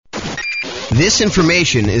This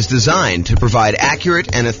information is designed to provide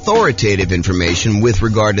accurate and authoritative information with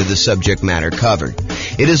regard to the subject matter covered.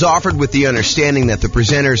 It is offered with the understanding that the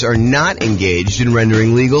presenters are not engaged in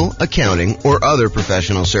rendering legal, accounting, or other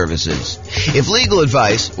professional services. If legal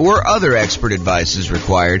advice or other expert advice is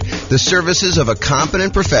required, the services of a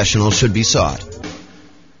competent professional should be sought.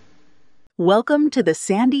 Welcome to the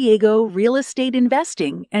San Diego Real Estate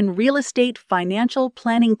Investing and Real Estate Financial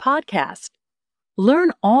Planning Podcast.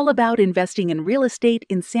 Learn all about investing in real estate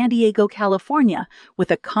in San Diego, California,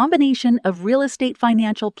 with a combination of real estate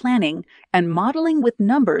financial planning and modeling with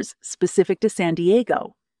numbers specific to San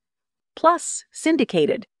Diego. Plus,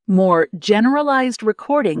 syndicated, more generalized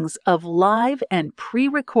recordings of live and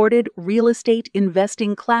pre-recorded real estate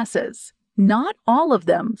investing classes. Not all of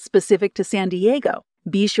them specific to San Diego.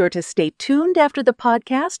 Be sure to stay tuned after the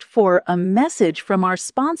podcast for a message from our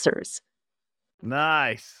sponsors.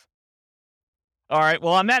 Nice. All right.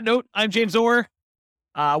 Well, on that note, I'm James Orr.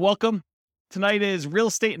 Welcome. Tonight is Real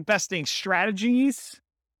Estate Investing Strategies.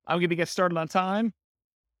 I'm going to get started on time.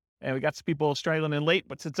 And we got some people straggling in late,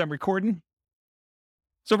 but since I'm recording.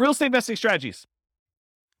 So Real Estate Investing Strategies.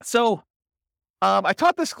 So I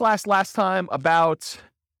taught this class last time about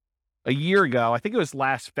a year ago. I think it was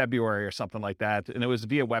last February or something like that. And it was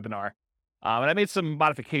via webinar. And I made some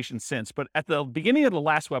modifications since. But at the beginning of the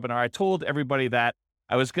last webinar, I told everybody that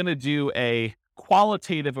I was going to do a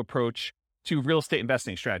qualitative approach to real estate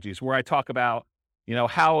investing strategies, where I talk about,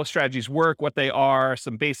 how strategies work, what they are,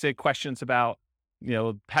 some basic questions about,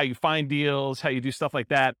 how you find deals, how you do stuff like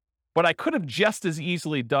that. But I could have just as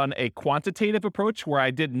easily done a quantitative approach where I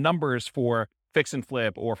did numbers for fix and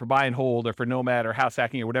flip or for buy and hold or for nomad or house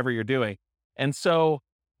hacking or whatever you're doing. And so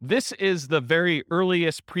this is the very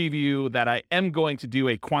earliest preview that I am going to do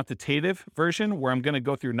a quantitative version where I'm going to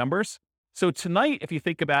go through numbers. So tonight, if you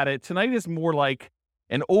think about it, tonight is more like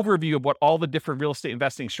an overview of what all the different real estate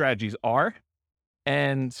investing strategies are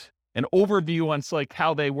and an overview on like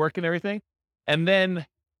how they work and everything. And then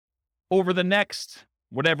over the next,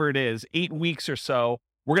 whatever it is, 8 weeks or so,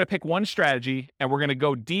 we're going to pick one strategy and we're going to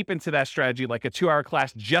go deep into that strategy, like a 2-hour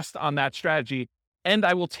class just on that strategy. And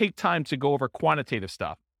I will take time to go over quantitative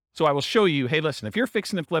stuff. So I will show you, hey, listen, if you're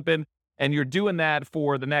fixing and flipping and you're doing that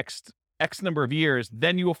for the next X number of years,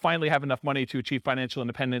 then you will finally have enough money to achieve financial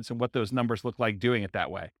independence and what those numbers look like doing it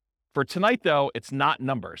that way. For tonight, though, it's not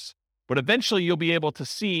numbers, but eventually you'll be able to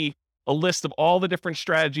see a list of all the different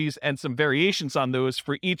strategies and some variations on those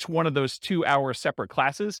for each one of those 2-hour separate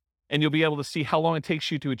classes. And you'll be able to see how long it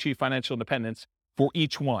takes you to achieve financial independence for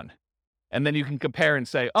each one. And then you can compare and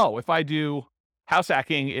say, oh, if I do house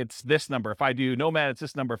hacking, it's this number. If I do nomad, it's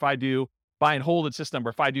this number. If I do buy and hold, it's this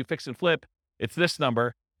number. If I do fix and flip, it's this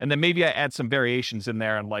number. And then maybe I add some variations in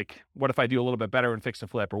there and like, what if I do a little bit better in fix and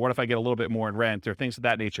flip? Or what if I get a little bit more in rent or things of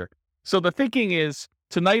that nature? So the thinking is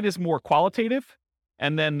tonight is more qualitative.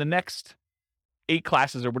 And then the next 8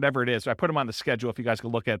 classes or whatever it is, I put them on the schedule. If you guys can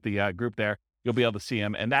look at the group there, you'll be able to see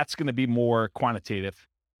them. And that's going to be more quantitative.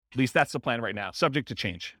 At least that's the plan right now, subject to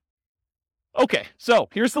change. Okay, so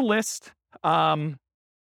here's the list.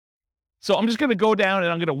 So I'm just going to go down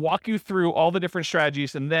and I'm going to walk you through all the different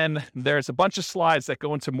strategies. And then there's a bunch of slides that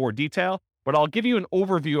go into more detail, but I'll give you an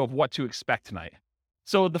overview of what to expect tonight.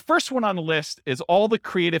 So the first one on the list is all the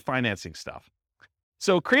creative financing stuff.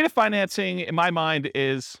 So creative financing, in my mind,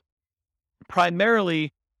 is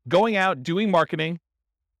primarily going out, doing marketing,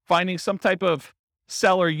 finding some type of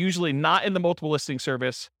seller, usually not in the multiple listing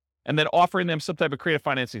service, and then offering them some type of creative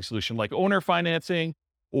financing solution like owner financing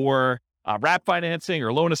or wrap financing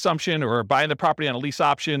or loan assumption or buying the property on a lease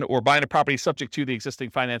option or buying a property subject to the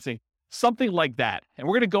existing financing, something like that. And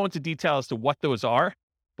we're going to go into detail as to what those are,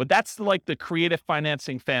 but that's like the creative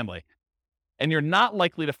financing family. And you're not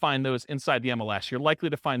likely to find those inside the MLS. You're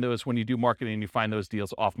likely to find those when you do marketing and you find those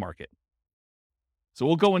deals off market. So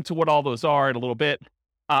we'll go into what all those are in a little bit.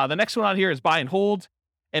 The next one on here is buy and hold.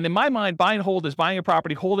 And in my mind, buy and hold is buying a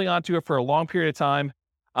property, holding onto it for a long period of time,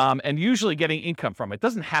 and usually getting income from it. It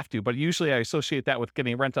doesn't have to, but usually I associate that with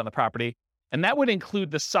getting rent on the property. And that would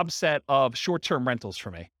include the subset of short-term rentals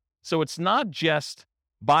for me. So it's not just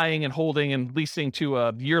buying and holding and leasing to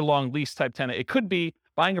a year-long lease type tenant. It could be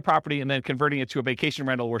buying a property and then converting it to a vacation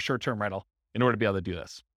rental or short-term rental in order to be able to do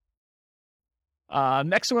this.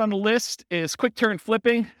 Next one on the list is quick turn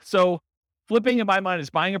flipping. So flipping in my mind is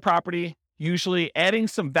buying a property, usually adding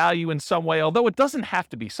some value in some way, although it doesn't have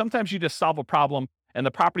to be. Sometimes you just solve a problem and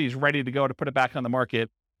the property is ready to go to put it back on the market,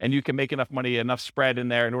 and you can make enough money, enough spread in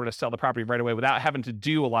there in order to sell the property right away without having to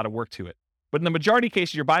do a lot of work to it. But in the majority of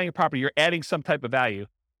cases, you're buying a property, you're adding some type of value.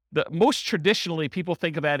 Most traditionally, people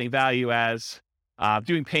think of adding value as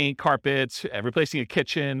doing paint, carpets, replacing a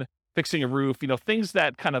kitchen, fixing a roof, things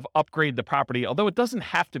that kind of upgrade the property, although it doesn't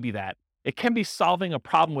have to be that. It can be solving a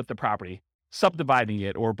problem with the property, subdividing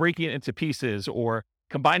it or breaking it into pieces or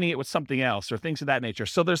combining it with something else or things of that nature.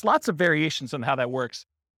 So there's lots of variations on how that works.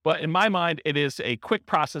 But in my mind, it is a quick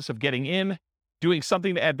process of getting in, doing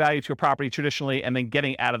something to add value to a property traditionally, and then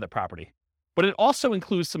getting out of the property. But it also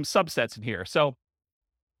includes some subsets in here. So,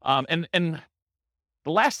 and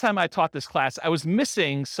the last time I taught this class, I was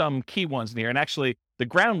missing some key ones in here. And actually, the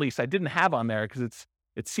ground lease I didn't have on there because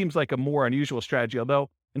it seems like a more unusual strategy, although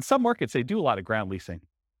in some markets, they do a lot of ground leasing.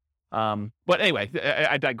 But anyway,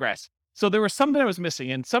 I digress. So there was some that I was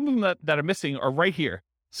missing, and some of them that are missing are right here.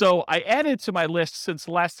 So I added to my list since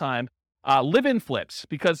the last time, live-in flips,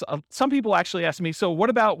 because some people actually ask me, so what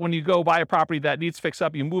about when you go buy a property that needs fix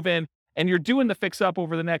up, you move in, and you're doing the fix up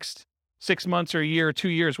over the next 6 months or a year or 2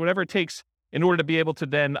 years, whatever it takes in order to be able to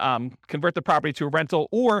then convert the property to a rental,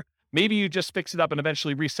 or maybe you just fix it up and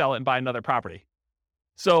eventually resell it and buy another property.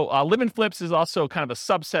 So live-in flips is also kind of a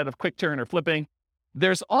subset of quick turn or flipping.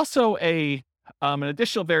 There's also an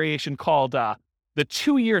additional variation called the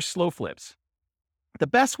 2-year slow flips. The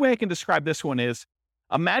best way I can describe this one is,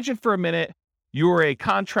 imagine for a minute you're a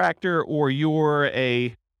contractor or you're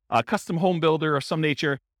a custom home builder of some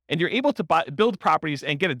nature, and you're able to build properties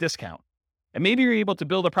and get a discount. And maybe you're able to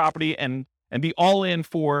build a property and be all in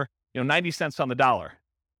for 90 cents on the dollar.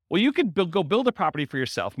 Well, you could go build a property for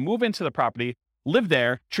yourself, move into the property, live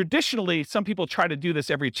there. Traditionally, some people try to do this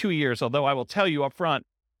every 2 years, although I will tell you up front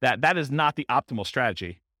that is not the optimal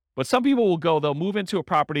strategy. But some people they'll move into a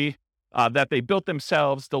property that they built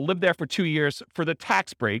themselves. They'll live there for 2 years for the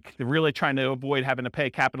tax break. They're really trying to avoid having to pay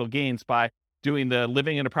capital gains by doing the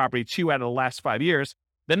living in a property 2 out of the last 5 years.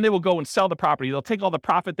 Then they will go and sell the property. They'll take all the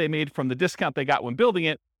profit they made from the discount they got when building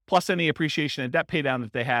it, plus any appreciation and debt pay down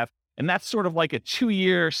that they have. And that's sort of like a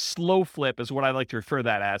 2-year slow flip is what I like to refer to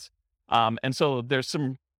that as. And so there's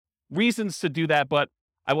some reasons to do that, but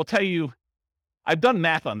I will tell you, I've done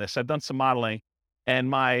math on this. I've done some modeling, and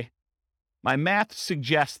my math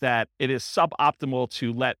suggests that it is suboptimal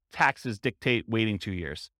to let taxes dictate waiting 2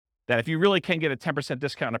 years. That if you really can get a 10%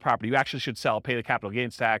 discount on a property, you actually should sell, pay the capital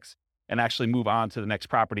gains tax, and actually move on to the next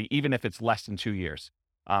property, even if it's less than 2 years.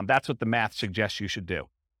 That's what the math suggests you should do.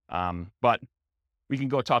 But we can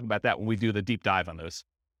go talk about that when we do the deep dive on those.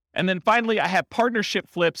 And then finally, I have partnership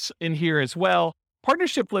flips in here as well.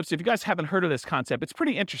 Partnership flips, if you guys haven't heard of this concept, it's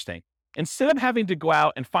pretty interesting. Instead of having to go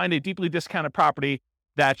out and find a deeply discounted property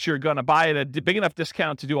that you're going to buy at a big enough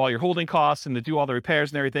discount to do all your holding costs and to do all the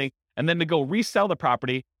repairs and everything, and then to go resell the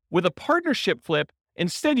property, with a partnership flip,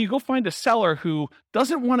 instead you go find a seller who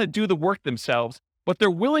doesn't want to do the work themselves, but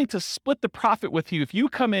they're willing to split the profit with you if you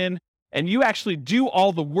come in and you actually do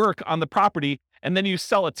all the work on the property and then you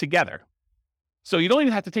sell it together. So you don't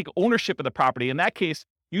even have to take ownership of the property. In that case,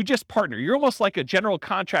 you just partner. You're almost like a general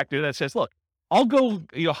contractor that says, look, I'll go,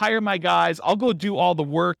 hire my guys. I'll go do all the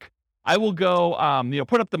work. I will go,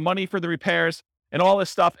 put up the money for the repairs and all this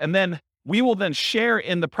stuff. And then we will then share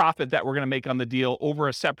in the profit that we're going to make on the deal over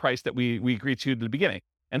a set price that we agreed to at the beginning.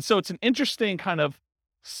 And so it's an interesting kind of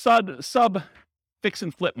sub fix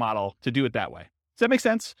and flip model to do it that way. Does that make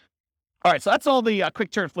sense? All right. So that's all the quick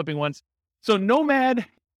turn flipping ones. So Nomad,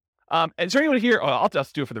 is there anyone here? Oh, I'll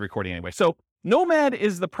just do it for the recording anyway. So Nomad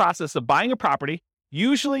is the process of buying a property,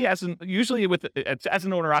 usually as an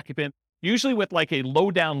owner occupant, usually with like a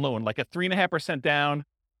low down loan, like a 3.5% down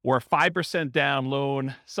or a 5% down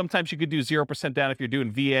loan. Sometimes you could do 0% down if you're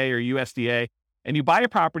doing VA or USDA. And you buy a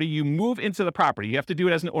property, you move into the property. You have to do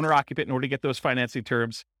it as an owner occupant in order to get those financing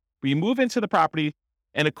terms. But you move into the property,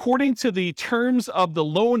 and according to the terms of the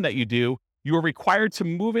loan that you do, you are required to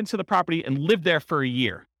move into the property and live there for a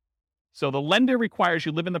year. So the lender requires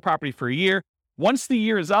you live in the property for a year. Once the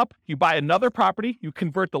year is up, you buy another property, you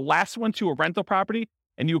convert the last one to a rental property,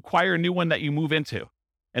 and you acquire a new one that you move into.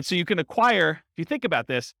 And so you can acquire, if you think about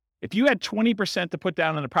this, if you had 20% to put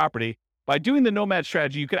down on a property, by doing the Nomad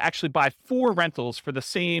strategy, you could actually buy 4 rentals for the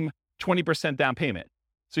same 20% down payment.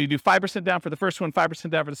 So you do 5% down for the first one, 5%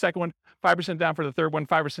 down for the second one, 5% down for the third one,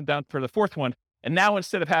 5% down for the fourth one. And now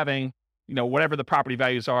instead of having, whatever the property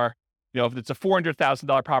values are, if it's a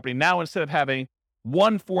 $400,000 property, now instead of having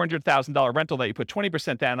one $400,000 rental that you put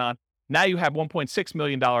 20% down on, now you have $1.6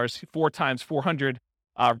 million, 4 times 400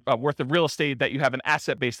 worth of real estate that you have an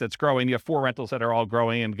asset base that's growing. You have 4 rentals that are all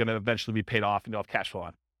growing and going to eventually be paid off and you'll have cash flow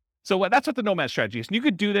on. So that's what the Nomad strategy is. And you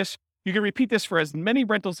could do this. You can repeat this for as many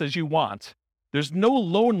rentals as you want. There's no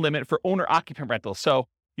loan limit for owner-occupant rentals. So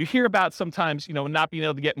you hear about sometimes, not being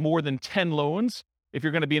able to get more than 10 loans if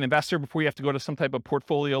you're going to be an investor before you have to go to some type of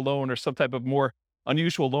portfolio loan or some type of more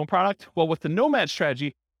unusual loan product. Well, with the Nomad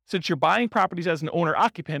strategy, since you're buying properties as an owner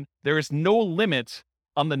occupant, there is no limit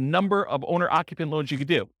on the number of owner occupant loans you could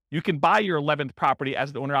do. You can buy your 11th property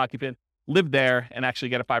as an owner occupant, live there, and actually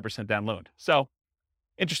get a 5% down loan. So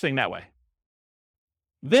interesting that way.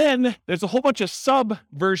 Then there's a whole bunch of sub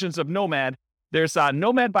versions of Nomad. There's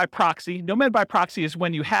Nomad by proxy. Nomad by proxy is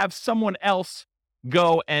when you have someone else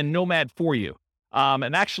go and Nomad for you.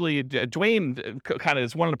 And actually, Dwayne kind of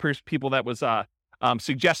is one of the people that was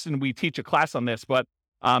suggesting we teach a class on this. But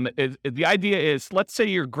the idea is, let's say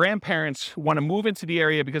your grandparents want to move into the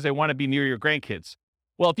area because they want to be near your grandkids.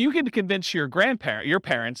 Well, if you can convince your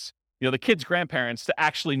parents, the kids' grandparents, to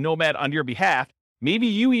actually Nomad on your behalf, maybe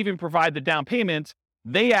you even provide the down payment.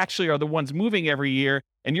 They actually are the ones moving every year,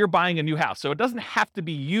 and you're buying a new house. So it doesn't have to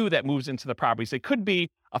be you that moves into the properties. It could be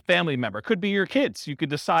a family member. It could be your kids. You could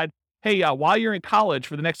decide, hey, while you're in college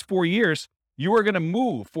for the next 4 years, you are going to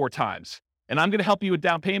move 4 times. And I'm going to help you with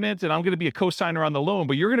down payment, and I'm going to be a co-signer on the loan,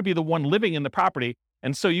 but you're going to be the one living in the property.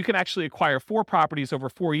 And so you can actually acquire 4 properties over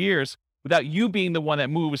 4 years without you being the one that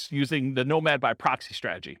moves using the Nomad by proxy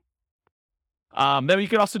strategy. Then you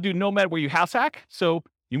can also do Nomad where you house hack. So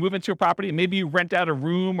you move into a property, and maybe you rent out a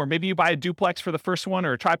room, or maybe you buy a duplex for the first one,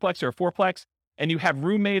 or a triplex, or a fourplex, and you have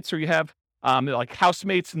roommates, or you have like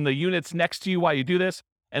housemates in the units next to you while you do this.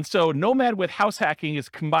 And so Nomad with house hacking is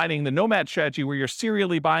combining the Nomad strategy where you're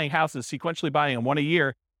serially buying houses, sequentially buying them 1 a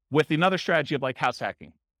year, with another strategy of like house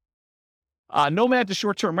hacking. Nomad to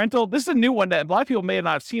short-term rental. This is a new one that a lot of people may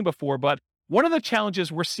not have seen before, but one of the challenges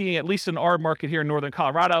we're seeing, at least in our market here in Northern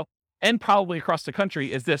Colorado, and probably across the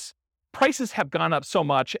country, is this: prices have gone up so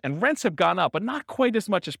much and rents have gone up, but not quite as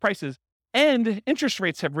much as prices. And interest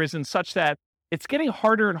rates have risen such that it's getting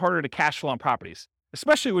harder and harder to cash flow on properties,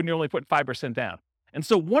 especially when you're only putting 5% down. And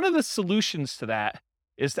so one of the solutions to that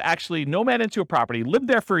is to actually Nomad into a property, live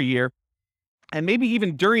there for a year, and maybe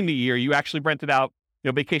even during the year, you actually rent it out,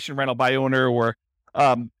 vacation rental by owner, or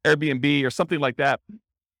Airbnb or something like that.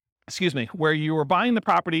 Where you are buying the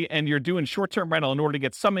property and you're doing short-term rental in order to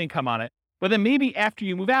get some income on it. But then maybe after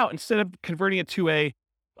you move out, instead of converting it to a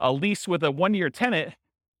lease with a 1-year tenant,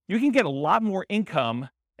 you can get a lot more income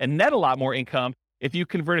and net a lot more income if you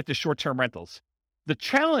convert it to short-term rentals. The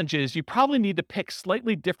challenge is you probably need to pick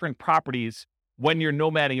slightly different properties when you're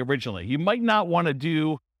nomading originally. You might not want to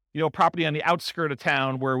do, property on the outskirt of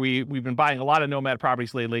town where we've been buying a lot of nomad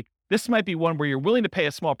properties lately. This might be one where you're willing to pay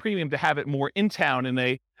a small premium to have it more in town in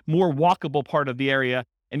a more walkable part of the area.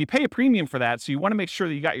 And you pay a premium for that. So you want to make sure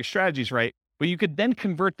that you got your strategies right, but you could then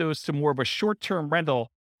convert those to more of a short-term rental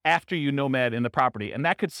after you nomad in the property. And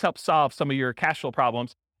that could help solve some of your cash flow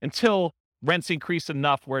problems until rents increase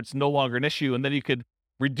enough where it's no longer an issue. And then you could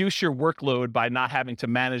reduce your workload by not having to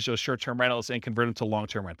manage those short-term rentals and convert them to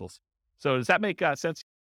long-term rentals. So does that make sense?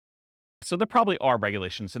 So there probably are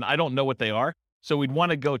regulations, and I don't know what they are. So we'd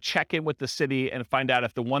want to go check in with the city and find out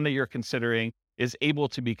if the one that you're considering is able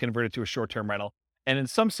to be converted to a short-term rental. And in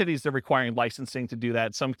some cities, they're requiring licensing to do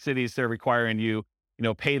that. Some cities, they're requiring you,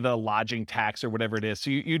 pay the lodging tax or whatever it is.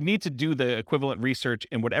 So you need to do the equivalent research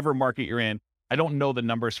in whatever market you're in. I don't know the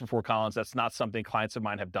numbers for Fort Collins. That's not something clients of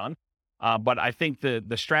mine have done. But I think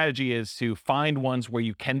the strategy is to find ones where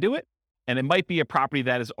you can do it. And it might be a property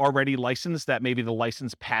that is already licensed, that maybe the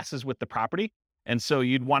license passes with the property. And so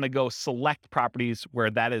you'd want to go select properties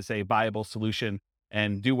where that is a viable solution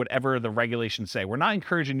and do whatever the regulations say. We're not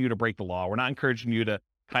encouraging you to break the law. We're not encouraging you to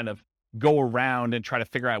kind of go around and try to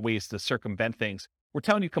figure out ways to circumvent things. We're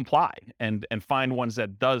telling you comply and find ones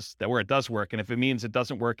where it does work. And if it means it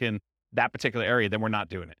doesn't work in that particular area, then we're not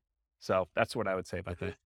doing it. So that's what I would say about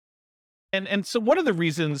that. And so one of the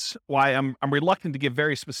reasons why I'm reluctant to give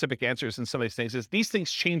very specific answers in some of these things is these things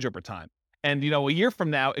change over time. And, a year from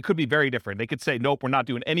now, it could be very different. They could say, nope, we're not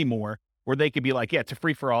doing any more. Or they could be like, yeah, it's a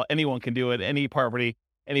free for all. Anyone can do it. Any property,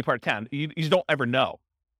 any part of town. You just don't ever know.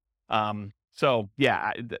 So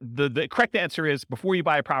yeah, the correct answer is before you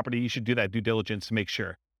buy a property, you should do that due diligence to make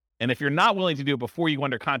sure. And if you're not willing to do it before you go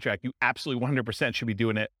under contract, you absolutely 100% should be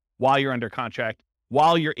doing it while you're under contract,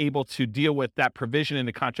 while you're able to deal with that provision in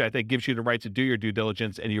the contract that gives you the right to do your due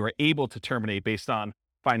diligence, and you are able to terminate based on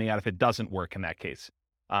finding out if it doesn't work in that case.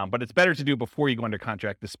 But it's better to do before you go under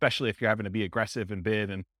contract, especially if you're having to be aggressive and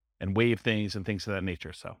bid and waive things and things of that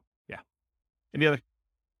nature. So yeah. Any other?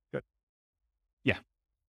 Good. Yeah.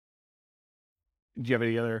 Do you have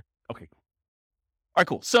any other? Okay. All right,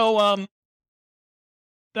 cool. So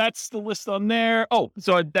that's the list on there. Oh,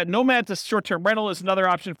 so that Nomad to short-term rental is another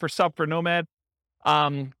option for Nomad.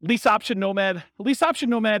 Lease option Nomad. Lease option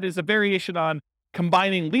Nomad is a variation on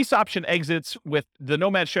combining lease option exits with the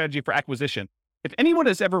Nomad strategy for acquisition. If anyone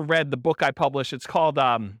has ever read the book I published, it's called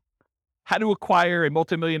How how to acquire a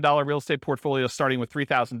multi-million-dollar real estate portfolio starting with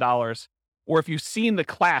 $3,000, or if you've seen the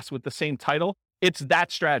class with the same title, it's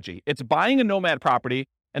that strategy. It's buying a nomad property,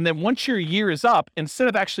 and then once your year is up, instead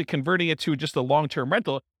of actually converting it to just a long-term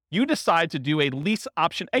rental, you decide to do a lease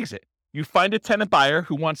option exit. You find a tenant buyer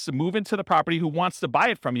who wants to move into the property, who wants to buy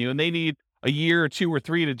it from you, and they need a year or 2 or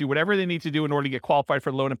 3 to do whatever they need to do in order to get qualified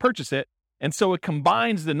for the loan and purchase it. And so it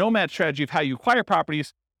combines the nomad strategy of how you acquire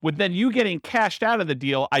properties with then you getting cashed out of the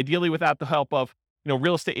deal, ideally without the help of,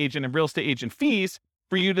 real estate agent and real estate agent fees,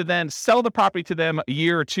 for you to then sell the property to them a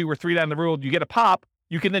year or 2 or 3 down the road. You get a pop.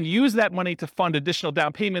 You can then use that money to fund additional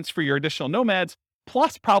down payments for your additional nomads,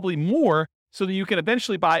 plus probably more, so that you can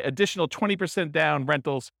eventually buy additional 20% down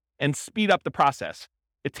rentals and speed up the process.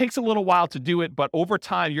 It takes a little while to do it, but over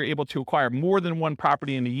time, you're able to acquire more than one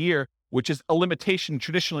property in a year, which is a limitation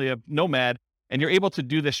traditionally of nomad. And you're able to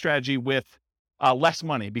do this strategy with less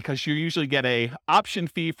money, because you usually get a option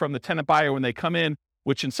fee from the tenant buyer when they come in,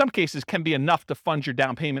 which in some cases can be enough to fund your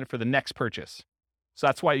down payment for the next purchase. So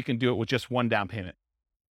that's why you can do it with just one down payment.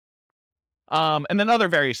 And then other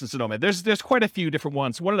variations of nomad. There's quite a few different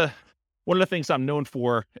ones. One of the things I'm known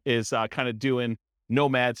for is kind of doing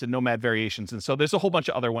nomads and nomad variations. And so there's a whole bunch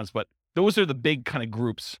of other ones, but those are the big kind of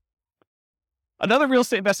groups. Another real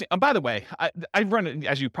estate investing, and by the way, I run,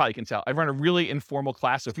 as you probably can tell, I run a really informal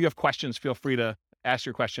class. So if you have questions, feel free to ask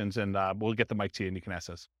your questions, and we'll get the mic to you and you can ask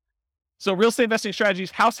us. So real estate investing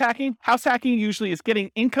strategies, house hacking. House hacking usually is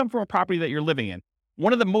getting income from a property that you're living in.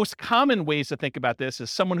 One of the most common ways to think about this is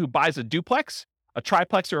someone who buys a duplex, a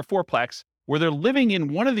triplex, or a fourplex, where they're living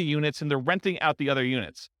in one of the units and they're renting out the other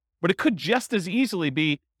units. But it could just as easily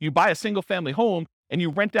be you buy a single family home and you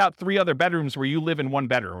rent out 3 other bedrooms where you live in 1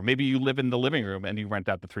 bedroom, or maybe you live in the living room and you rent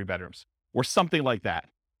out the 3 bedrooms, or something like that.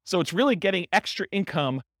 So it's really getting extra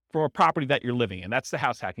income from a property that you're living in. That's the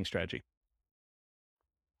house hacking strategy.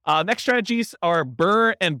 Next strategies are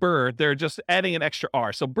BRRRR and BRRRR. They're just adding an extra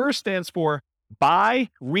R. So BRRRR stands for buy,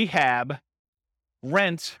 rehab,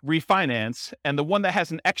 rent, refinance. And the one that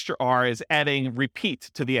has an extra R is adding repeat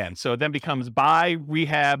to the end. So it then becomes buy,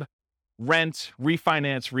 rehab, rent,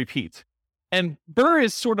 refinance, repeat. And BRRRR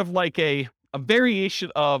is sort of like a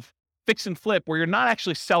variation of fix and flip, where you're not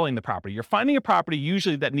actually selling the property. You're finding a property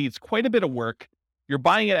usually that needs quite a bit of work. You're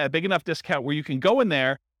buying it at a big enough discount where you can go in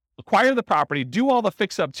there, acquire the property, do all the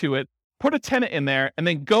fix up to it, put a tenant in there, and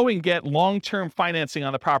then go and get long-term financing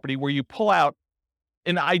on the property, where you pull out,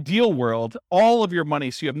 in an ideal world, all of your money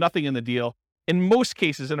so you have nothing in the deal. In most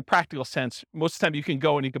cases, in a practical sense, most of the time you can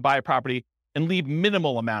go and you can buy a property and leave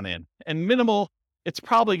minimal amount in. And minimal, it's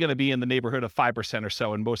probably going to be in the neighborhood of 5% or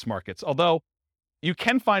so in most markets. Although you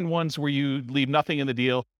can find ones where you leave nothing in the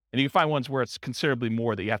deal, and you can find ones where it's considerably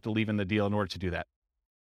more that you have to leave in the deal in order to do that.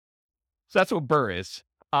 So that's what BRRRR is.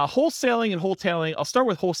 Wholesaling and wholetailing. I'll start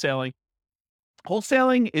with wholesaling.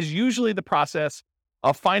 Wholesaling is usually the process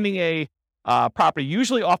of finding a property,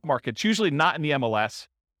 usually off market. It's usually not in the MLS.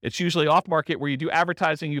 It's usually off market, where you do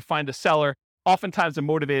advertising, you find a seller, oftentimes a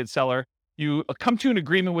motivated seller. You come to an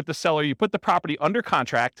agreement with the seller, you put the property under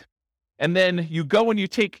contract, and then you go and you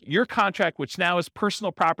take your contract, which now is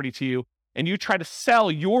personal property to you, and you try to sell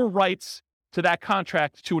your rights to that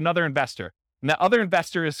contract to another investor. And that other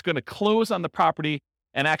investor is going to close on the property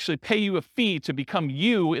and actually pay you a fee to become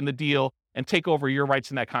you in the deal and take over your rights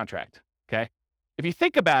in that contract. Okay. If you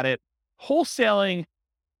think about it, wholesaling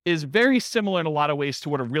is very similar in a lot of ways to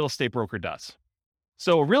what a real estate broker does.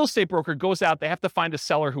 So a real estate broker goes out, they have to find a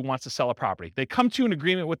seller who wants to sell a property. They come to an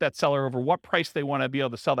agreement with that seller over what price they want to be able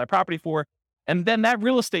to sell that property for. And then that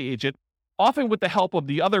real estate agent, often with the help of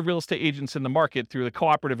the other real estate agents in the market through the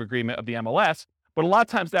cooperative agreement of the MLS, but a lot of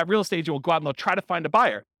times that real estate agent will go out and they'll try to find a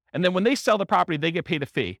buyer. And then when they sell the property, they get paid a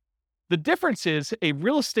fee. The difference is a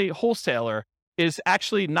real estate wholesaler is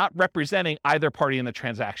actually not representing either party in the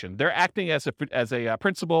transaction. They're acting as a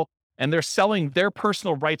principal, and they're selling their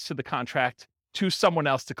personal rights to the contract to someone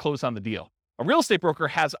else to close on the deal. A real estate broker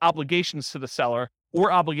has obligations to the seller or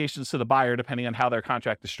obligations to the buyer, depending on how their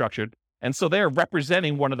contract is structured. And so they're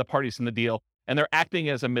representing one of the parties in the deal, and they're acting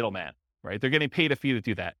as a middleman, right? They're getting paid a fee to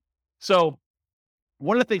do that. So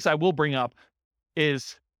one of the things I will bring up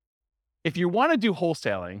is, if you want to do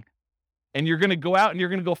wholesaling and you're going to go out and you're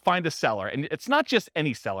going to go find a seller, and it's not just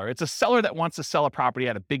any seller, it's a seller that wants to sell a property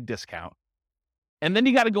at a big discount. And then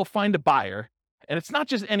you got to go find a buyer. And it's not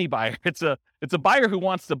just any buyer. It's a buyer who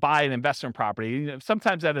wants to buy an investment property,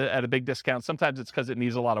 sometimes at a big discount. Sometimes it's because it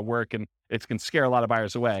needs a lot of work and it can scare a lot of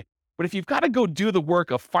buyers away. But if you've got to go do the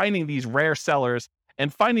work of finding these rare sellers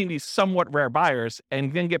and finding these somewhat rare buyers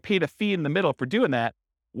and then get paid a fee in the middle for doing that,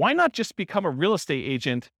 why not just become a real estate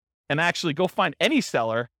agent and actually go find any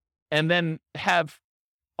seller and then have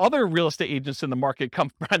other real estate agents in the market come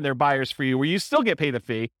find their buyers for you, where you still get paid a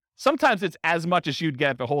fee. Sometimes it's as much as you'd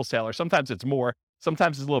get at a wholesaler. Sometimes it's more.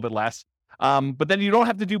 Sometimes it's a little bit less. But then you don't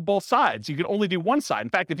have to do both sides. You can only do one side. In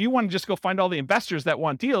fact, if you want to just go find all the investors that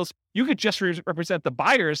want deals, you could just represent the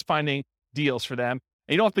buyers finding deals for them.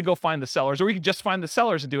 And you don't have to go find the sellers, or you can just find the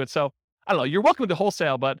sellers and do it. So I don't know. You're welcome to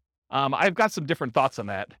wholesale, but I've got some different thoughts on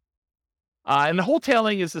that. And the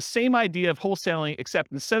wholetailing is the same idea of wholesaling,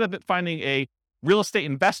 except instead of it finding a real estate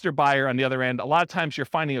investor buyer on the other end, a lot of times you're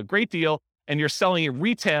finding a great deal and you're selling it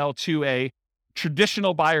retail to a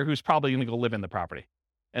traditional buyer who's probably going to go live in the property.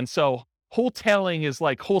 And so wholetailing is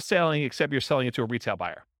like wholesaling, except you're selling it to a retail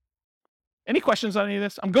buyer. Any questions on any of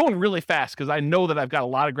this? I'm going really fast because I know that I've got a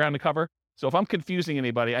lot of ground to cover. So if I'm confusing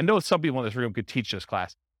anybody, I know some people in this room could teach this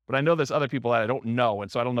class, but I know there's other people that I don't know. And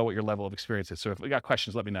so I don't know what your level of experience is. So if we got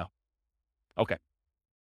questions, let me know. Okay.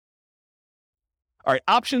 All right.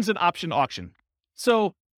 Options and option auction.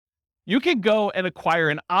 So you can go and acquire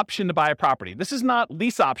an option to buy a property. This is not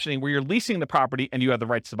lease optioning where you're leasing the property and you have the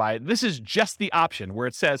rights to buy it. This is just the option where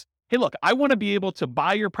it says, hey, look, I want to be able to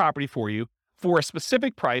buy your property for you for a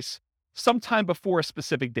specific price sometime before a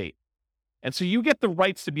specific date. And so you get the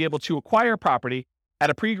rights to be able to acquire property at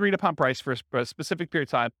a pre-agreed upon price for a specific period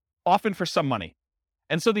of time, often for some money.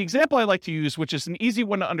 And so the example I like to use, which is an easy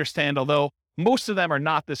one to understand, although most of them are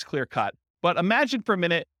not this clear cut, but imagine for a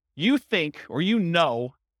minute, you think, or you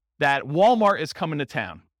know that Walmart is coming to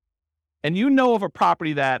town, and you know of a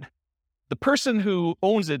property that the person who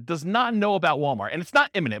owns it does not know about Walmart, and it's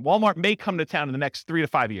not imminent. Walmart may come to town in the next 3 to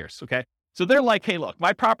 5 years, okay? So they're like, hey, look,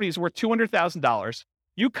 my property is worth $200,000.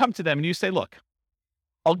 You come to them and you say, look,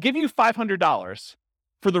 I'll give you $500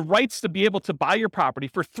 for the rights to be able to buy your property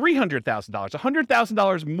for $300,000,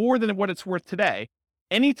 $100,000 more than what it's worth today,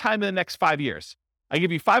 anytime in the next 5 years. I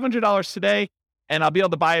give you $500 today, and I'll be able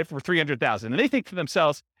to buy it for $300,000. And they think to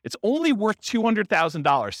themselves, it's only worth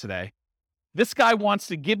 $200,000 today. This guy wants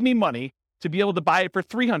to give me money to be able to buy it for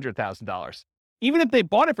 $300,000. Even if they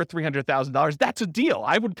bought it for $300,000, that's a deal.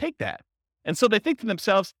 I would take that. And so they think to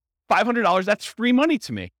themselves, $500, that's free money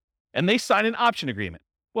to me. And they sign an option agreement.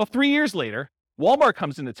 Well, 3 years later, Walmart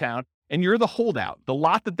comes into town and you're the holdout. The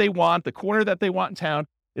lot that they want, the corner that they want in town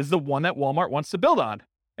is the one that Walmart wants to build on.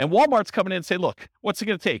 And Walmart's coming in and say, look, what's it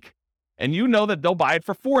going to take? And you know that they'll buy it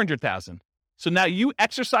for $400,000. So now you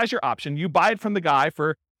exercise your option. You buy it from the guy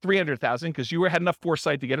for $300,000 because you had enough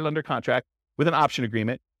foresight to get it under contract with an option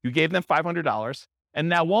agreement. You gave them $500. And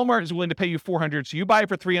now Walmart is willing to pay you $400. So you buy it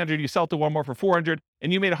for $300, you sell it to Walmart for $400,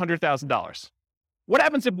 and you made $100,000. What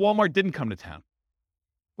happens if Walmart didn't come to town?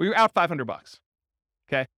 Well, you're out $500.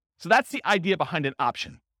 Okay. So that's the idea behind an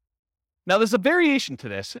option. Now there's a variation to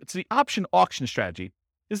this. It's the option auction strategy.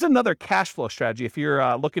 This is another cash flow strategy if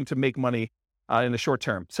you're looking to make money in the short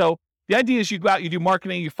term. So the idea is you go out, you do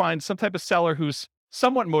marketing, you find some type of seller who's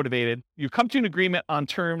somewhat motivated. You come to an agreement on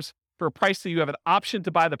terms for a price that you have an option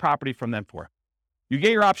to buy the property from them for. You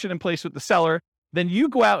get your option in place with the seller. Then you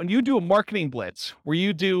go out and you do a marketing blitz where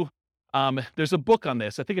you do, there's a book on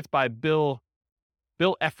this. I think it's by Bill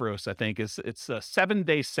Efros, I think. It's a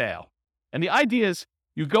 7-day sale. And the idea is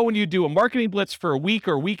you go and you do a marketing blitz for a week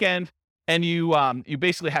or a weekend, and you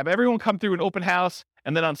basically have everyone come through an open house.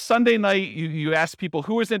 And then on Sunday night, you ask people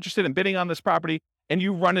who is interested in bidding on this property, and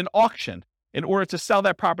you run an auction in order to sell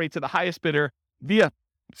that property to the highest bidder via,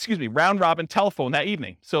 round robin telephone that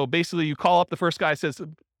evening. So basically you call up the first guy, says, the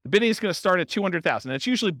bidding is going to start at $200,000. And it's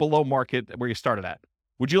usually below market where you started at.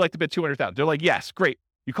 Would you like to bid $200,000? They're like, yes, great.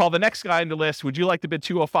 You call the next guy in the list. Would you like to bid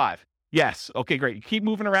 $205,000? Yes. Okay, great. You keep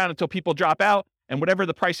moving around until people drop out, and whatever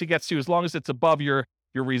the price it gets to, as long as it's above your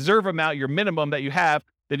reserve amount, your minimum that you have,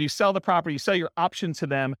 then you sell the property, you sell your option to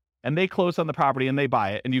them, and they close on the property and they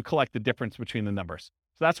buy it, and you collect the difference between the numbers.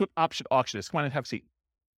 So that's what option auction is. Come on and have a seat.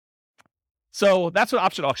 So that's what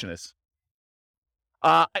option auction is.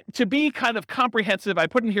 To be kind of comprehensive, I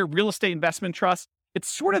put in here real estate investment trust. It's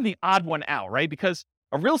sort of the odd one out, right? Because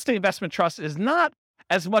a real estate investment trust is not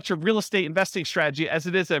as much a real estate investing strategy as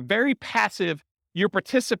it is a very passive, you're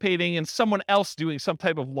participating in someone else doing some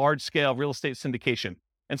type of large scale real estate syndication.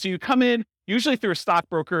 And so you come in, usually through a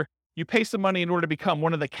stockbroker, you pay some money in order to become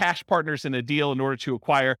one of the cash partners in a deal in order to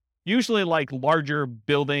acquire, usually like larger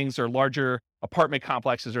buildings or larger apartment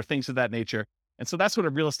complexes or things of that nature. And so that's what a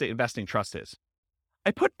real estate investing trust is.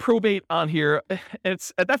 I put probate on here.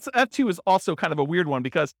 That too is also kind of a weird one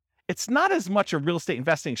because it's not as much a real estate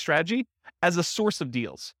investing strategy as a source of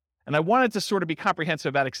deals. And I wanted to sort of be comprehensive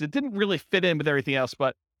about it because it didn't really fit in with everything else.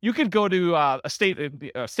 But you could go to estate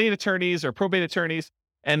attorneys or probate attorneys,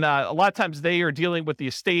 and a lot of times they are dealing with the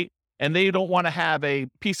estate and they don't want to have a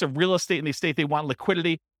piece of real estate in the estate. They want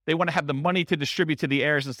liquidity. they want to have the money to distribute to the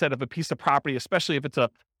heirs instead of a piece of property, especially if it's a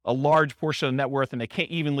large portion of net worth and they can't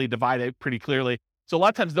evenly divide it pretty clearly. So a lot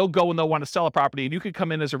of times they'll go and they'll want to sell a property, and you could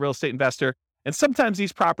come in as a real estate investor. And sometimes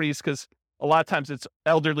these properties, because a lot of times it's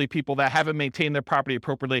elderly people that haven't maintained their property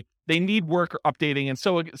appropriately, they need work or updating. And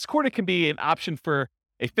so it sort of can be an option for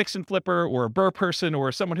a fix and flipper or a burr person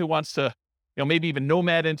or someone who wants to, maybe even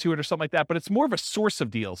nomad into it or something like that. But it's more of a source of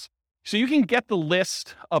deals. So you can get the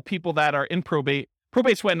list of people that are in probate.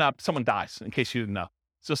 Probate's when someone dies, in case you didn't know.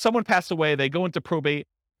 So someone passed away, they go into probate,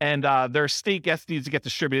 and their estate needs to get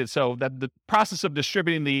distributed. So that the process of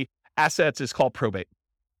distributing the assets is called probate.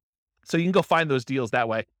 So you can go find those deals that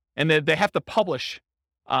way. And they have to publish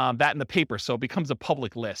that in the paper, so it becomes a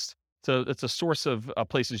public list. So it's a source of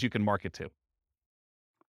places you can market to.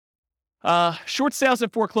 Short sales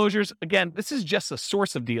and foreclosures. Again, this is just a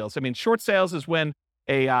source of deals. I mean, short sales is when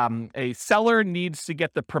a seller needs to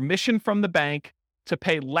get the permission from the bank to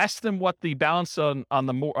pay less than what the balance on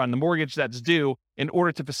the mortgage that's due in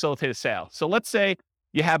order to facilitate a sale. So let's say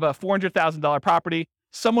you have a $400,000 property.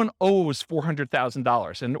 Someone owes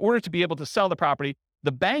 $400,000. In order to be able to sell the property,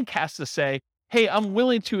 the bank has to say, hey, I'm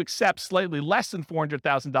willing to accept slightly less than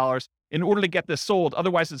 $400,000 in order to get this sold.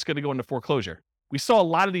 Otherwise, it's going to go into foreclosure. We saw a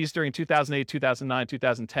lot of these during 2008, 2009,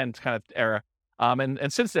 2010 kind of era.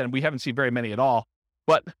 And since then, we haven't seen very many at all.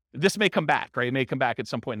 But this may come back, right? It may come back at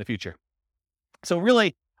some point in the future. So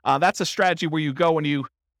really, that's a strategy where you go and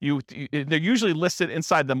they're usually listed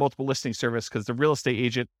inside the multiple listing service because the real estate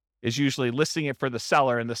agent is usually listing it for the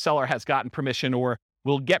seller, and the seller has gotten permission or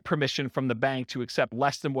will get permission from the bank to accept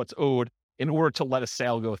less than what's owed in order to let a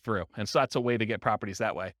sale go through. And so that's a way to get properties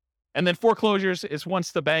that way. And then foreclosures is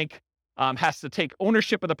once the bank has to take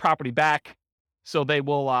ownership of the property back. So they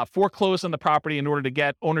will foreclose on the property in order to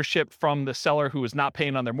get ownership from the seller who is not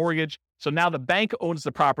paying on their mortgage. So now the bank owns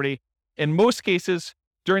the property. In most cases,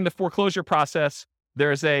 during the foreclosure process,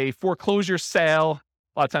 there's a foreclosure sale,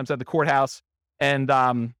 a lot of times at the courthouse, and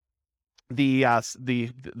the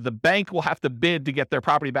bank will have to bid to get their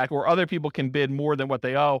property back, or other people can bid more than what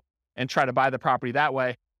they owe and try to buy the property that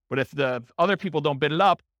way. But if the other people don't bid it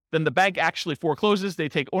up, then the bank actually forecloses. They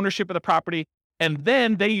take ownership of the property, and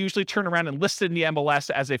then they usually turn around and list it in the MLS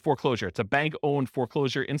as a foreclosure. It's a bank-owned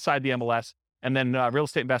foreclosure inside the MLS, and then real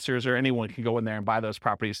estate investors or anyone can go in there and buy those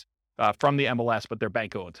properties from the MLS, but they're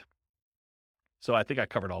bank-owned. So I think I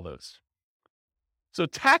covered all those. So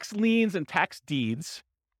tax liens and tax deeds.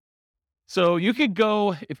 So you could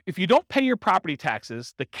go, if you don't pay your property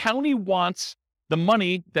taxes, the county wants the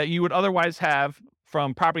money that you would otherwise have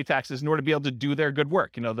from property taxes in order to be able to do their good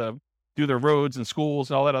work, do their roads and schools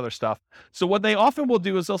and all that other stuff. So what they often will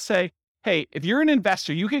do is they'll say, hey, if you're an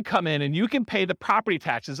investor, you can come in and you can pay the property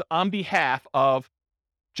taxes on behalf of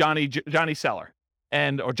Johnny Seller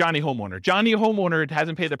or Johnny Homeowner. Johnny Homeowner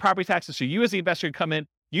hasn't paid the property taxes, so you as the investor can come in,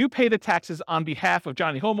 you pay the taxes on behalf of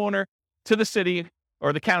Johnny Homeowner to the city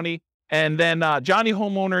or the county, and then Johnny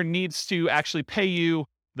Homeowner needs to actually pay you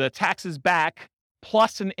the taxes back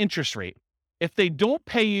plus an interest rate. If they don't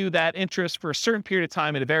pay you that interest for a certain period of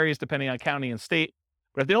time, and it varies depending on county and state,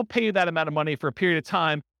 but if they don't pay you that amount of money for a period of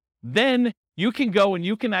time, then you can go and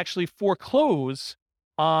you can actually foreclose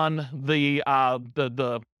on the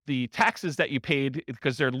taxes that you paid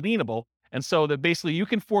because they're lienable. And so that basically you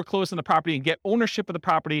can foreclose on the property and get ownership of the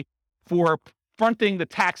property for fronting the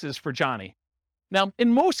taxes for Johnny. Now,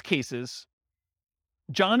 in most cases,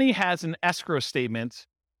 Johnny has an escrow statement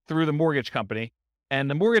through the mortgage company, and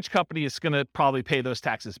the mortgage company is going to probably pay those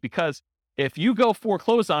taxes because if you go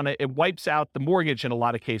foreclose on it, it wipes out the mortgage in a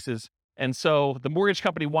lot of cases. And so the mortgage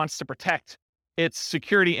company wants to protect its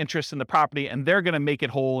security interest in the property, and they're going to make it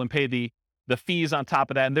whole and pay the fees on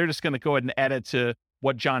top of that. And they're just going to go ahead and add it to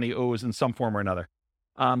what Johnny owes in some form or another.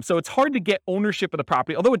 So it's hard to get ownership of the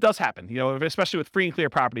property, although it does happen, especially with free and clear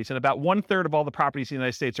properties. And about 1/3 of all the properties in the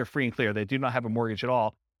United States are free and clear. They do not have a mortgage at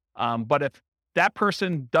all. But if that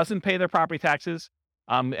person doesn't pay their property taxes,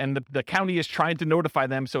 and the county is trying to notify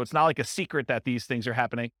them, so it's not like a secret that these things are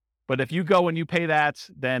happening. But if you go and you pay that,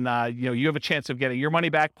 then you have a chance of getting your money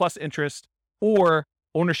back plus interest or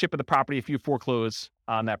ownership of the property if you foreclose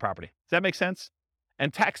on that property. Does that make sense?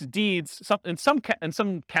 And tax deeds, in some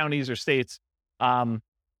counties or states,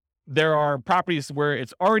 there are properties where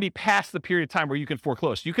it's already past the period of time where you can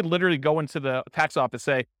foreclose. You can literally go into the tax office,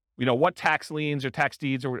 say, what tax liens or tax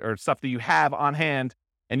deeds or stuff that you have on hand,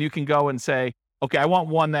 and you can go and say, okay, I want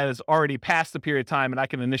one that is already past the period of time, and I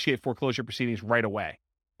can initiate foreclosure proceedings right away.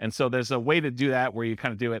 And so there's a way to do that where you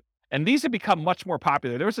kind of do it. And these have become much more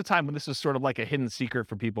popular. There was a time when this was sort of like a hidden secret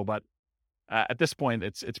for people, but at this point,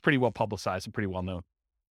 it's pretty well publicized and pretty well known.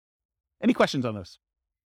 Any questions on this?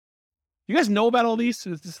 You guys know about all these?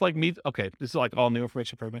 Is this like me? Okay, this is like all new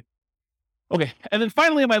information for me. Okay, and then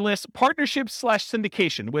finally on my list, partnerships /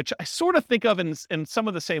 syndication, which I sort of think of in some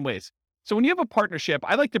of the same ways. So when you have a partnership,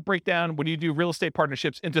 I like to break down when you do real estate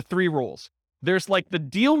partnerships into 3 roles. There's like the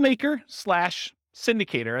deal maker /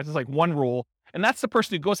 syndicator. That's like one role. And that's the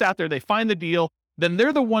person who goes out there, they find the deal, then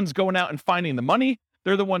they're the ones going out and finding the money.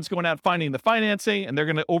 They're the ones going out finding the financing, and they're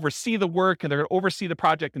going to oversee the work, and they're going to oversee the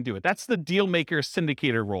project and do it. That's the deal maker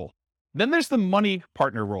syndicator role. Then there's the money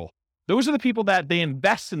partner role. Those are the people that they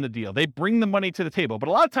invest in the deal. They bring the money to the table, but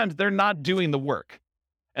a lot of times they're not doing the work.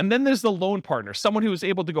 And then there's the loan partner, someone who is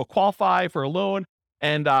able to go qualify for a loan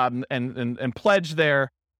and pledge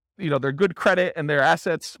their good credit and their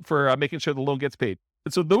assets for making sure the loan gets paid.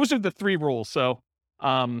 And so those are the 3 roles. So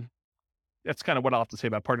that's kind of what I'll have to say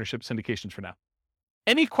about partnership syndications for now.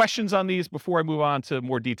 Any questions on these before I move on to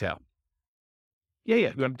more detail? Yeah.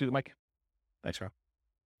 You want to do the mic? Thanks, Rob.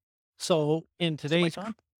 So in today's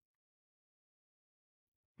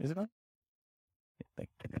Is it on?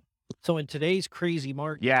 Yeah, So in today's crazy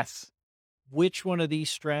market, yes. Which one of these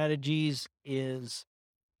strategies is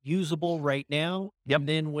usable right now? Yep. And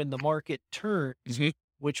then when the market turns, Mhm.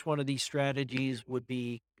 which one of these strategies would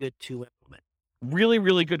be good to implement? Really,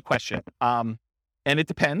 really good question. And it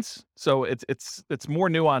depends. So it's more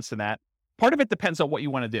nuanced than that. Part of it depends on what you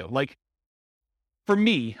want to do. Like for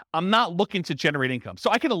me, I'm not looking to generate income.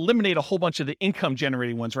 So I can eliminate a whole bunch of the income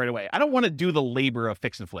generating ones right away. I don't want to do the labor of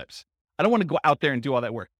fix and flips. I don't want to go out there and do all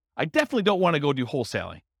that work. I definitely don't want to go do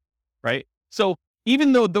wholesaling, right? So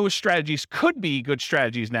even though those strategies could be good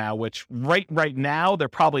strategies now, which right now, they're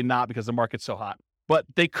probably not because the market's so hot, but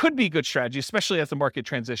they could be good strategies, especially as the market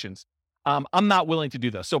transitions. I'm not willing to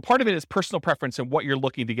do those. So part of it is personal preference and what you're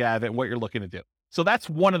looking to get out of it and what you're looking to do. So that's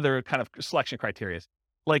one of the kind of selection criteria.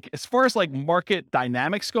 Like as far as like market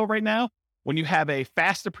dynamics go right now, when you have a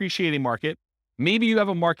fast appreciating market, maybe you have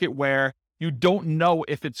a market where you don't know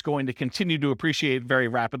if it's going to continue to appreciate very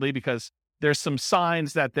rapidly because there's some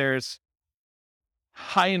signs that there's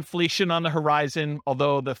high inflation on the horizon,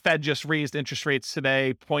 although the Fed just raised interest rates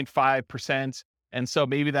today, 0.5%. And so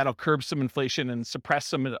maybe that'll curb some inflation and suppress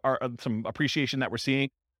some appreciation that we're seeing.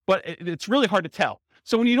 But it's really hard to tell.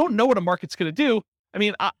 So when you don't know what a market's going to do, I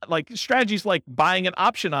mean, like strategies like buying an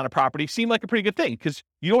option on a property seem like a pretty good thing because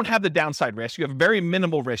you don't have the downside risk. You have very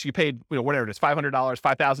minimal risk. You paid, whatever it is, $500,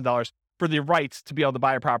 $5,000 for the rights to be able to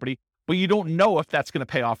buy a property, but you don't know if that's going to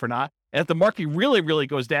pay off or not. And if the market really, really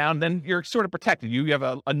goes down, then you're sort of protected. You have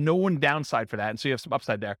a known downside for that. And so you have some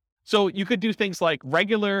upside there. So you could do things like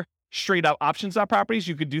regular straight up options on properties.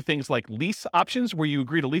 You could do things like lease options where you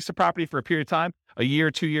agree to lease a property for a period of time, a year,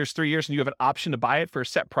 2 years, 3 years, and you have an option to buy it for a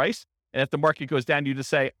set price. And if the market goes down, you just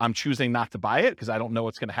say, I'm choosing not to buy it because I don't know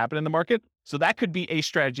what's going to happen in the market. So that could be a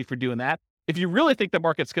strategy for doing that. If you really think the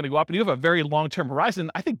market's going to go up and you have a very long-term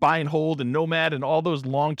horizon, I think buy and hold and nomad and all those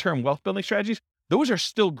long-term wealth building strategies, those are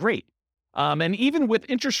still great. And even with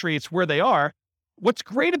interest rates where they are, what's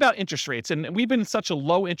great about interest rates, and we've been in such a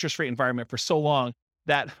low interest rate environment for so long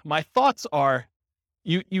that my thoughts are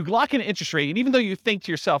you lock in an interest rate, and even though you think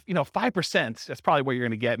to yourself, 5%, that's probably what you're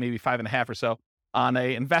going to get, maybe 5.5 or so on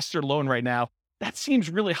a investor loan right now, that seems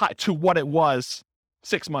really high to what it was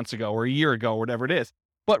 6 months ago or a year ago or whatever it is.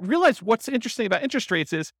 But realize what's interesting about interest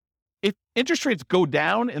rates is if interest rates go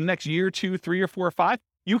down in the next year, 2, 3, or 4, or 5,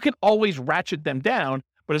 you can always ratchet them down.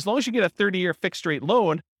 But as long as you get a 30-year fixed rate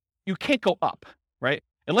loan, you can't go up, right?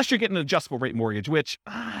 Unless you're getting an adjustable rate mortgage, which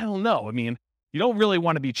I don't know. I mean, you don't really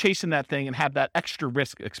want to be chasing that thing and have that extra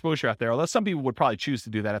risk exposure out there. Although some people would probably choose to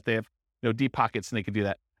do that if they have deep pockets and they could do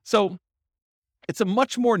that. So it's a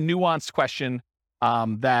much more nuanced question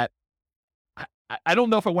that I don't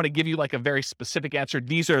know if I want to give you like a very specific answer.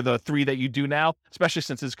 These are the 3 that you do now, especially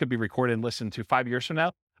since this could be recorded and listened to 5 years from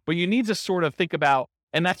now. But you need to sort of think about,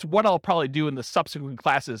 and that's what I'll probably do in the subsequent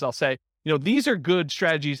classes. I'll say, these are good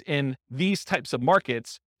strategies in these types of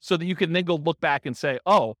markets so that you can then go look back and say,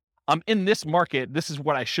 oh, I'm in this market. This is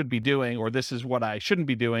what I should be doing, or this is what I shouldn't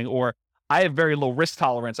be doing, or I have very low risk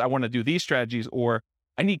tolerance. I want to do these strategies, or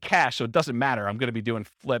I need cash, so it doesn't matter. I'm going to be doing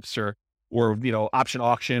flips or option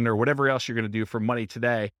auction or whatever else you're going to do for money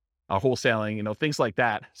today, wholesaling, things like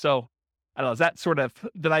that. So I don't know, is that sort of,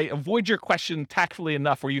 did I avoid your question tactfully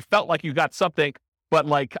enough where you felt like you got something, but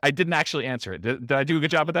like I didn't actually answer it? Did I do a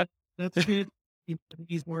good job at that? That's good.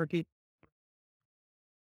 He's market.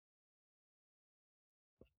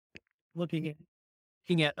 Looking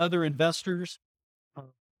at other investors,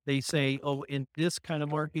 they say, oh, in this kind of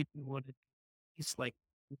market, what it's like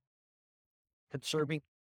conserving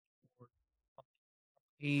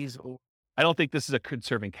or I don't think this is a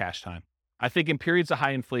conserving cash time. I think in periods of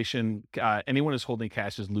high inflation, anyone who's holding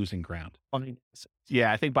cash is losing ground.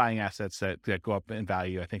 Yeah, I think buying assets that go up in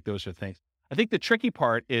value, I think those are things. I think the tricky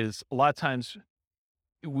part is a lot of times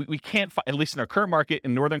we can't, at least in our current market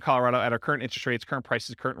in Northern Colorado, at our current interest rates, current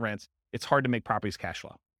prices, current rents, it's hard to make properties cash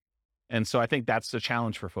flow. And so I think that's the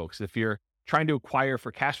challenge for folks. If you're trying to acquire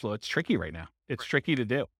for cash flow, it's tricky right now. It's tricky to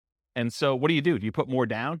do. And so what do? Do you put more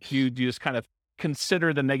down? Do you just kind of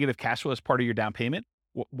consider the negative cash flow as part of your down payment?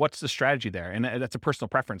 What's the strategy there? And that's a personal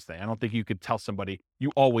preference thing. I don't think you could tell somebody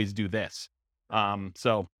you always do this.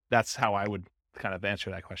 So that's how I would kind of answer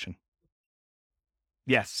that question.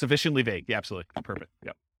 Yes, sufficiently vague. Yeah, absolutely. Perfect.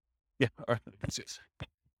 Yep. Yeah. All right.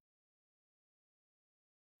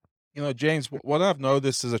 James, what I've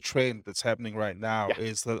noticed is a trend that's happening right now Yeah.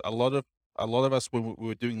 is that a lot of us, when we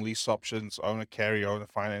were doing lease options, owner carry, owner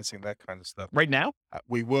financing, that kind of stuff, Right now?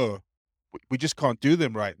 we just can't do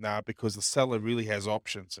them right now because the seller really has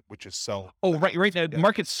options, which is sell. Oh, right now, the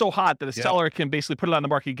market's so hot that a seller can basically put it on the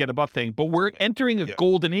market and get above thing. But we're entering a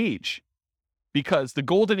golden age, because the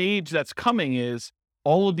golden age that's coming is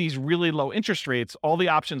all of these really low interest rates, all the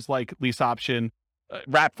options like lease option,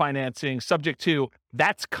 wrap financing, subject to,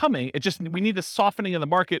 that's coming. We need a softening of the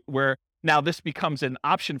market where now this becomes an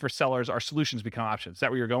option for sellers. Our solutions become options. Is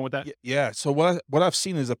that where you're going with that? Yeah. So what I've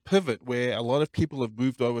seen is a pivot where a lot of people have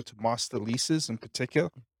moved over to master leases in particular,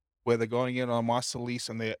 where they're going in on a master lease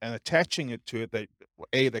and attaching it to it.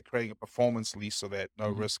 They're creating a performance lease so that no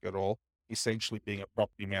risk at all, essentially being a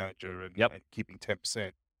property manager and keeping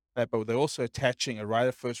 10%. But they're also attaching a right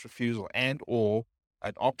of first refusal and or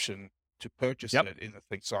an option to purchase it in the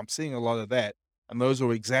thing. So I'm seeing a lot of that. And those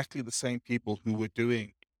are exactly the same people who were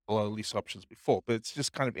doing a lot of lease options before. But it's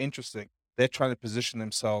just kind of interesting. They're trying to position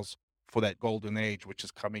themselves for that golden age, which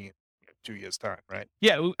is coming in 2 years' time, right?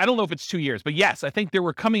 Yeah, I don't know if it's 2 years, but yes, I think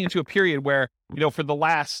we're coming into a period where, for the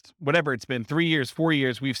last, whatever it's been, 3 years, 4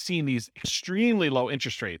 years, we've seen these extremely low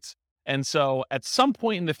interest rates. And so at some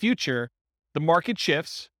point in the future, the market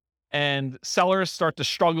shifts and sellers start to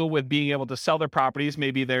struggle with being able to sell their properties.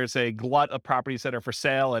 Maybe there's a glut of properties that are for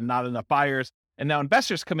sale and not enough buyers. And now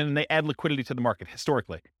investors come in and they add liquidity to the market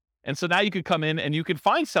historically. And so now you could come in and you can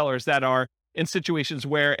find sellers that are in situations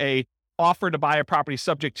where a offer to buy a property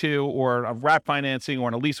subject to, or a wrap financing, or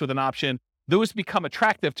a lease with an option, those become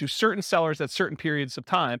attractive to certain sellers at certain periods of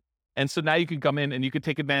time. And so now you can come in and you can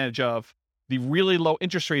take advantage of the really low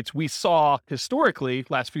interest rates we saw historically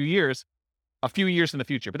last few years, a few years in the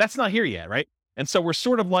future. But that's not here yet, right? And so we're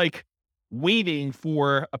sort of like waiting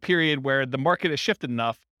for a period where the market has shifted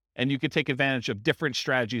enough and you can take advantage of different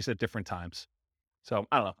strategies at different times. So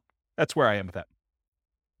I don't know. That's where I am with that.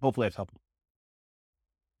 Hopefully that's helpful.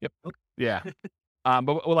 Yep. Yeah.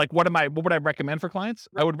 But like, what would I recommend for clients?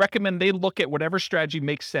 I would recommend they look at whatever strategy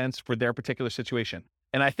makes sense for their particular situation.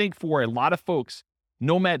 And I think for a lot of folks,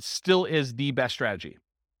 Nomad still is the best strategy.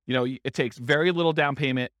 It takes very little down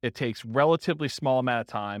payment. It takes relatively small amount of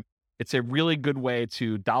time. It's a really good way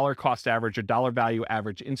to dollar cost average or dollar value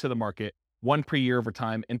average into the market, one per year over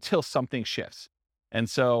time until something shifts. And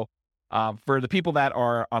so for the people that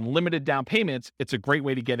are on limited down payments, it's a great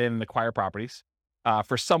way to get in and acquire properties.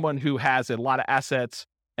 For someone who has a lot of assets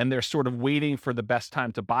and they're sort of waiting for the best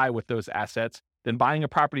time to buy with those assets, then buying a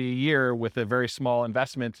property a year with a very small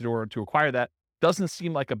investment in order to acquire that doesn't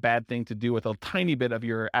seem like a bad thing to do with a tiny bit of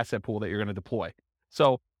your asset pool that you're going to deploy.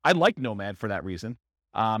 So I like Nomad for that reason.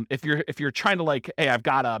 If you're trying to like, hey, I've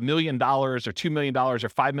got $1 million or $2 million or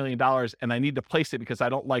 $5 million and I need to place it because I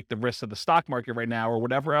don't like the risk of the stock market right now or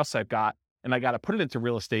whatever else I've got, and I got to put it into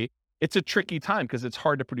real estate, it's a tricky time because it's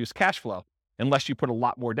hard to produce cash flow unless you put a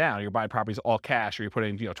lot more down. You're buying properties all cash, or you're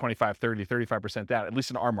putting 25, 30, 35% down, at least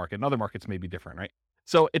in our market. In other markets may be different, right?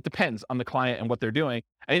 So it depends on the client and what they're doing.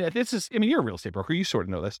 You're a real estate broker. You sort of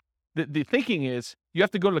know this. The thinking is you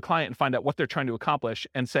have to go to the client and find out what they're trying to accomplish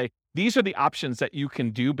and say, these are the options that you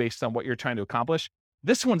can do based on what you're trying to accomplish.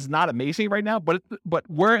 This one's not amazing right now, but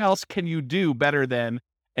where else can you do better than,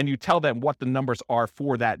 and you tell them what the numbers are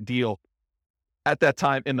for that deal at that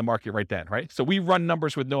time in the market right then, right? So we run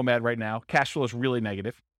numbers with Nomad right now. Cash flow is really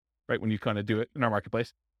negative, right, when you kind of do it in our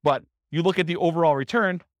marketplace. But you look at the overall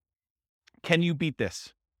return, can you beat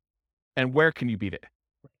this? And where can you beat it?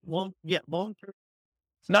 Long term.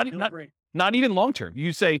 Not even long term.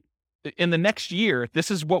 You say, in the next year, this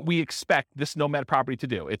is what we expect this Nomad property to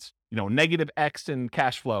do. It's, negative X in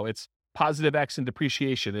cash flow. It's positive X in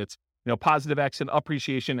depreciation. It's, positive X in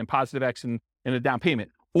appreciation and positive X in a down payment.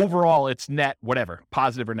 Overall, it's net, whatever,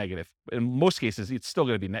 positive or negative. In most cases, it's still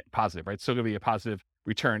going to be net positive, right? It's still going to be a positive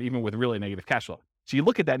return, even with really negative cash flow. So you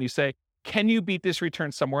look at that and you say, can you beat this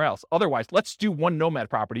return somewhere else? Otherwise, let's do one Nomad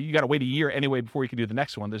property. You got to wait a year anyway before you can do the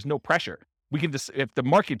next one. There's no pressure. we can just, if the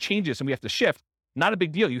market changes and we have to shift, not a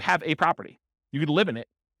big deal. You have a property. You could live in it.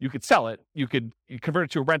 You could sell it. You convert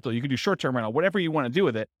it to a rental. You could do short-term rental, whatever you want to do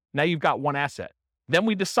with it. Now you've got one asset. Then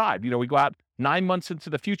we decide, we go out 9 months into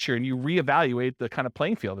the future and you reevaluate the kind of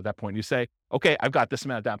playing field at that point. You say, okay, I've got this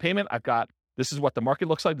amount of down payment. This is what the market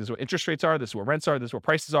looks like. This is what interest rates are. This is what rents are. This is what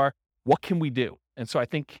prices are. What can we do? And so I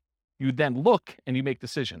think you then look and you make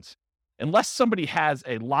decisions. Unless somebody has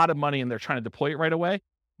a lot of money and they're trying to deploy it right away,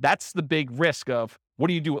 that's the big risk of what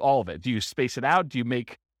do you do with all of it? Do you space it out? Do you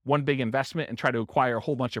make one big investment and try to acquire a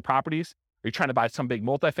whole bunch of properties? Are you trying to buy some big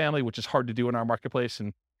multifamily, which is hard to do in our marketplace,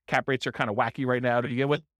 and cap rates are kind of wacky right now to begin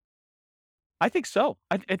with? I think so.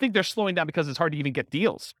 I think they're slowing down because it's hard to even get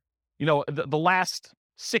deals. The last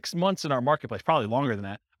 6 months in our marketplace, probably longer than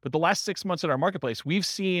that, but the last 6 months in our marketplace, we've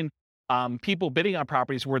seen people bidding on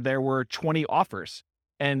properties where there were 20 offers.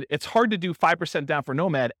 And it's hard to do 5% down for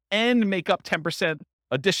Nomad and make up 10%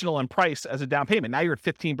 additional in price as a down payment. Now you're at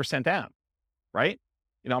 15% down, right?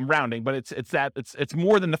 I'm rounding, but it's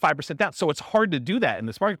more than the 5% down. So it's hard to do that in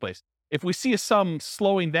this marketplace. If we see some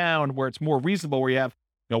slowing down where it's more reasonable, where you have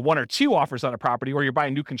 1 or 2 offers on a property, or you're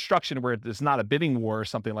buying new construction where there's not a bidding war or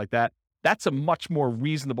something like that, that's a much more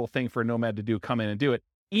reasonable thing for a Nomad to do, come in and do it,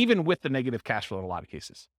 even with the negative cash flow in a lot of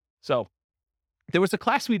cases. So there was a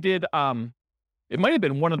class we did, it might have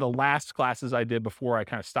been one of the last classes I did before I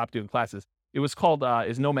kind of stopped doing classes. It was called,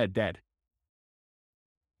 Is Nomad Dead?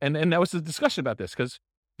 And that was a discussion about this, because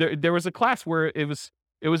there was a class where it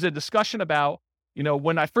was a discussion about,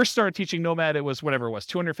 when I first started teaching Nomad, it was whatever it was,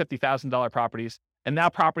 $250,000 properties. And now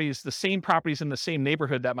properties, the same properties in the same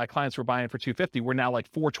neighborhood that my clients were buying for $250 were now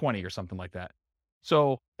like $420 or something like that.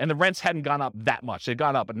 So, and the rents hadn't gone up that much. They'd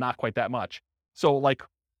gone up, but not quite that much. So like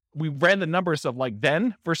we ran the numbers of like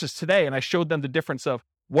then versus today, and I showed them the difference of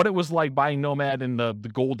what it was like buying Nomad in the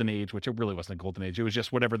golden age, which it really wasn't a golden age. It was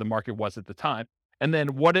just whatever the market was at the time. And then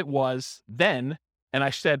what it was then. And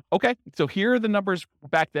I said, okay, so here are the numbers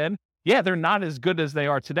back then. Yeah, they're not as good as they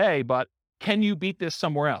are today, but can you beat this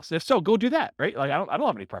somewhere else? If so, go do that, right? Like I don't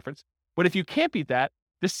have any preference. But if you can't beat that,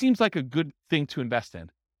 this seems like a good thing to invest in.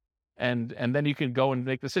 And then you can go and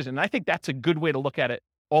make the decision. And I think that's a good way to look at it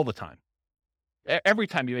all the time. Every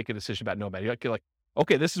time you make a decision about Nomad, you're like,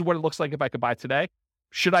 okay, this is what it looks like if I could buy today.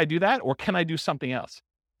 Should I do that? Or can I do something else?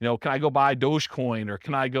 Can I go buy Dogecoin, or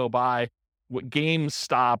can I go buy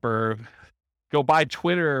GameStop, or go buy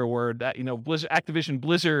Twitter, or that, Activision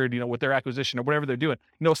Blizzard, with their acquisition or whatever they're doing.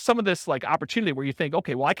 Some of this like opportunity where you think,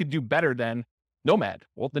 okay, well, I could do better than Nomad.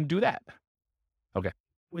 Well, then do that. Okay.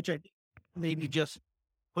 Which I think maybe just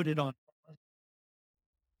put it on.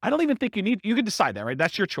 I don't even think you can decide that, right?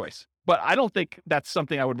 That's your choice. But I don't think that's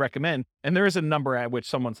something I would recommend. And there is a number at which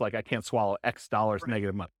someone's like, I can't swallow X dollars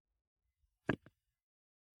negative money.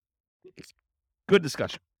 Good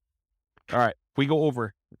discussion. All right. We go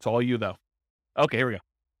over. It's all you though. Okay, here we go.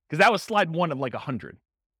 Because that was slide 1 of like 100.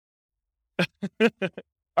 All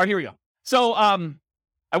right, here we go. So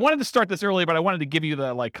I wanted to start this early, but I wanted to give you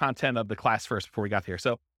the like content of the class first before we got here.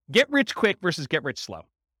 So get rich quick versus get rich slow.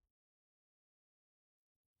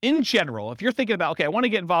 In general, if you're thinking about, okay, I want to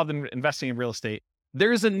get involved in investing in real estate,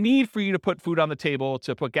 there's a need for you to put food on the table,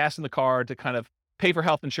 to put gas in the car, to kind of pay for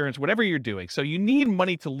health insurance, whatever you're doing. So you need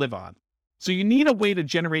money to live on. So you need a way to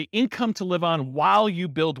generate income to live on while you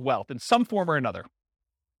build wealth in some form or another.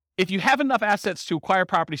 If you have enough assets to acquire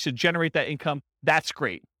properties to generate that income, that's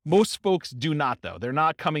great. Most folks do not, though. They're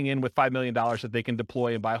not coming in with $5 million that they can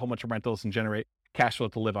deploy and buy a whole bunch of rentals and generate cash flow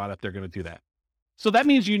to live on if they're going to do that. So that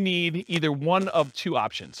means you need either one of 2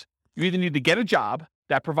 options. You either need to get a job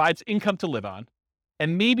that provides income to live on,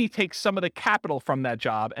 and maybe take some of the capital from that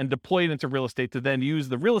job and deploy it into real estate to then use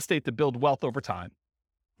the real estate to build wealth over time.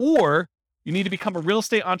 Or you need to become a real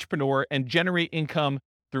estate entrepreneur and generate income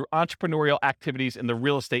through entrepreneurial activities in the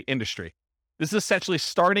real estate industry. This is essentially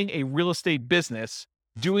starting a real estate business,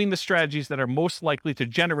 doing the strategies that are most likely to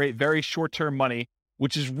generate very short-term money,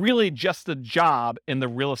 which is really just a job in the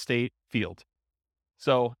real estate field.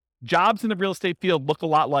 So jobs in the real estate field look a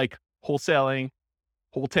lot like wholesaling,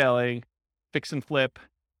 fix and flip,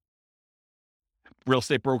 real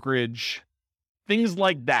estate brokerage, things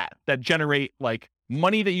like that generate like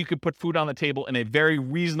money that you could put food on the table in a very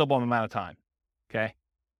reasonable amount of time. Okay.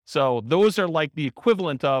 So those are like the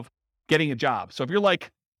equivalent of getting a job. So if you're like,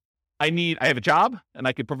 I have a job and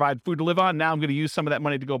I could provide food to live on. Now I'm going to use some of that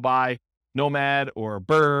money to go buy Nomad or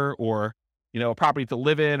Burr or, a property to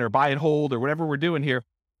live in or buy and hold or whatever we're doing here.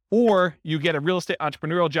 Or you get a real estate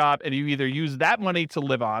entrepreneurial job and you either use that money to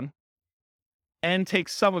live on and take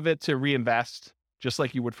some of it to reinvest, just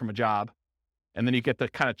like you would from a job. And then you get to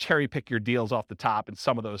kind of cherry pick your deals off the top in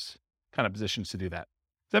some of those kind of positions to do that.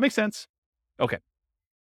 Does that make sense? Okay.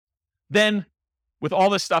 Then, with all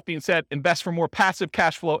this stuff being said, invest for more passive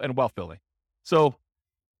cash flow and wealth building. So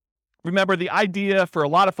remember, the idea for a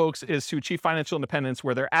lot of folks is to achieve financial independence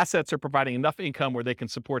where their assets are providing enough income where they can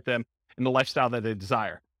support them in the lifestyle that they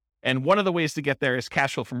desire. And one of the ways to get there is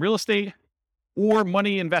cash flow from real estate or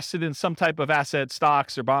money invested in some type of asset,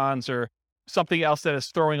 stocks or bonds or something else that is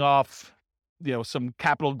throwing off, some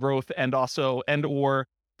capital growth and or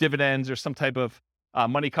dividends or some type of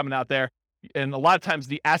money coming out there. And a lot of times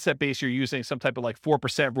the asset base, you're using some type of like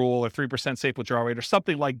 4% rule or 3% safe withdrawal rate or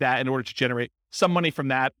something like that in order to generate some money from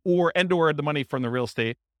that or the money from the real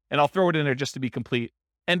estate. And I'll throw it in there just to be complete,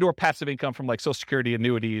 or passive income from like Social Security,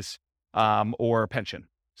 annuities, or pension.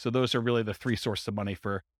 So those are really the three sources of money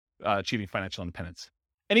for achieving financial independence.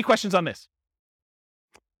 Any questions on this?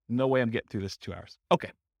 No way I'm getting through this 2 hours. Okay.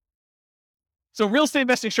 So real estate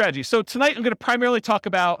investing strategy. So tonight I'm going to primarily talk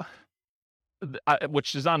about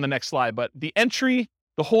which is on the next slide, but the entry,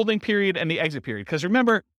 the holding period, and the exit period. Because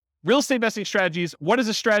remember, real estate investing strategies, what is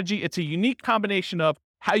a strategy? It's a unique combination of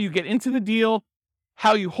how you get into the deal,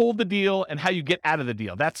 how you hold the deal, and how you get out of the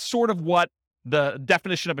deal. That's sort of what the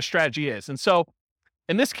definition of a strategy is. And so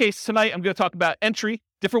in this case, tonight, I'm going to talk about entry,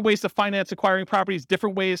 different ways to finance acquiring properties,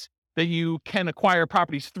 different ways that you can acquire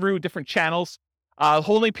properties through different channels,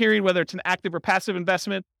 holding period, whether it's an active or passive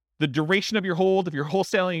investment, the duration of your hold, if you're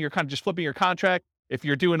wholesaling, you're kind of just flipping your contract. If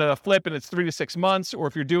you're doing a flip and it's 3 to 6 months, or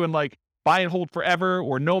if you're doing like buy and hold forever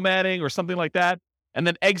or nomading or something like that. And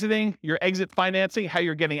then exiting, your exit financing, how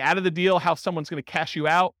you're getting out of the deal, how someone's going to cash you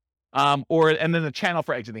out, and then the channel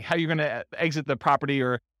for exiting, how you're going to exit the property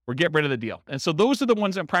or get rid of the deal. And so those are the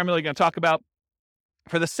ones I'm primarily going to talk about.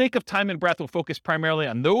 For the sake of time and breath, we'll focus primarily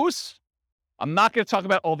on those. I'm not going to talk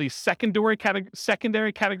about all these secondary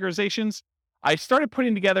categorizations. I started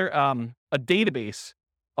putting together a database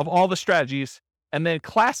of all the strategies and then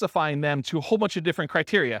classifying them to a whole bunch of different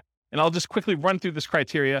criteria. And I'll just quickly run through this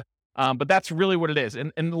criteria, but that's really what it is.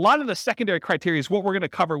 And a lot of the secondary criteria is what we're going to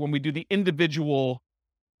cover when we do the individual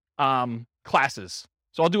classes.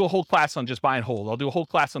 So I'll do a whole class on just buy and hold. I'll do a whole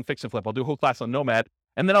class on fix and flip. I'll do a whole class on nomad.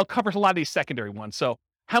 And then I'll cover a lot of these secondary ones. So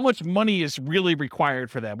how much money is really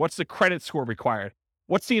required for them? What's the credit score required?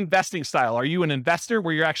 What's the investing style? Are you an investor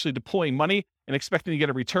where you're actually deploying money and expecting to get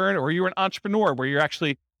a return? Or are you an entrepreneur where you're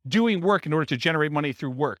actually doing work in order to generate money through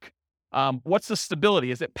work? What's the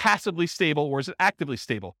stability? Is it passively stable or is it actively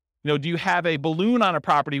stable? Do you have a balloon on a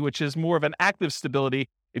property, which is more of an active stability?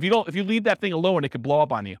 If you leave that thing alone, it could blow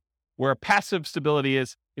up on you. Where passive stability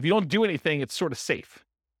is, if you don't do anything, it's sort of safe.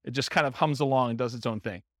 It just kind of hums along and does its own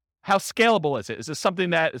thing. How scalable is it? Is this something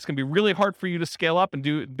that it's going to be really hard for you to scale up and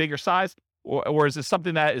do bigger size? Or is this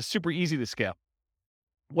something that is super easy to scale?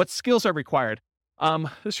 What skills are required?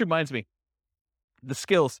 This reminds me, the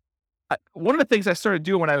skills. One of the things I started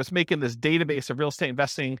doing when I was making this database of real estate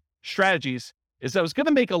investing strategies is I was going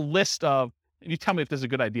to make a list of, and you tell me if this is a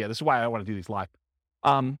good idea. This is why I want to do these live.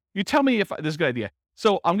 You tell me if this is a good idea.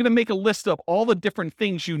 So I'm going to make a list of all the different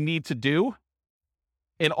things you need to do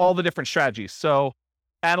in all the different strategies. So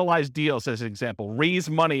analyze deals as an example, raise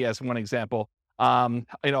money as one example,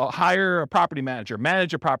 hire a property manager,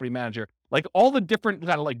 manage a property manager, like all the different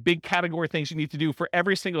kind of like big category things you need to do for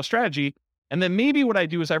every single strategy. And then maybe what I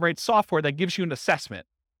do is I write software that gives you an assessment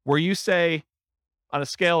where you say on a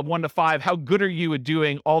scale of 1 to 5, how good are you at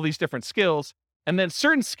doing all these different skills? And then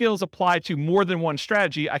certain skills apply to more than one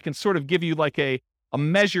strategy. I can sort of give you like a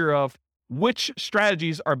measure of which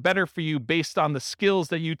strategies are better for you based on the skills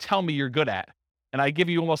that you tell me you're good at. And I give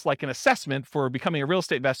you almost like an assessment for becoming a real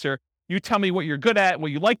estate investor. You tell me what you're good at,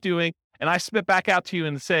 what you like doing, and I spit back out to you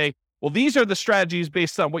and say, well, these are the strategies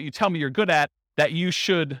based on what you tell me you're good at that you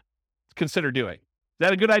should consider doing. Is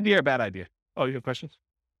that a good idea or a bad idea? Oh, you have questions?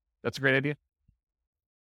 That's a great idea.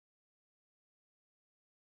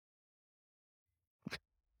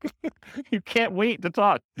 You can't wait to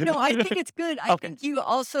talk. No, I think it's good. I Okay. think you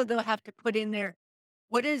also, though, have to put in there,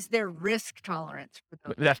 what is their risk tolerance for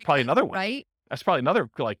those? That's probably another one. Right? That's probably another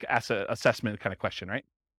like asset assessment kind of question, right?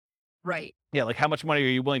 Right. Yeah, like how much money are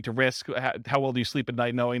you willing to risk? How well do you sleep at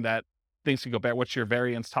night knowing that things can go bad? What's your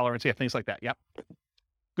variance tolerance? Yeah, things like that. Yep.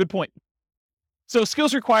 Good point. So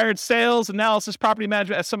skills required, sales, analysis, property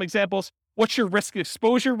management as some examples. What's your risk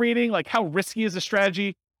exposure rating? Like how risky is the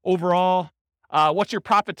strategy overall? What's your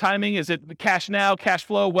profit timing? Is it cash now, cash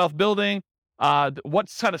flow, wealth building?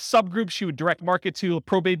 What kind of subgroups you would direct market to?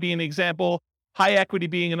 Probate being an example, high equity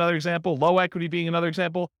being another example, low equity being another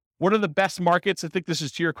example. What are the best markets? I think this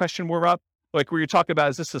is to your question more up, like where you're talking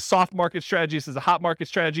about, is this a soft market strategy? Is this a hot market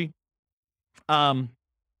strategy?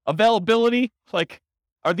 Availability, like,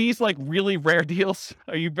 are these like really rare deals?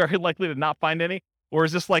 Are you very likely to not find any? Or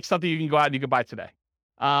is this like something you can go out and you can buy today?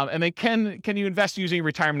 And then can you invest using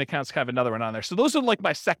retirement accounts? Kind of another one on there. So those are like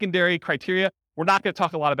my secondary criteria. We're not going to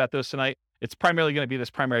talk a lot about those tonight. It's primarily going to be this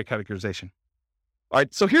primary categorization. All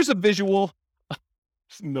right. So here's a visual.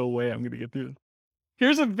 There's no way I'm going to get through this.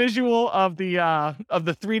 Here's a visual of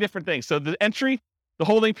the three different things. So the entry, the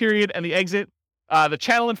holding period, and the exit. The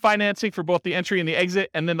channel and financing for both the entry and the exit,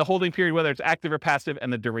 and then the holding period, whether it's active or passive,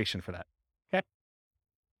 and the duration for that. Okay.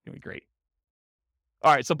 Gonna be great.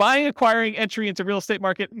 All right, so buying, acquiring, entry into real estate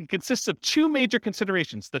market consists of two major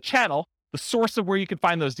considerations: the channel, the source of where you can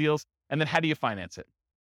find those deals, and then how do you finance it?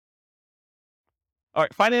 All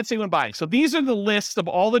right, financing when buying. So these are the list of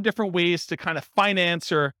all the different ways to kind of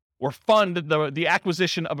finance or fund the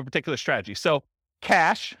acquisition of a particular strategy. So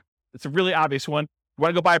cash, it's a really obvious one. You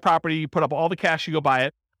want to go buy a property, you put up all the cash, you go buy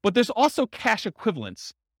it. But there's also cash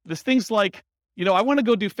equivalents. There's things like, I want to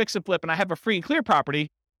go do fix and flip and I have a free and clear property.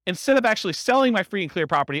 Instead of actually selling my free and clear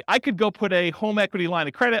property, I could go put a home equity line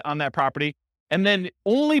of credit on that property and then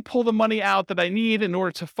only pull the money out that I need in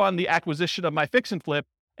order to fund the acquisition of my fix and flip.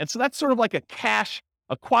 And so that's sort of like a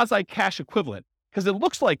quasi-cash equivalent, because it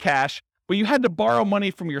looks like cash, but you had to borrow money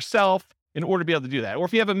from yourself in order to be able to do that. Or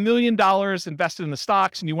if you have $1 million invested in the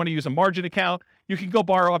stocks and you want to use a margin account, you can go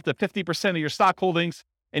borrow up to 50% of your stock holdings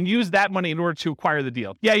and use that money in order to acquire the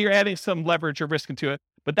deal. Yeah, you're adding some leverage or risk into it,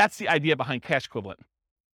 but that's the idea behind cash equivalent.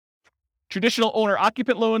 Traditional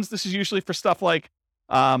owner-occupant loans, this is usually for stuff like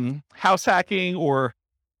house hacking or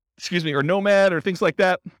Nomad or things like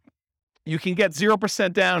that. You can get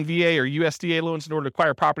 0% down VA or USDA loans in order to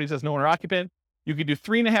acquire properties as an owner-occupant. You can do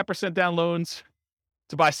 3.5% down loans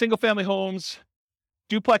to buy single-family homes,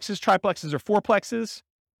 duplexes, triplexes, or fourplexes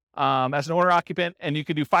as an owner-occupant, and you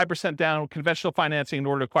can do 5% down conventional financing in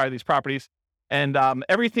order to acquire these properties. And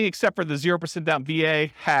everything except for the 0% down VA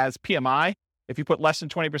has PMI. If you put less than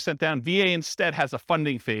 20% down, VA instead has a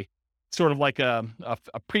funding fee, sort of like a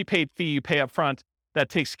prepaid fee you pay up front that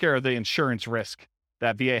takes care of the insurance risk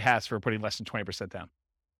that VA has for putting less than 20% down.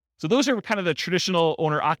 So those are kind of the traditional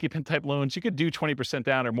owner-occupant type loans. You could do 20%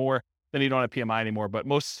 down or more, then you don't have PMI anymore, but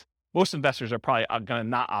most investors are probably going to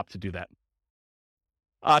not opt to do that.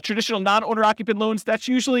 Traditional non-owner-occupant loans, that's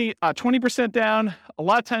usually 20% down. A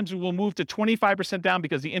lot of times we'll move to 25% down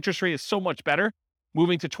because the interest rate is so much better,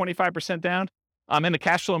 moving to 25% down. And the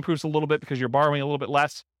cash flow improves a little bit because you're borrowing a little bit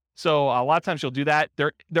less. So a lot of times you'll do that.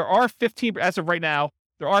 There are 15, as of right now,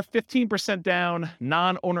 there are 15% down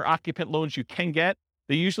non-owner-occupant loans you can get.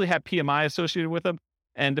 They usually have PMI associated with them.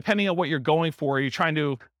 And depending on what you're going for, you're trying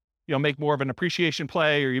to make more of an appreciation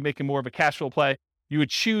play or you're making more of a cash flow play, you would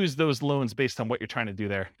choose those loans based on what you're trying to do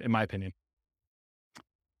there, in my opinion.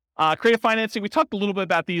 Creative financing, we talked a little bit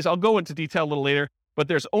about these. I'll go into detail a little later, but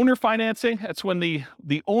there's owner financing. That's when the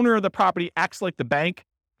owner of the property acts like the bank.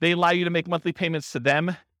 They allow you to make monthly payments to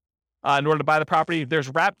them in order to buy the property. There's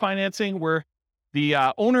wrap financing, where the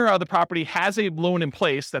owner of the property has a loan in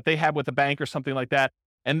place that they have with a bank or something like that.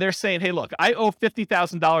 And they're saying, hey, look, I owe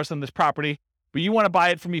 $50,000 on this property, but you want to buy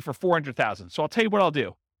it from me for $400,000. So I'll tell you what I'll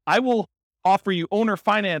do. I will offer you owner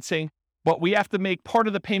financing, but we have to make part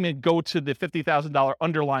of the payment go to the $50,000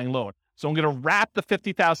 underlying loan. So I'm going to wrap the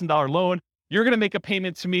 $50,000 loan. You're going to make a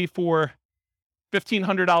payment to me for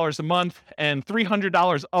 $1,500 a month, and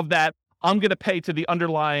 $300 of that I'm going to pay to the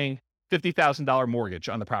underlying $50,000 mortgage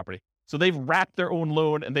on the property. So they've wrapped their own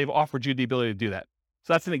loan and they've offered you the ability to do that.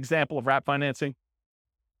 So that's an example of wrap financing.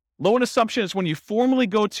 Loan assumption is when you formally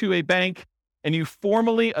go to a bank and you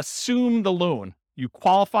formally assume the loan. You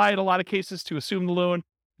qualify in a lot of cases to assume the loan.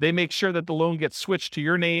 They make sure that the loan gets switched to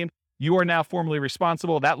your name. You are now formally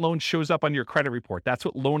responsible. That loan shows up on your credit report. That's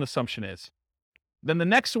what loan assumption is. Then the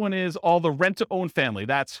next one is all the rent-to-own family.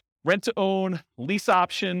 That's rent-to-own, lease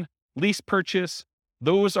option, lease purchase.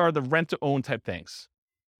 Those are the rent-to-own type things.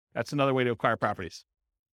 That's another way to acquire properties.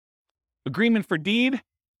 Agreement for deed.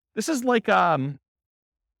 This is like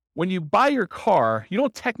when you buy your car, you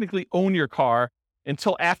don't technically own your car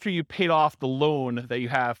until after you paid off the loan that you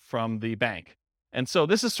have from the bank. And so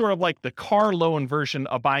this is sort of like the car loan version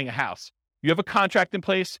of buying a house. You have a contract in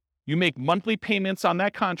place, you make monthly payments on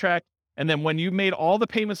that contract, and then when you made all the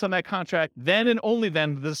payments on that contract, then and only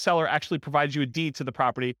then the seller actually provides you a deed to the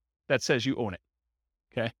property that says you own it.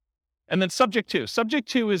 Okay. And then subject to. Subject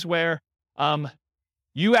to is where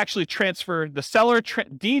you actually transfer, the seller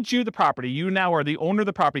deeds you the property. You now are the owner of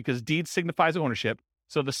the property because deed signifies ownership.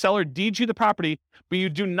 So the seller deeds you the property, but you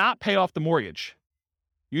do not pay off the mortgage.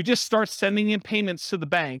 You just start sending in payments to the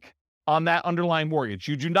bank on that underlying mortgage.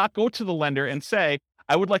 You do not go to the lender and say,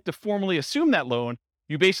 I would like to formally assume that loan.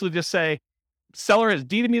 You basically just say, seller has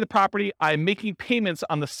deeded me the property. I'm making payments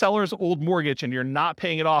on the seller's old mortgage, and you're not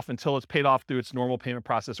paying it off until it's paid off through its normal payment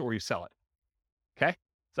process or you sell it. Okay?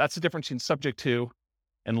 So that's the difference between subject to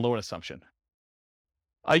and loan assumption.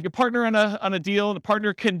 You can partner on a deal. The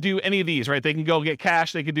partner can do any of these, right? They can go get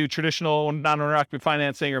cash. They can do traditional non-owner occupied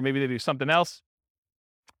financing, or maybe they do something else.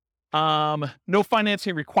 No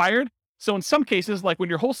financing required. So in some cases, like when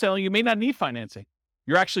you're wholesaling, you may not need financing.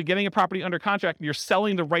 You're actually getting a property under contract and you're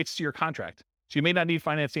selling the rights to your contract. So you may not need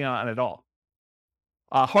financing on it at all.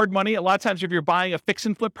 Hard money. A lot of times if you're buying a fix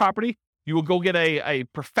and flip property, you will go get a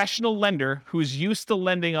professional lender who's used to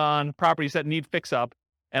lending on properties that need fix up.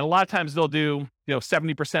 And a lot of times they'll do,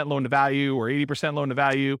 70% loan to value or 80% loan to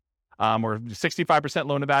value, or 65%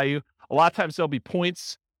 loan to value. A lot of times there'll be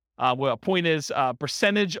points. A point is a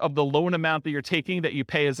percentage of the loan amount that you're taking that you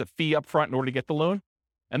pay as a fee up front in order to get the loan.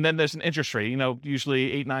 And then there's an interest rate,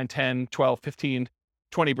 usually 8, 9, 10, 12, 15,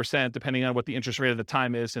 20%, depending on what the interest rate at the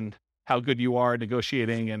time is and how good you are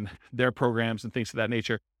negotiating and their programs and things of that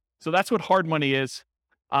nature. So that's what hard money is.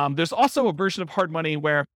 There's also a version of hard money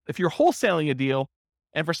where if you're wholesaling a deal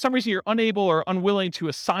and for some reason you're unable or unwilling to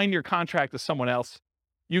assign your contract to someone else,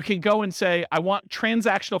 you can go and say, I want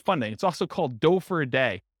transactional funding. It's also called dough for a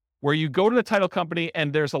day, where you go to the title company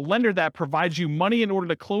and there's a lender that provides you money in order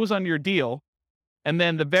to close on your deal. And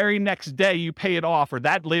then the very next day you pay it off, or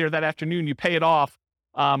later that afternoon, you pay it off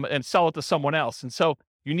and sell it to someone else. And so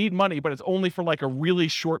you need money, but it's only for like a really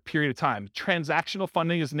short period of time. Transactional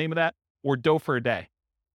funding is the name of that, or dough for a day.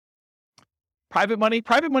 Private money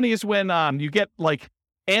is when you get like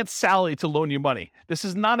Aunt Sally to loan you money. This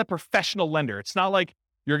is not a professional lender. It's not like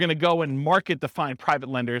you're going to go and market to find private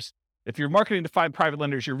lenders. If you're marketing to find private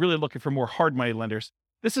lenders, you're really looking for more hard money lenders.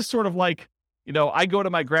 This is sort of like, I go to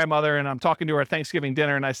my grandmother and I'm talking to her at Thanksgiving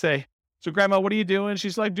dinner and I say, so grandma, what are you doing?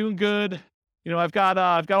 She's like, doing good. I've got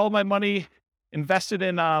all my money invested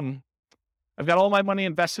in, CDs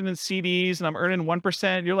and I'm earning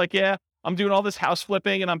 1%. You're like, yeah, I'm doing all this house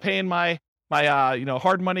flipping and I'm paying my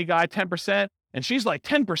hard money guy 10%. And she's like,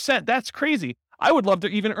 10%? That's crazy. I would love to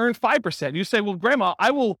even earn 5%. You say, well, grandma,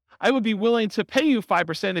 I would be willing to pay you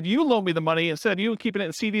 5% if you loan me the money instead of you keeping it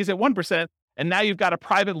in CDs at 1%. And now you've got a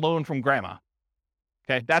private loan from grandma.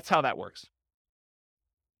 Okay, that's how that works.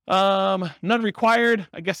 None required.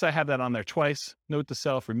 I guess I have that on there twice. Note to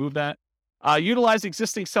self, remove that. Utilize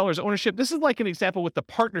existing seller's ownership. This is like an example with the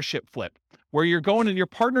partnership flip, where you're going and you're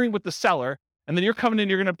partnering with the seller, and then you're coming in,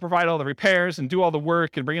 you're going to provide all the repairs and do all the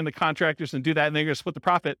work and bring in the contractors and do that, and then you're going to split the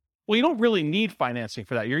profit. Well, you don't really need financing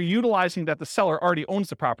for that. You're utilizing that the seller already owns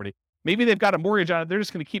the property. Maybe they've got a mortgage on it. They're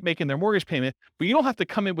just going to keep making their mortgage payment, but you don't have to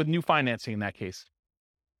come in with new financing in that case.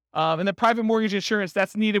 And then private mortgage insurance,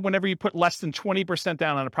 that's needed whenever you put less than 20%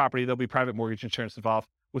 down on a property. There'll be private mortgage insurance involved,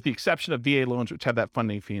 with the exception of VA loans, which have that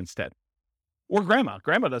funding fee instead. Or grandma.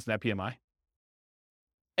 Grandma doesn't have PMI.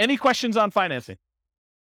 Any questions on financing?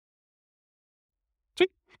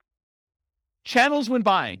 Sweet. Channels when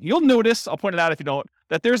buying. You'll notice, I'll point it out if you don't,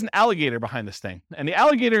 that there's an alligator behind this thing. And the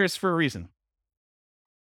alligator is for a reason.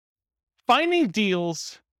 Finding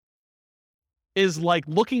deals is like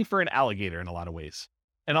looking for an alligator in a lot of ways.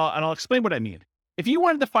 And I'll explain what I mean. If you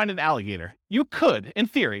wanted to find an alligator, you could, in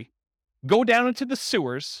theory, go down into the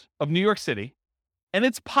sewers of New York City, and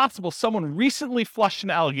it's possible someone recently flushed an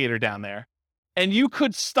alligator down there, and you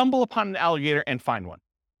could stumble upon an alligator and find one.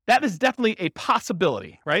 That is definitely a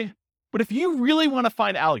possibility, right? But if you really want to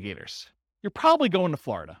find alligators, you're probably going to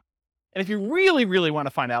Florida. And if you really, really want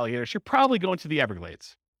to find alligators, you're probably going to the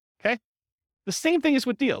Everglades, okay? The same thing is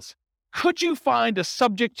with deals. Could you find a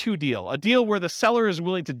subject to deal, a deal where the seller is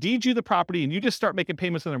willing to deed you the property and you just start making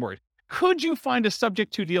payments on their mortgage? Could you find a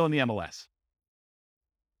subject to deal in the MLS?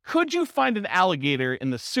 Could you find an alligator in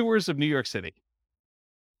the sewers of New York City?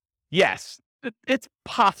 Yes, it's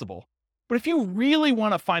possible. But if you really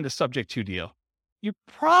want to find a subject to deal, you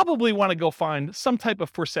probably want to go find some type of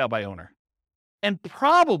for sale by owner. And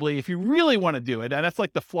probably, if you really want to do it, and that's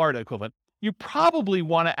like the Florida equivalent, you probably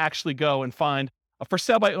want to actually go and find a for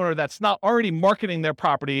sale by owner that's not already marketing their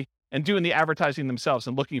property and doing the advertising themselves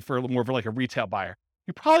and looking for more of like a retail buyer.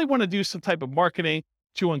 You probably want to do some type of marketing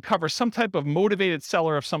to uncover some type of motivated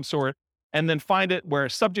seller of some sort, and then find it where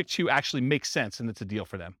subject to actually makes sense and it's a deal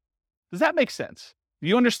for them. Does that make sense? Do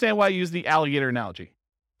you understand why I use the alligator analogy?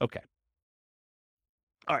 Okay.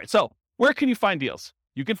 All right, so where can you find deals?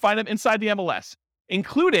 You can find them inside the MLS,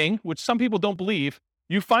 including, which some people don't believe,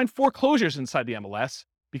 you find foreclosures inside the MLS,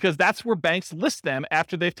 because that's where banks list them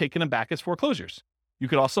after they've taken them back as foreclosures. You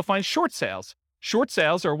could also find short sales. Short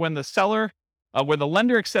sales are when the seller, where the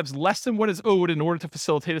lender accepts less than what is owed in order to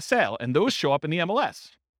facilitate a sale, and those show up in the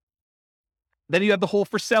MLS. Then you have the whole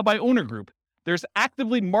for sale by owner group. there's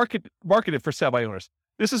actively marketed for sale by owners.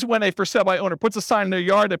 This is when a for sale by owner puts a sign in their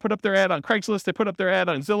yard, they put up their ad on Craigslist, they put up their ad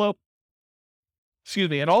on Zillow,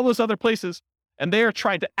 and all those other places, and they are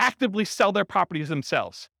trying to actively sell their properties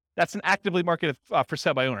themselves. That's an actively marketed for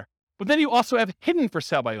sale by owner. But then you also have hidden for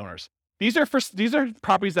sale by owners. These are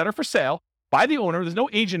properties that are for sale by the owner. There's no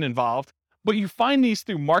agent involved, but you find these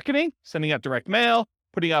through marketing, sending out direct mail,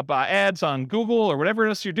 putting up ads on Google or whatever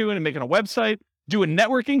else you're doing, and making a website, doing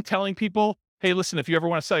networking, telling people, hey, listen, if you ever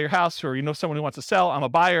want to sell your house or you know someone who wants to sell, I'm a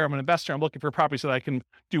buyer, I'm an investor, I'm looking for properties that I can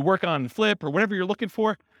do work on and flip or whatever you're looking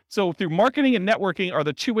for. So through marketing and networking are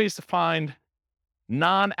the two ways to find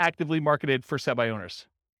non-actively marketed for sale by owners.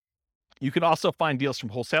 You can also find deals from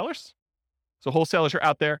wholesalers. So wholesalers are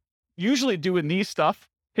out there usually doing these stuff,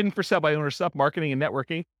 hidden for sale by owner stuff, marketing and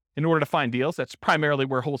networking in order to find deals. That's primarily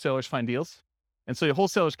where wholesalers find deals. And so the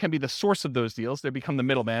wholesalers can be the source of those deals. They become the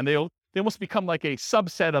middleman. They almost become like a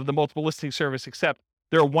subset of the multiple listing service, except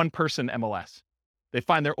they're a one-person MLS. They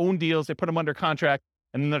find their own deals, they put them under contract,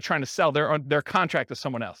 and then they're trying to sell their contract to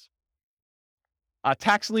someone else.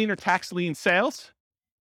 Tax lien or tax lien sales.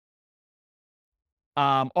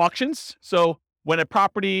 Auctions. So when a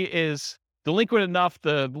property is delinquent enough,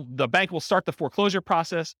 the bank will start the foreclosure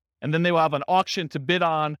process, and then they will have an auction to bid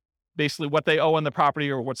on basically what they owe on the property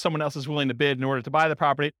or what someone else is willing to bid in order to buy the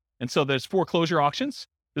property. And so there's foreclosure auctions.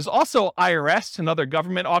 There's also IRS and other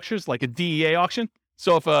government auctions, like a DEA auction.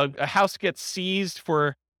 So if a house gets seized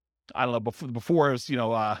for, I don't know, before it was,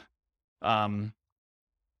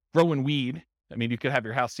 growing weed, I mean, you could have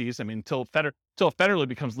your house seized. I mean, until it federally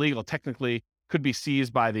becomes legal, technically could be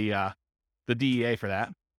seized by the DEA for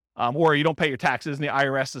that. Or you don't pay your taxes and the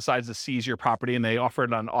IRS decides to seize your property and they offer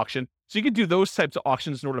it on auction. So you could do those types of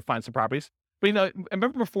auctions in order to find some properties. But, I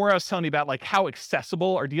remember before I was telling you about like how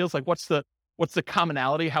accessible are deals, like what's the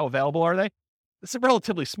commonality, how available are they? It's a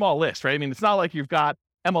relatively small list, right? I mean, it's not like you've got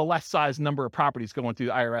MLS size number of properties going through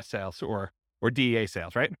IRS sales or DEA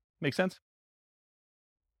sales, right? Make sense?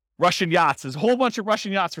 Russian yachts. There's a whole bunch of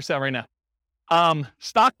Russian yachts for sale right now.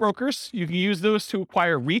 Stockbrokers, you can use those to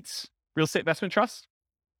acquire REITs, real estate investment trusts.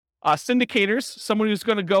 Syndicators, someone who's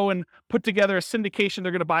going to go and put together a syndication.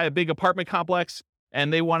 They're going to buy a big apartment complex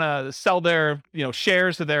and they want to sell their,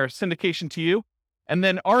 shares of their syndication to you. And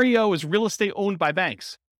then REO is real estate owned by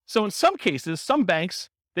banks. So in some cases, some banks,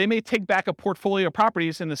 they may take back a portfolio of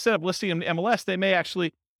properties and instead of listing them in MLS, they may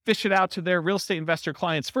actually fish it out to their real estate investor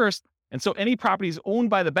clients first. And so any properties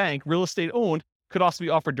owned by the bank, real estate owned, could also be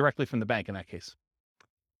offered directly from the bank in that case.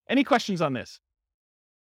 Any questions on this?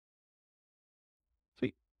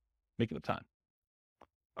 Sweet. Making up time.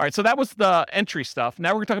 All right, so that was the entry stuff. Now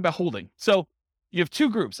we're going to talk about holding. So you have two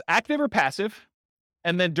groups, active or passive,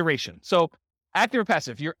 and then duration. So active or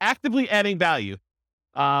passive, you're actively adding value,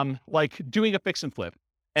 like doing a fix and flip.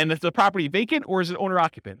 And is the property vacant or is it owner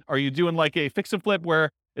occupant? Are you doing like a fix and flip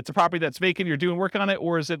where it's a property that's vacant, you're doing work on it,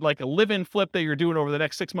 or is it like a live-in flip that you're doing over the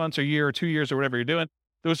next 6 months or year or 2 years or whatever you're doing?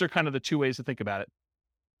 Those are kind of the two ways to think about it.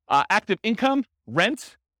 Active income,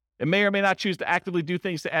 rent. It may or may not choose to actively do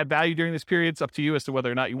things to add value during this period. It's up to you as to whether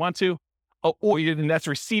or not you want to. And that's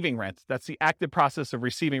receiving rent. That's the active process of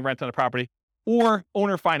receiving rent on a property. Or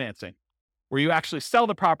owner financing, where you actually sell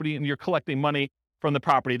the property and you're collecting money from the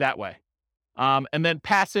property that way. And then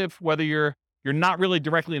passive, whether you're not really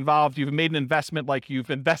directly involved, you've made an investment, like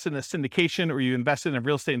you've invested in a syndication or you invested in a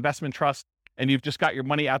real estate investment trust, and you've just got your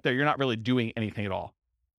money out there. You're not really doing anything at all.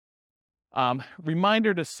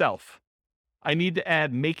 Reminder to self, I need to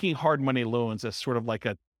add making hard money loans as sort of like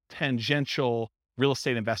a tangential real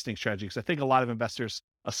estate investing strategy, because I think a lot of investors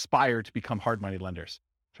aspire to become hard money lenders.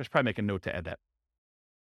 So I should probably make a note to add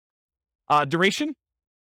that. Duration.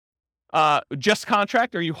 Just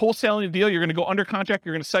contract. Are you wholesaling a deal? You're going to go under contract.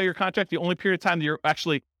 You're going to sell your contract. The only period of time that you're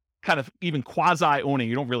actually kind of even quasi owning,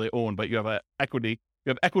 you don't really own, but you have equity.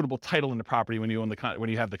 You have equitable title in the property when you own when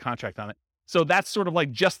you have the contract on it. So that's sort of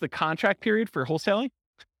like just the contract period for wholesaling.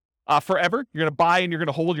 Forever. You're going to buy and you're going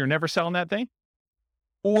to hold. You're never selling that thing.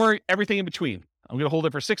 Or everything in between. I'm going to hold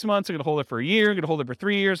it for 6 months. I'm going to hold it for a year. I'm going to hold it for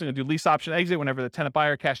 3 years. I'm going to do lease option exit whenever the tenant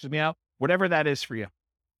buyer cashes me out. Whatever that is for you.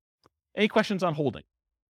 Any questions on holding?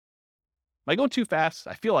 Am I going too fast?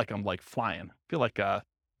 I feel like I'm like flying. I feel like,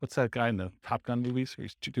 what's that guy in the Top Gun movies where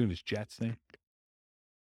he's doing his jets thing?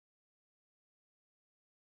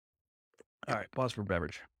 All right, pause for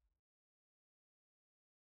beverage.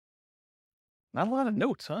 Not a lot of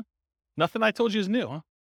notes, huh? Nothing I told you is new, huh?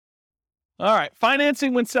 All right,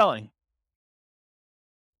 financing when selling.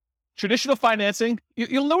 Traditional financing,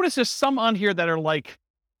 you'll notice there's some on here that are like,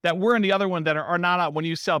 that were in the other one that are not out when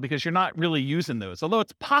you sell because you're not really using those. Although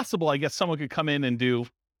it's possible, I guess someone could come in and do,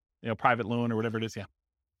 private loan or whatever it is. Yeah.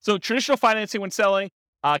 So traditional financing when selling,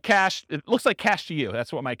 cash, it looks like cash to you.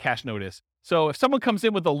 That's what my cash note is. So if someone comes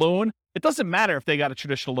in with a loan, it doesn't matter if they got a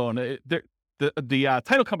traditional loan. The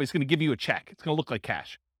title company is going to give you a check. It's going to look like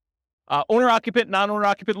cash. Owner-occupant,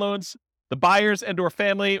 non-owner-occupant loans, the buyers and/or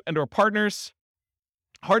family and/or partners,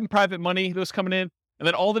 hard and private money, those coming in, and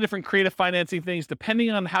then all the different creative financing things, depending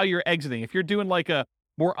on how you're exiting. If you're doing like a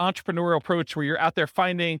more entrepreneurial approach where you're out there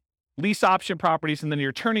finding lease option properties and then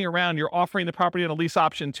you're turning around, you're offering the property on a lease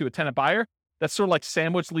option to a tenant buyer, that's sort of like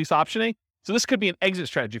sandwich lease optioning. So this could be an exit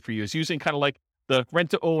strategy for you, is using kind of like the rent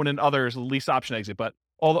to own and others lease option exit. But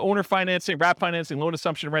all the owner financing, wrap financing, loan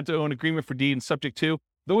assumption, rent to own, agreement for deed, and subject to,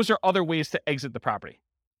 those are other ways to exit the property.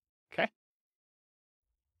 Okay.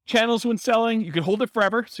 Channels when selling, you can hold it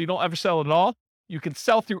forever, so you don't ever sell it at all. You can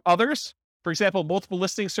sell through others. For example, multiple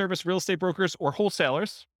listing service, real estate brokers, or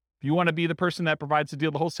wholesalers. If you want to be the person that provides the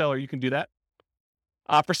deal, the wholesaler, you can do that.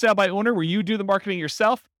 For sale by owner, where you do the marketing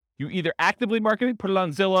yourself, you either actively market it, put it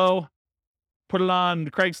on Zillow, put it on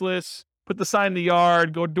Craigslist, put the sign in the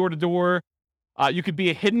yard, go door to door. You could be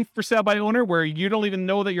a hidden for sale by owner where you don't even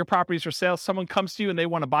know that your property is for sale. Someone comes to you and they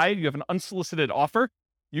want to buy it. You have an unsolicited offer.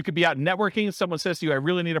 You could be out networking. Someone says to you, I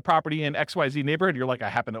really need a property in XYZ neighborhood. You're like, I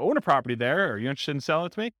happen to own a property there. Are you interested in selling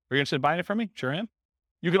it to me? Are you interested in buying it from me? Sure am.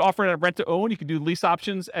 You could offer it at rent to own. You could do lease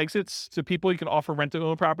options, exits to people. You can offer rent to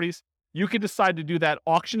own properties. You could decide to do that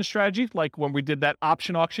auction strategy, like when we did that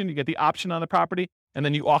option auction. You get the option on the property and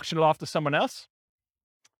then you auction it off to someone else.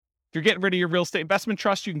 If you're getting rid of your real estate investment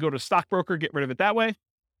trust, you can go to a stockbroker, get rid of it that way.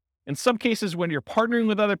 In some cases, when you're partnering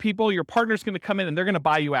with other people, your partner's going to come in and they're going to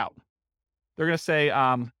buy you out. They're going to say,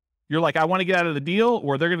 you're like, I want to get out of the deal,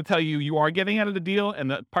 or they're going to tell you you are getting out of the deal,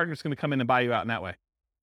 and the partner's going to come in and buy you out in that way.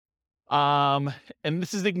 And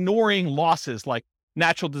this is ignoring losses like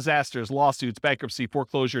natural disasters, lawsuits, bankruptcy,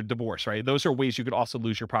 foreclosure, divorce, right? Those are ways you could also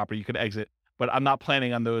lose your property. You could exit, but I'm not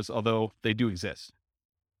planning on those, although they do exist.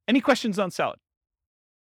 Any questions on selling?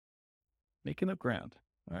 Making up ground.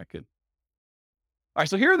 All right, good. All right,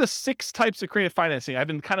 so here are the 6 types of creative financing. I've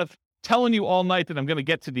been kind of telling you all night that I'm going to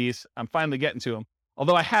get to these. I'm finally getting to them,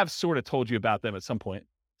 although I have sort of told you about them at some point.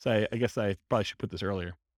 So I guess I probably should put this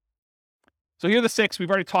earlier. So here are the 6. We've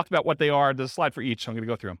already talked about what they are. There's a slide for each, so I'm going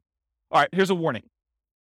to go through them. All right, here's a warning.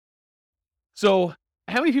 So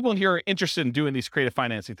how many people in here are interested in doing these creative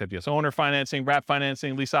financing type deals? Owner financing, wrap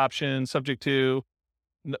financing, lease option, subject to,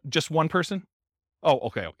 just one person? Oh,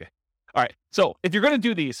 okay. All right. So if you're going to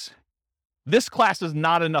do these, this class is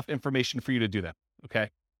not enough information for you to do them. Okay.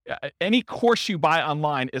 Any course you buy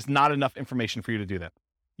online is not enough information for you to do that.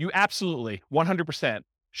 You absolutely 100%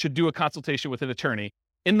 should do a consultation with an attorney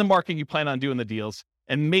in the market you plan on doing the deals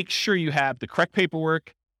and make sure you have the correct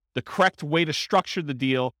paperwork, the correct way to structure the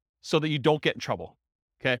deal so that you don't get in trouble.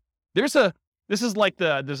 Okay. There's a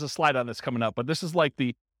slide on this coming up, but this is like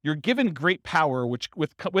you're given great power, which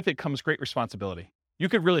with it comes great responsibility. You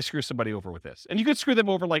could really screw somebody over with this, and you could screw them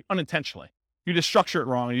over like unintentionally. You just structure it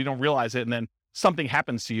wrong and you don't realize it, and then something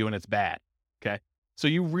happens to you and it's bad. Okay. So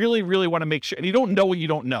you really, really want to make sure, and you don't know what you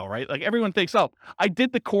don't know, right? Like everyone thinks, oh, I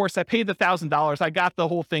did the course, I paid the $1,000, I got the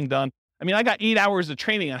whole thing done. I mean, I got 8 hours of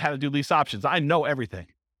training on how to do lease options. I know everything.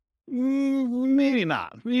 Maybe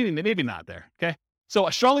not. Maybe not there. Okay. So I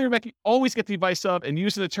strongly recommend you always get the advice of and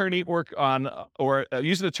use an attorney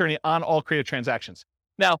use an attorney on all creative transactions.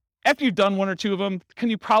 Now, after you've done 1 or 2 of them, can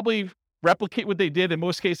you probably replicate what they did in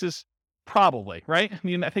most cases? Probably, right? I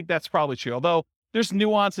mean, I think that's probably true. Although there's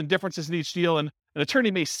nuance and differences in each deal, and an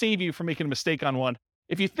attorney may save you from making a mistake on one.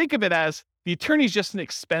 If you think of it as the attorney's just an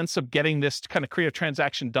expense of getting this kind of creative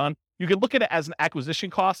transaction done, you could look at it as an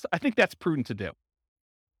acquisition cost. I think that's prudent to do.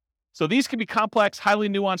 So these can be complex, highly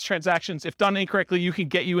nuanced transactions. If done incorrectly, you can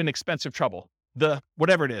get you in expensive trouble.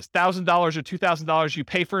 Whatever it is, $1,000 or $2,000 you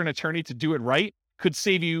pay for an attorney to do it right could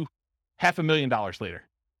save you $500,000 later.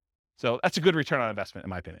 So that's a good return on investment, in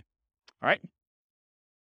my opinion. All right.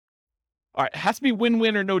 It has to be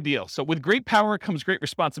win-win or no deal. So with great power comes great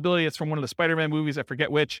responsibility. It's from one of the Spider-Man movies. I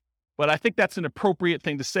forget which, but I think that's an appropriate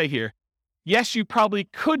thing to say here. Yes, you probably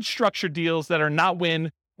could structure deals that are not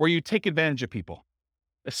win, where you take advantage of people,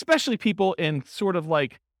 especially people in sort of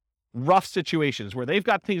like rough situations where they've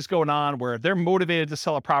got things going on, where they're motivated to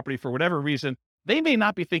sell a property for whatever reason. They may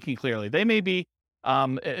not be thinking clearly. They may be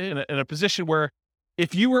in a position where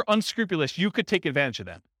if you were unscrupulous, you could take advantage of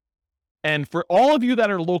them. And for all of you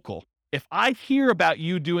that are local, if I hear about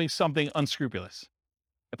you doing something unscrupulous,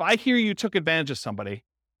 if I hear you took advantage of somebody,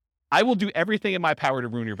 I will do everything in my power to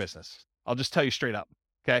ruin your business. I'll just tell you straight up.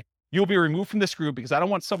 Okay. You'll be removed from this group because I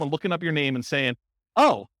don't want someone looking up your name and saying,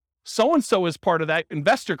 oh, so-and-so is part of that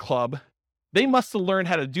investor club. They must have learned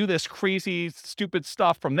how to do this crazy, stupid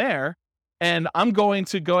stuff from there. And I'm going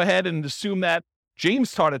to go ahead and assume that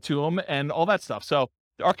James taught it to him and all that stuff. So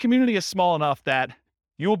our community is small enough that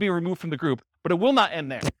you will be removed from the group, but it will not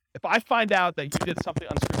end there. If I find out that you did something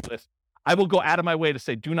unscrupulous, I will go out of my way to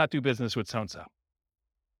say, do not do business with so-and-so.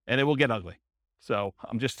 And it will get ugly. So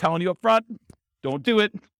I'm just telling you up front, don't do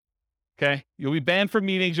it. Okay. You'll be banned from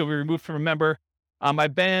meetings. You'll be removed from a member. I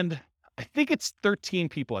banned, I think it's 13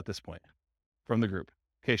 people at this point from the group,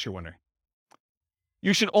 in case you're wondering.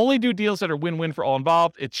 You should only do deals that are win-win for all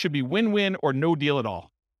involved. It should be win-win or no deal at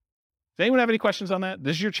all. Does anyone have any questions on that?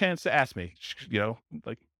 This is your chance to ask me. Yeah,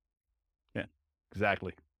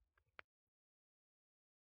 exactly.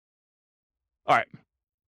 All right.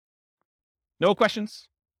 No questions?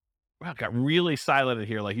 Wow, it got really silent in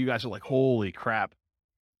here. Like, you guys are like, holy crap.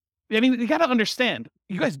 I mean, you got to understand,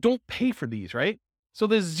 you guys don't pay for these, right? So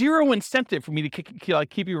there's zero incentive for me to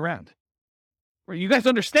keep you around. You guys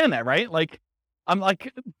understand that, right? Like, I'm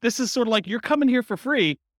like, this is sort of like, you're coming here for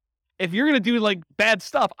free. If you're going to do like bad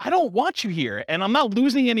stuff, I don't want you here. And I'm not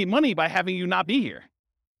losing any money by having you not be here.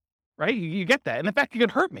 Right? You get that. And in fact, it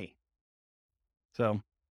could hurt me. So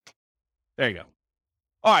there you go.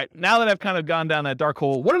 All right. Now that I've kind of gone down that dark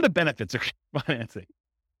hole, what are the benefits of financing?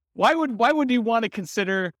 Why would you want to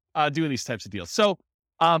consider doing these types of deals? So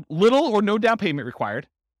little or no down payment required.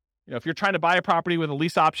 If you're trying to buy a property with a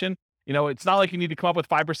lease option, it's not like you need to come up with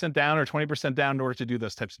 5% down or 20% down in order to do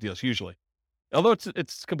those types of deals usually. Although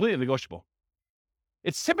it's completely negotiable.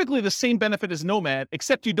 It's typically the same benefit as Nomad,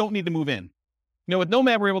 except you don't need to move in. With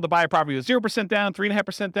Nomad, we're able to buy a property with 0% down,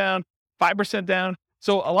 3.5% down, 5% down.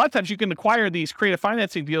 So a lot of times you can acquire these creative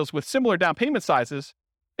financing deals with similar down payment sizes,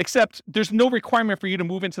 except there's no requirement for you to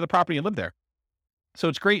move into the property and live there. So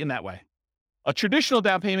it's great in that way. A traditional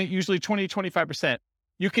down payment, usually 20 to 25%.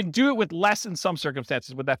 You can do it with less in some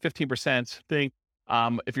circumstances with that 15% thing.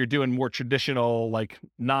 If you're doing more traditional, like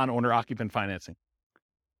non-owner occupant financing.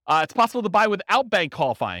 It's possible to buy without bank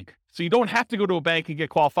qualifying. So you don't have to go to a bank and get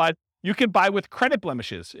qualified. You can buy with credit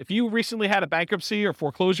blemishes. If you recently had a bankruptcy or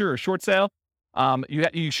foreclosure or short sale,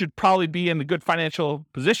 you should probably be in a good financial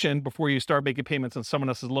position before you start making payments on someone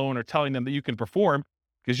else's loan or telling them that you can perform,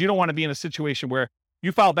 because you don't want to be in a situation where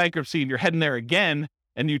you file bankruptcy and you're heading there again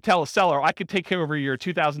and you tell a seller, I could take care of your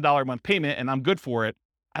 $2,000 a month payment and I'm good for it.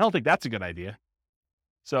 I don't think that's a good idea.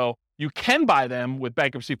 So you can buy them with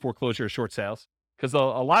bankruptcy, foreclosure, or short sales, because a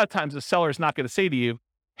lot of times the seller is not going to say to you,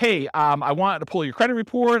 hey, I want to pull your credit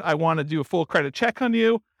report. I want to do a full credit check on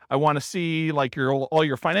you. I want to see like all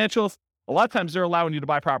your financials. A lot of times they're allowing you to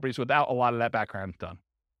buy properties without a lot of that background done.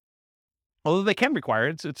 Although they can require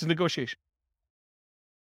it, it's a negotiation.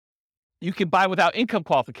 You can buy without income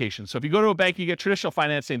qualification. So if you go to a bank, you get traditional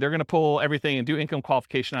financing, they're going to pull everything and do income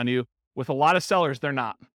qualification on you. With a lot of sellers, they're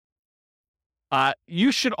not.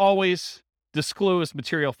 You should always disclose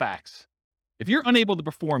material facts. If you're unable to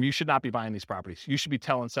perform, you should not be buying these properties. You should be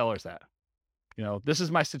telling sellers that, this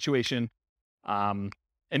is my situation. And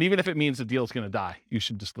even if it means the deal is going to die, you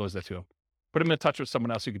should disclose that to them. Put them in touch with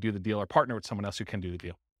someone else who could do the deal or partner with someone else who can do the deal.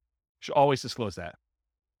 You should always disclose that.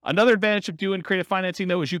 Another advantage of doing creative financing,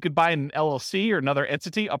 though, is you could buy an LLC or another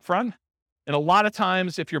entity up front. And a lot of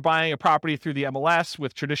times, if you're buying a property through the MLS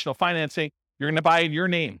with traditional financing, you're going to buy in your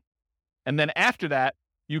name. And then after that,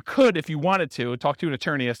 you could, if you wanted to, talk to an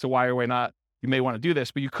attorney as to why or why not you may want to do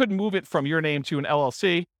this, but you could move it from your name to an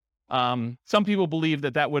LLC. Some people believe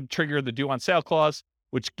that would trigger the due on sale clause,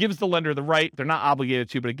 which gives the lender the right, they're not obligated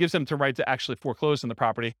to, but it gives them the right to actually foreclose on the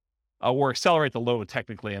property or accelerate the loan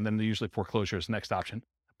technically, and then usually foreclosure is the next option.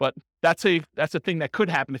 But that's a thing that could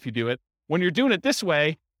happen if you do it. When you're doing it this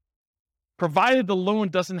way, provided the loan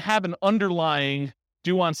doesn't have an underlying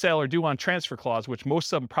due on sale or due on transfer clause, which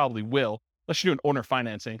most of them probably will, unless you're doing owner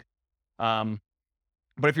financing.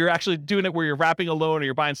 But if you're actually doing it where you're wrapping a loan or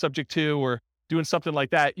you're buying subject to or doing something like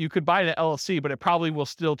that, you could buy an LLC, but it probably will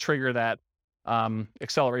still trigger that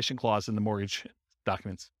acceleration clause in the mortgage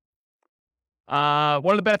documents. One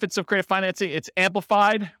of the benefits of creative financing, it's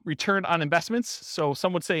amplified return on investments. So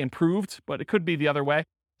some would say improved, but it could be the other way.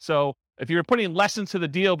 So if you're putting less into the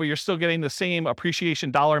deal, but you're still getting the same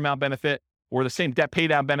appreciation dollar amount benefit or the same debt pay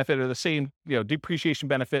down benefit or the same depreciation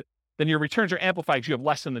benefit, then your returns are amplified because you have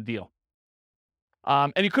less in the deal.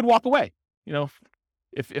 And you could walk away.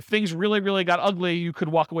 If things really, really got ugly, you could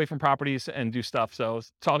walk away from properties and do stuff. So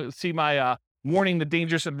see my warning the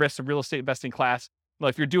dangers and risks of real estate investing class. Well,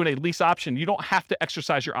 if you're doing a lease option, you don't have to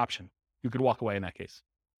exercise your option. You could walk away in that case.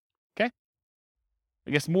 Okay.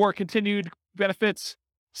 I guess more continued benefits,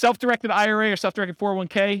 self-directed IRA or self-directed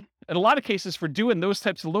 401k. In a lot of cases for doing those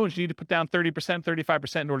types of loans, you need to put down 30%,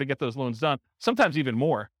 35% in order to get those loans done. Sometimes even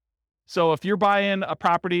more. So if you're buying a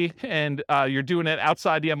property and you're doing it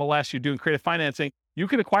outside the MLS, you're doing creative financing, you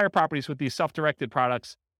can acquire properties with these self-directed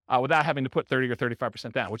products without having to put 30 or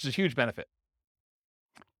 35% down, which is a huge benefit.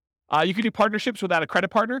 You can do partnerships without a credit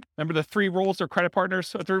partner. Remember the 3 roles of credit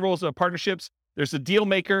partners, 3 roles of partnerships. There's the deal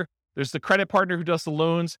maker, there's the credit partner who does the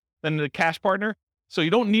loans, then the cash partner. So you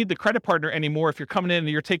don't need the credit partner anymore if you're coming in and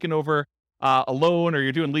you're taking over a loan, or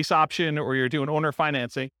you're doing lease option, or you're doing owner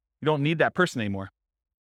financing. You don't need that person anymore.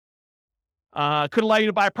 Could allow you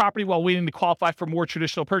to buy a property while waiting to qualify for more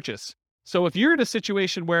traditional purchase. So if you're in a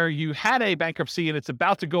situation where you had a bankruptcy and it's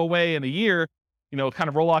about to go away in a year, kind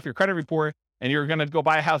of roll off your credit report, and you're going to go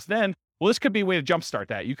buy a house then, well, this could be a way to jumpstart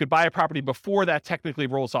that. You could buy a property before that technically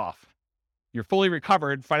rolls off. You're fully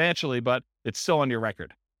recovered financially, but it's still on your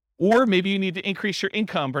record. Or maybe you need to increase your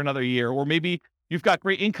income for another year, or maybe you've got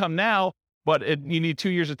great income now, but you need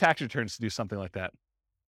 2 years of tax returns to do something like that.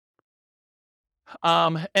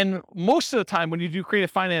 And most of the time when you do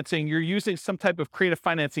creative financing, you're using some type of creative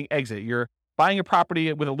financing exit. You're buying a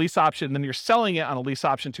property with a lease option, and then you're selling it on a lease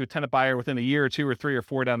option to a tenant buyer within a year or 2 or 3 or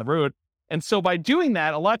 4 down the road. And so by doing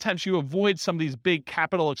that, a lot of times you avoid some of these big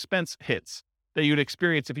capital expense hits that you'd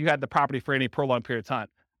experience if you had the property for any prolonged period of time.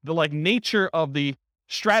 The nature of the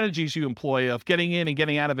strategies you employ of getting in and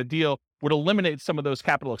getting out of a deal would eliminate some of those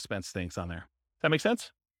capital expense things on there. Does that make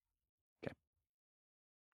sense? Okay.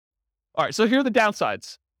 All right, so here are the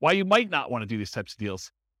downsides, why you might not want to do these types of deals.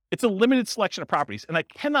 It's a limited selection of properties, and I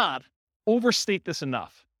cannot overstate this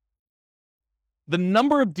enough. The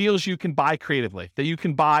number of deals you can buy creatively, that you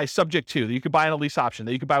can buy subject to, that you can buy on a lease option,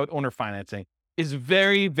 that you can buy with owner financing, is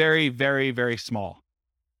very, very, very, very small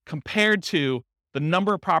compared to the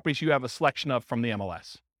number of properties you have a selection of from the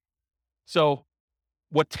MLS. So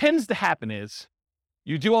what tends to happen is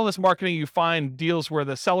you do all this marketing, you find deals where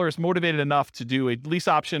the seller is motivated enough to do a lease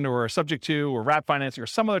option or a subject to or wrap financing or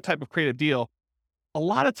some other type of creative deal. A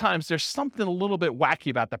lot of times there's something a little bit wacky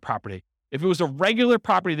about that property. If it was a regular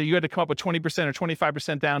property that you had to come up with 20% or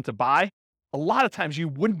 25% down to buy, a lot of times you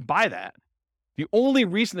wouldn't buy that. The only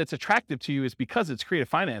reason it's attractive to you is because it's creative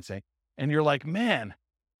financing. And you're like, man,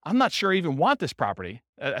 I'm not sure I even want this property.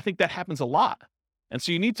 I think that happens a lot. And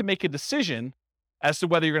so you need to make a decision as to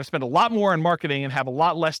whether you're going to spend a lot more on marketing and have a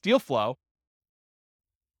lot less deal flow,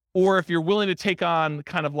 or if you're willing to take on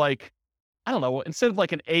kind of like, I don't know, instead of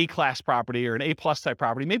like an A-class property or an A-plus type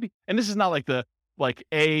property, maybe, and this is not like the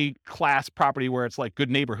A-class property where it's like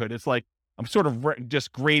good neighborhood. It's like, I'm sort of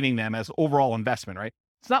just grading them as overall investment, right?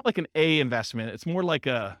 It's not like an A investment. It's more like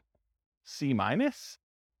a C minus.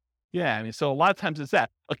 Yeah, I mean, so a lot of times it's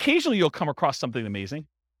that. Occasionally you'll come across something amazing.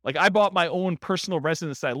 Like I bought my own personal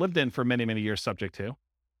residence that I lived in for many, many years subject to.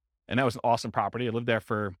 And that was an awesome property. I lived there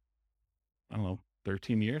for,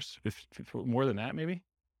 13 years, more than that maybe.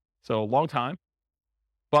 So a long time,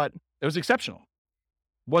 but it was exceptional.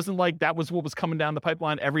 It wasn't like that was what was coming down the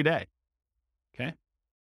pipeline every day. Okay.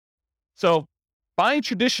 So buying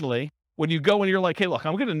traditionally, when you go and you're like, hey, look,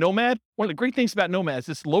 I'm going to Nomad. One of the great things about Nomad is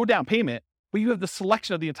this low down payment, but you have the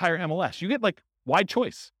selection of the entire MLS. You get like wide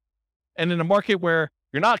choice. And in a market where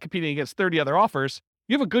you're not competing against 30 other offers,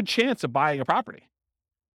 you have a good chance of buying a property,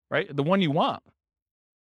 right? The one you want.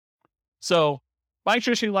 So buying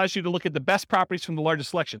traditionally allows you to look at the best properties from the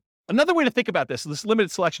largest selection. Another way to think about this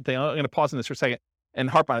limited selection thing, I'm going to pause on this for a second and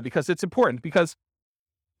harp on it because it's important, because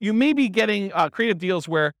you may be getting creative deals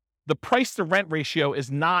where the price to rent ratio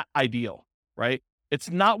is not ideal, right? It's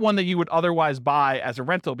not one that you would otherwise buy as a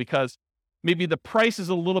rental because maybe the price is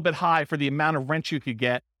a little bit high for the amount of rent you could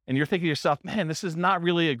get. And you're thinking to yourself, man, this is not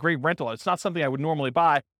really a great rental. It's not something I would normally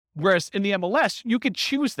buy. Whereas in the MLS, you could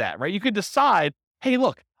choose that, right? You could decide, hey,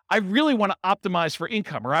 look, I really want to optimize for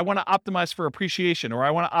income, or I want to optimize for appreciation, or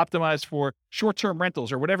I want to optimize for short-term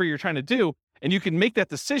rentals, or whatever you're trying to do. And you can make that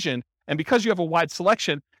decision. And because you have a wide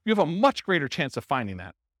selection, you have a much greater chance of finding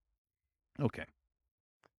that. Okay.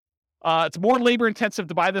 It's more labor intensive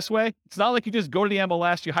to buy this way. It's not like you just go to the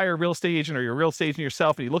MLS, you hire a real estate agent or you're a real estate agent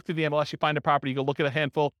yourself, and you look through the MLS, you find a property, you go look at a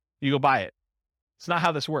handful, you go buy it. It's not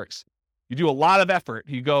how this works. You do a lot of effort.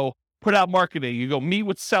 You go put out marketing, you go meet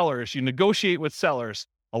with sellers, you negotiate with sellers.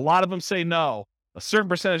 A lot of them say no. A certain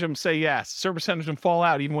percentage of them say yes. A certain percentage of them fall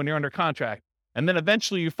out even when you're under contract. And then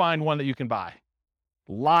eventually you find one that you can buy.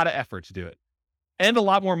 A lot of effort to do it. And a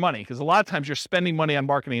lot more money, because a lot of times you're spending money on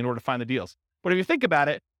marketing in order to find the deals. But if you think about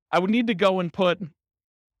it, I would need to go and put,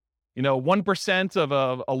 1%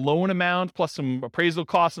 of a loan amount plus some appraisal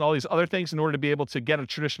costs and all these other things in order to be able to get a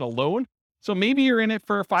traditional loan. So maybe you're in it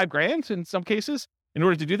for $5,000 in some cases. In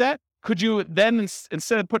order to do that, could you then,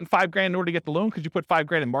 instead of putting $5,000 in order to get the loan, could you put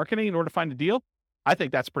 $5,000 in marketing in order to find a deal? I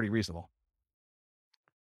think that's pretty reasonable.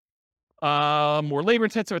 More labor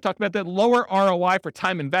intensive. I talked about that. Lower ROI for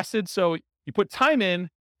time invested. So you put time in,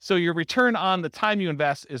 so your return on the time you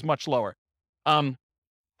invest is much lower.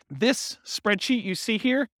 This spreadsheet you see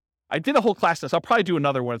here, I did a whole class on this. I'll probably do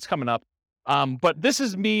another one. It's coming up. But this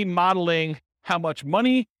is me modeling how much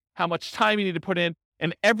money, how much time you need to put in,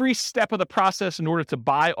 and every step of the process in order to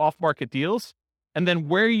buy off-market deals, and then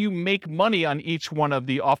where you make money on each one of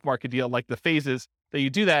the off-market deal, like the phases that you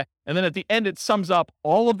do that. And then at the end, it sums up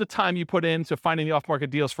all of the time you put into finding the off-market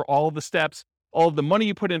deals for all of the steps, all of the money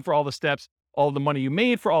you put in for all the steps, all of the money you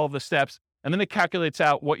made for all of the steps. And then it calculates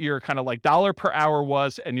out what your kind of like dollar per hour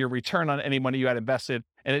was and your return on any money you had invested.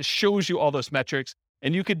 And it shows you all those metrics.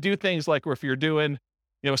 And you could do things like, if you're doing,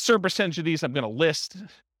 a certain percentage of these I'm going to list,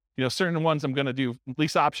 certain ones I'm going to do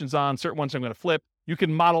lease options on, certain ones I'm going to flip. You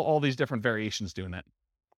can model all these different variations doing that.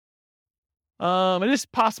 It is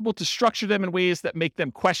possible to structure them in ways that make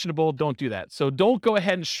them questionable. Don't do that. So don't go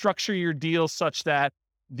ahead and structure your deals such that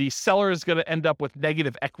the seller is going to end up with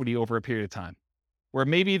negative equity over a period of time, where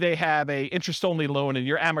maybe they have a interest-only loan and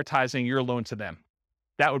you're amortizing your loan to them.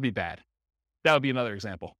 That would be bad. That would be another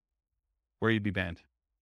example where you'd be banned.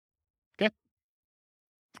 Okay?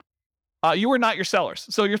 You are not your sellers.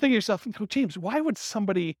 So you're thinking to yourself, oh, James, why would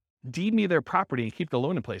somebody deed me their property and keep the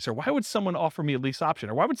loan in place? Or why would someone offer me a lease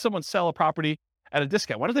option? Or why would someone sell a property at a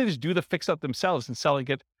discount? Why don't they just do the fix up themselves and sell and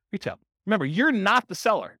get retail? Remember, you're not the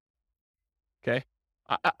seller. Okay?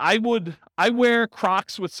 I wear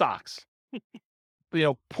Crocs with socks.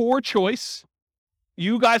 Poor choice.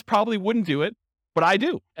 You guys probably wouldn't do it, but I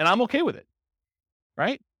do, and I'm okay with it.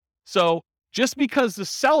 Right? So just because the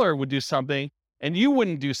seller would do something and you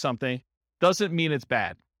wouldn't do something doesn't mean it's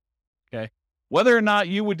bad. Okay? Whether or not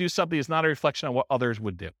you would do something is not a reflection on what others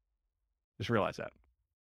would do. Just realize that.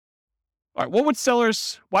 All right, why would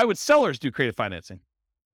sellers do creative financing?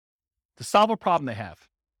 To solve a problem they have.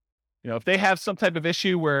 If they have some type of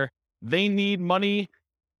issue where they need money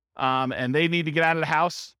and they need to get out of the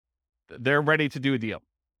house, they're ready to do a deal.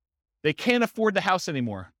 They can't afford the house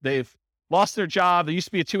anymore. They've lost their job. They used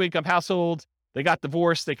to be a 2-income household. They got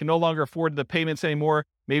divorced. They can no longer afford the payments anymore.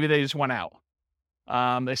 Maybe they just want out.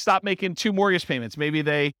 They stopped making 2 mortgage payments. Maybe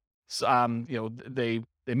they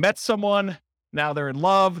met someone. Now they're in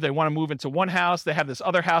love. They want to move into one house. They have this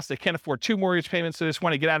other house. They can't afford 2 mortgage payments. So they just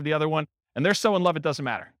want to get out of the other one. And they're so in love, it doesn't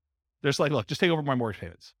matter. They're just like, look, just take over my mortgage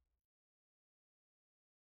payments.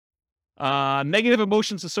 Negative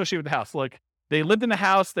emotions associated with the house. Look, they lived in the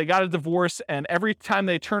house. They got a divorce. And every time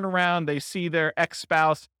they turn around, they see their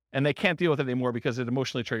ex-spouse and they can't deal with it anymore because it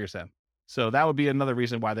emotionally triggers them. So that would be another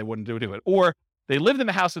reason why they wouldn't do it. Or they lived in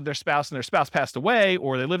the house with their spouse and their spouse passed away,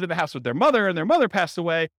 or they lived in the house with their mother and their mother passed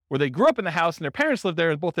away, or they grew up in the house and their parents lived there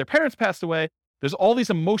and both their parents passed away. There's all these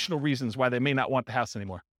emotional reasons why they may not want the house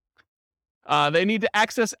anymore. They need to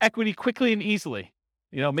access equity quickly and easily.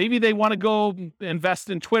 Maybe they want to go invest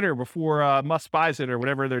in Twitter before Musk buys it or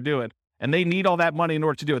whatever they're doing, and they need all that money in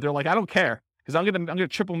order to do it. They're like, I don't care because I'm gonna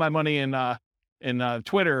triple my money in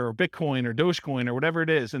Twitter or Bitcoin or Dogecoin or whatever it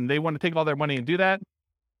is, and they want to take all their money and do that.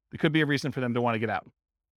 It could be a reason for them to want to get out.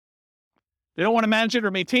 They don't want to manage it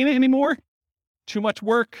or maintain it anymore. Too much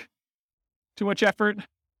work, too much effort.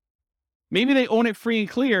 Maybe they own it free and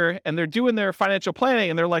clear and they're doing their financial planning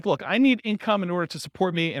and they're like, look, I need income in order to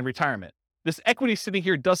support me in retirement. This equity sitting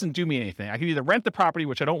here doesn't do me anything. I can either rent the property,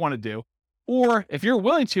 which I don't want to do, or if you're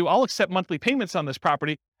willing to, I'll accept monthly payments on this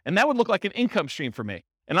property and that would look like an income stream for me.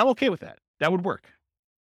 And I'm okay with that. That would work.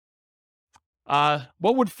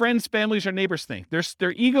 What would friends, families, or neighbors think?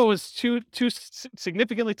 Their ego is too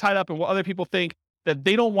significantly tied up in what other people think that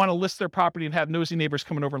they don't want to list their property and have nosy neighbors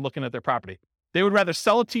coming over and looking at their property. They would rather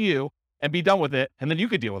sell it to you and be done with it, and then you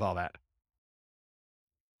could deal with all that.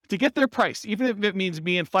 To get their price, even if it means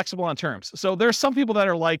being flexible on terms. So there are some people that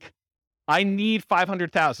are like, I need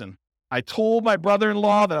 $500,000. I told my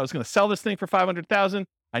brother-in-law that I was going to sell this thing for $500,000.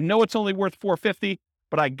 I know it's only worth $450,000,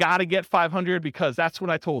 but I got to get $500,000 because that's what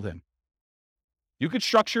I told him. You could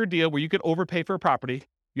structure a deal where you could overpay for a property.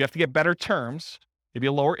 You have to get better terms, maybe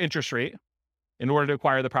a lower interest rate in order to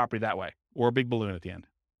acquire the property that way, or a big balloon at the end.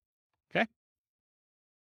 Okay?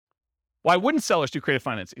 Why wouldn't sellers do creative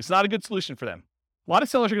financing? It's not a good solution for them. A lot of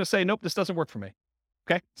sellers are going to say, nope, this doesn't work for me.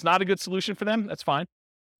 Okay? It's not a good solution for them. That's fine.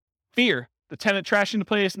 Fear, the tenant trashing the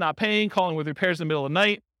place, not paying, calling with repairs in the middle of the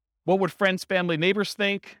night. What would friends, family, neighbors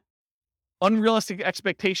think? Unrealistic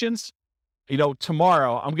expectations.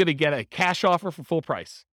 Tomorrow I'm going to get a cash offer for full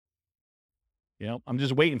price. I'm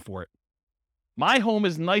just waiting for it. My home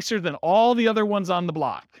is nicer than all the other ones on the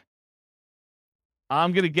block.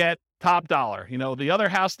 I'm going to get top dollar. The other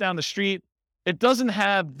house down the street, it doesn't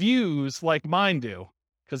have views like mine do.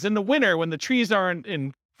 Because in the winter, when the trees are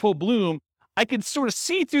in full bloom, I can sort of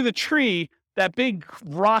see through the tree that big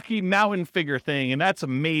rocky mountain figure thing, and that's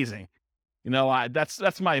amazing.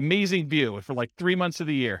 That's my amazing view for like 3 months of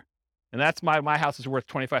the year, and that's my house is worth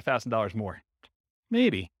 $25,000 more.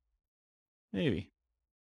 Maybe.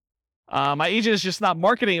 My agent is just not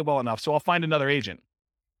marketing it well enough, so I'll find another agent.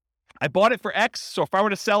 I bought it for X, so if I were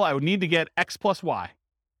to sell, I would need to get X plus Y.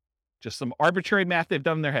 Just some arbitrary math they've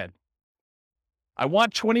done in their head. I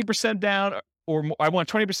want 20% down, or I want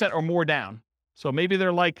 20% or more down. So maybe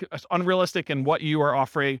they're like unrealistic in what you are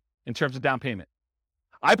offering in terms of down payment.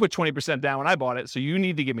 I put 20% down when I bought it, so you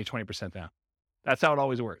need to give me 20% down. That's how it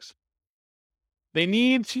always works. They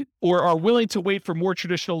need to, or are willing to wait for more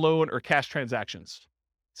traditional loan or cash transactions.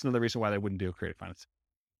 It's another reason why they wouldn't do creative finance.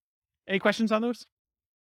 Any questions on those?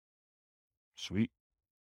 Sweet.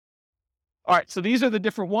 All right, so these are the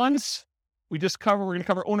different ones we just covered. We're going to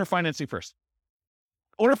cover owner financing first.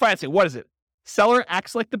 Owner financing, what is it? Seller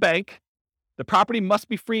acts like the bank. The property must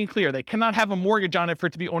be free and clear. They cannot have a mortgage on it for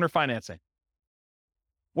it to be owner financing.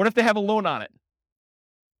 What if they have a loan on it?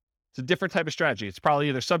 It's a different type of strategy. It's probably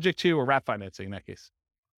either subject to or wrap financing in that case.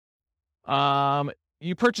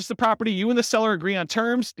 You purchase the property. You and the seller agree on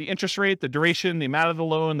terms, the interest rate, the duration, the amount of the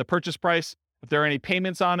loan, the purchase price, if there are any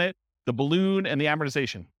payments on it, the balloon, and the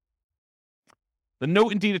amortization. The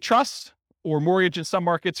note and deed of trust, or mortgage in some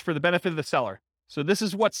markets, for the benefit of the seller. So this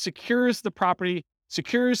is what secures the property,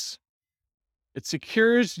 secures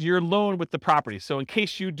your loan with the property. So in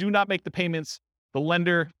case you do not make the payments, the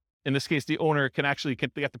lender, in this case the owner, can actually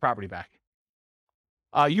get the property back.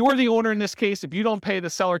 You are the owner in this case. If you don't pay, the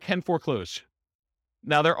seller can foreclose.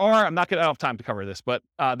 Now I don't have time to cover this, but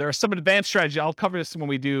there are some advanced strategies. I'll cover this when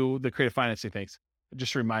we do the creative financing things.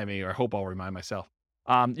 Just remind me, or I hope I'll remind myself.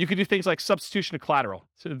 You could do things like substitution of collateral.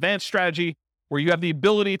 It's an advanced strategy where you have the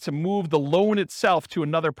ability to move the loan itself to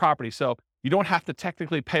another property. So you don't have to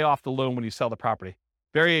technically pay off the loan when you sell the property.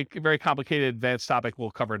 Very, very complicated, advanced topic.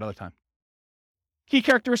 We'll cover another time. Key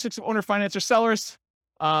characteristics of owner finance or sellers.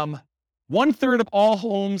 1/3 of all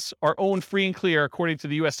homes are owned free and clear, according to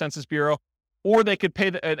the U.S. Census Bureau, or they could pay,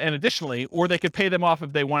 and additionally, or they could pay them off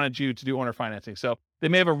if they wanted you to do owner financing. So they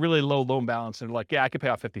may have a really low loan balance and they're like, yeah, I could pay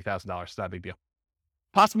off $50,000. It's not a big deal.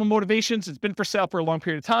 Possible motivations. It's been for sale for a long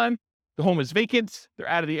period of time. The home is vacant. They're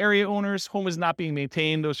out of the area owners. Home is not being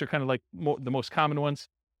maintained. Those are kind of like the most common ones.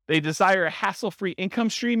 They desire a hassle-free income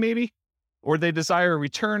stream, maybe, or they desire a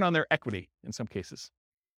return on their equity in some cases.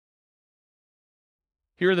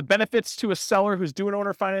 Here are the benefits to a seller who's doing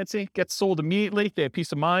owner financing. Gets sold immediately. They have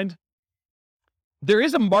peace of mind. There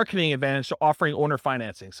is a marketing advantage to offering owner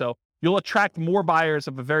financing. So you'll attract more buyers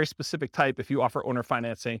of a very specific type if you offer owner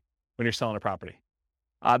financing when you're selling a property.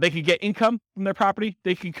 They can get income from their property.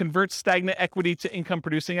 They can convert stagnant equity to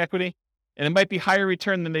income-producing equity. And it might be higher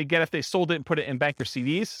return than they get if they sold it and put it in bank or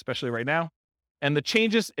CDs, especially right now. And it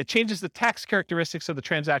changes the tax characteristics of the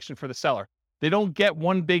transaction for the seller. They don't get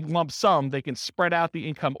one big lump sum. They can spread out the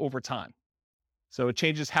income over time. So it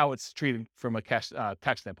changes how it's treated from a cash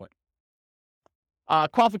tax standpoint.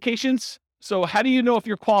 Qualifications. So how do you know if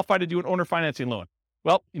you're qualified to do an owner financing loan?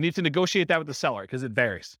 Well, you need to negotiate that with the seller because it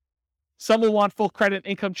varies. Some will want full credit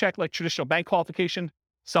income check like traditional bank qualification.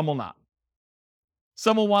 Some will not.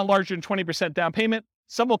 Some will want larger than 20% down payment.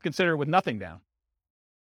 Some will consider with nothing down.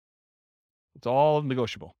 It's all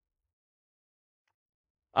negotiable.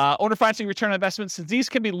 Owner financing return on investment. Since these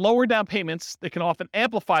can be lower down payments, they can often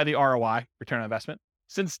amplify the ROI, return on investment,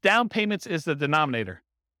 since down payments is the denominator.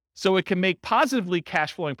 So it can make positively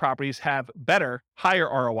cash flowing properties have better, higher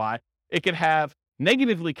ROI. It can have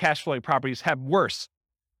negatively cash flowing properties have worse,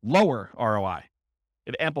 lower ROI.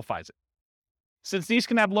 It amplifies it. Since these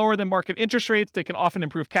can have lower than market interest rates, they can often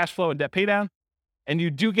improve cash flow and debt paydown. And you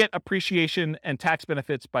do get appreciation and tax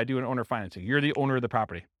benefits by doing owner financing. You're the owner of the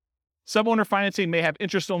property. Some owner financing may have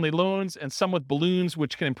interest-only loans and some with balloons,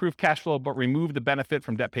 which can improve cash flow but remove the benefit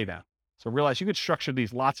from debt paydown. So realize you could structure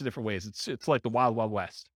these lots of different ways. It's like the wild, wild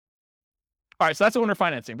west. All right, so that's owner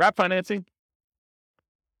financing. Wrap financing.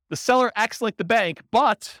 The seller acts like the bank,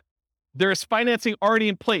 but there is financing already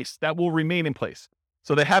in place that will remain in place.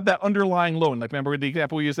 So they have that underlying loan. Like remember the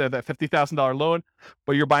example we used, that $50,000 loan,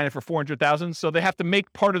 but you're buying it for $400,000. So they have to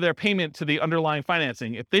make part of their payment to the underlying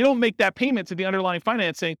financing. If they don't make that payment to the underlying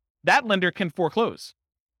financing, that lender can foreclose.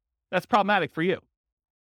 That's problematic for you.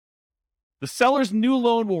 The seller's new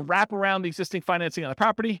loan will wrap around the existing financing on the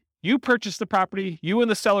property. You purchase the property. You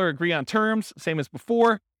and the seller agree on terms, same as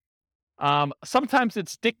before. Sometimes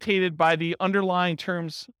it's dictated by the underlying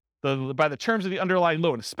terms, by the terms of the underlying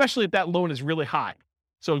loan, especially if that loan is really high.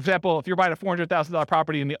 So, for example, if you're buying a $400,000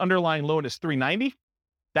 property and the underlying loan is $390,000,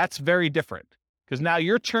 that's very different because now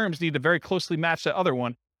your terms need to very closely match that other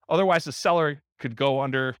one. Otherwise, the seller could go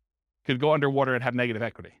underwater and have negative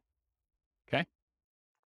equity. Okay.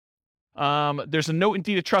 There's a note in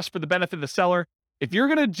deed of trust for the benefit of the seller. If you're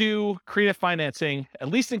going to do creative financing, at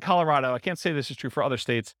least in Colorado, I can't say this is true for other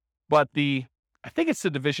states, but I think it's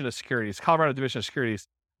the Division of Securities, Colorado Division of Securities,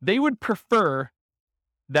 they would prefer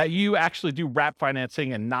that you actually do wrap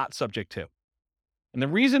financing and not subject to. And the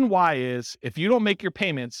reason why is if you don't make your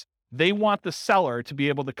payments, they want the seller to be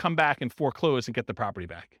able to come back and foreclose and get the property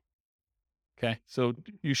back. Okay. So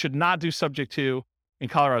you should not do subject to in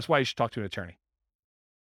Colorado. That's why you should talk to an attorney.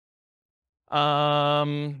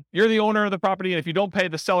 You're the owner of the property, and if you don't pay,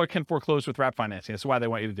 the seller can foreclose with wrap financing. That's why they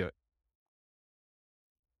want you to do it.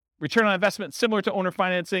 Return on investment, similar to owner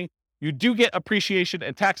financing. You do get appreciation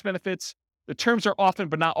and tax benefits. The terms are often,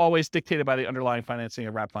 but not always, dictated by the underlying financing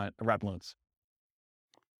of wrap loans.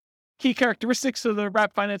 Key characteristics of the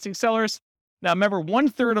wrap financing sellers. Now, remember,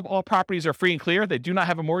 1/3 of all properties are free and clear. They do not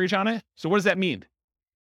have a mortgage on it. So what does that mean?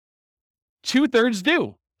 2/3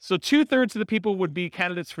 do. So 2/3 of the people would be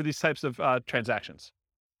candidates for these types of transactions.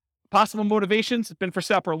 Possible motivations: it's been for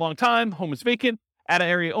sale for a long time, home is vacant,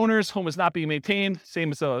 out-of-area owners, home is not being maintained,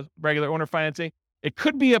 same as a regular owner financing. It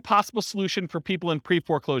could be a possible solution for people in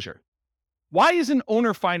pre-foreclosure. Why isn't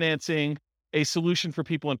owner financing a solution for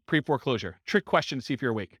people in pre-foreclosure? Trick question to see if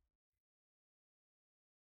you're awake.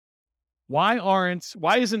 Why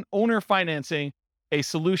isn't owner financing a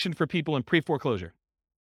solution for people in pre-foreclosure?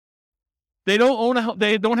 They don't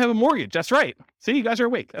have a mortgage. That's right. See, you guys are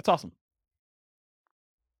awake. That's awesome.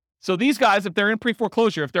 So these guys, if they're in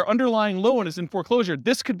pre-foreclosure, if their underlying loan is in foreclosure,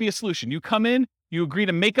 this could be a solution. You come in, you agree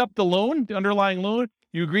to make up the loan, the underlying loan,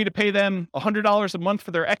 you agree to pay them $100 a month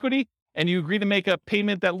for their equity, and you agree to make a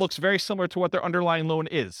payment that looks very similar to what their underlying loan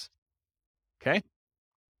is. Okay?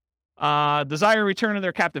 Desire return of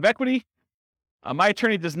their captive equity. My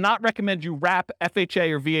attorney does not recommend you wrap FHA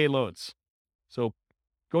or VA loans. So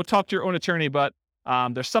go talk to your own attorney, but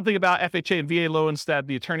there's something about FHA and VA loans that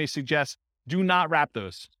the attorney suggests do not wrap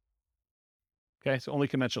those. Okay, so only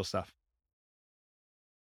conventional stuff.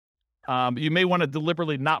 You may want to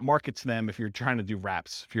deliberately not market to them if you're trying to do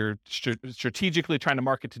wraps. If you're strategically trying to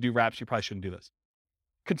market to do wraps, you probably shouldn't do this.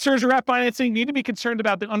 Concerns of wrap financing: you need to be concerned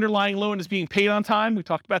about the underlying loan is being paid on time. We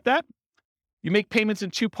talked about that. You make payments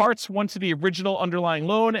in 2 parts, one to the original underlying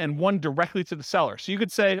loan and one directly to the seller. So you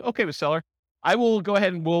could say, okay, the seller, I will go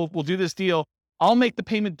ahead and we'll do this deal. I'll make the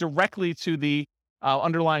payment directly to the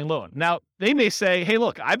underlying loan. Now, they may say, hey,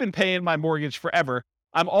 look, I've been paying my mortgage forever.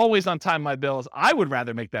 I'm always on time with my bills. I would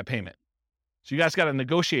rather make that payment. So you guys got to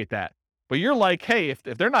negotiate that. But you're like, hey, if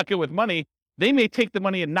they're not good with money, they may take the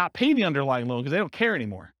money and not pay the underlying loan because they don't care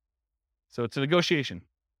anymore. So it's a negotiation.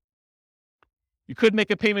 You could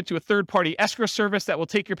make a payment to a third-party escrow service that will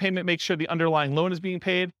take your payment, make sure the underlying loan is being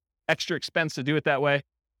paid. Extra expense to do it that way.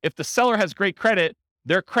 If the seller has great credit,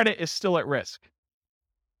 their credit is still at risk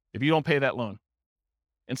if you don't pay that loan.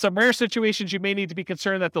 In some rare situations, you may need to be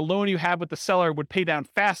concerned that the loan you have with the seller would pay down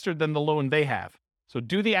faster than the loan they have. So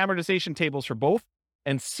do the amortization tables for both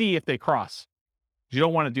and see if they cross. You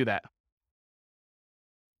don't want to do that.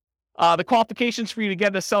 The qualifications for you to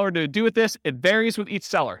get the seller to do with this, it varies with each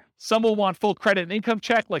seller. Some will want full credit and income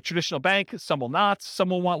check like traditional bank. Some will not. Some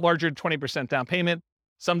will want larger than 20% down payment.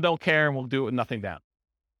 Some don't care and will do it with nothing down.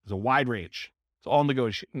 There's a wide range. It's all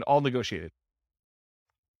negotiated.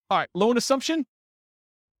 All right, loan assumption.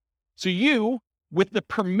 So you, with the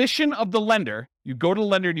permission of the lender, you go to the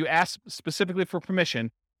lender and you ask specifically for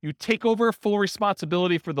permission. You take over full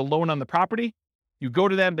responsibility for the loan on the property. You go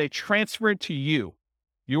to them, they transfer it to you.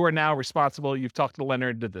 You are now responsible. You've talked to the lender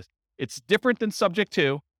and did this. It's different than subject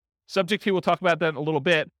to. Subject to, we'll talk about that in a little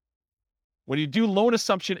bit. When you do loan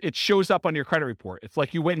assumption, it shows up on your credit report. It's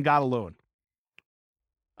like you went and got a loan.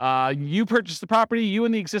 You purchase the property, you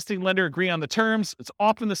and the existing lender agree on the terms. It's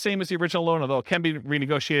often the same as the original loan, although it can be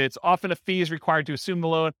renegotiated. It's often a fee is required to assume the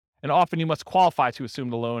loan, and often you must qualify to assume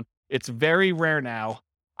the loan. It's very rare now.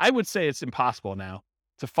 I would say it's impossible now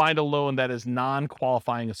to find a loan that is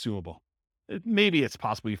non-qualifying assumable. Maybe it's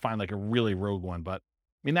possible you find like a really rogue one, but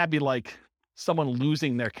I mean, that'd be like someone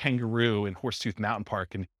losing their kangaroo in Horsetooth Mountain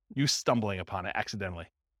Park and you stumbling upon it accidentally.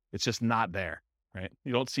 It's just not there, right?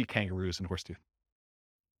 You don't see kangaroos in Horsetooth.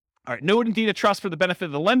 All right, note and deed of trust for the benefit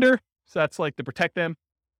of the lender. So that's like to protect them.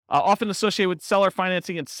 Often associated with seller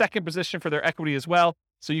financing in second position for their equity as well.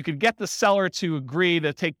 So you could get the seller to agree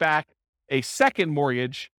to take back a second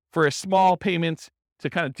mortgage for a small payment to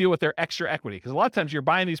kind of deal with their extra equity. Because a lot of times you're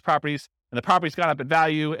buying these properties and the property's gone up in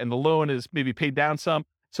value and the loan is maybe paid down some.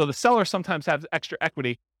 So the seller sometimes has extra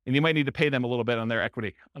equity and you might need to pay them a little bit on their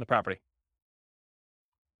equity on the property.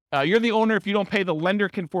 You're the owner. If you don't pay, the lender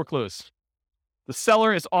can foreclose. The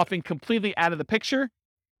seller is often completely out of the picture.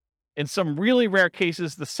 In some really rare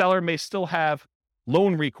cases, the seller may still have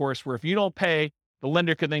loan recourse where if you don't pay, the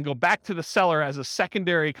lender could then go back to the seller as a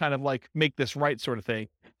secondary kind of like make this right sort of thing.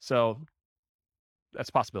 So that's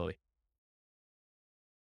a possibility.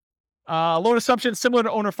 Loan assumption, similar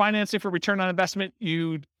to owner financing for return on investment,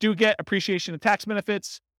 you do get appreciation and tax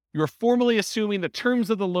benefits. You are formally assuming the terms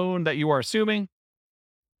of the loan that you are assuming.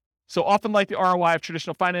 So often like the ROI of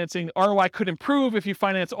traditional financing, ROI could improve if you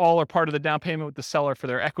finance all or part of the down payment with the seller for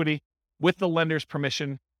their equity with the lender's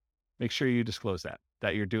permission. Make sure you disclose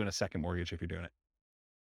that you're doing a second mortgage if you're doing it.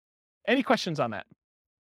 Any questions on that?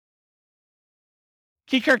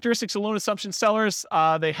 Key characteristics of loan assumption sellers,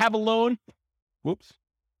 they have a loan. Whoops.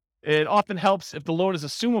 It often helps if the loan is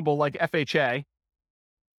assumable like FHA.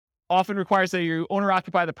 Often requires that you owner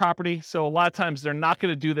occupy the property. So a lot of times they're not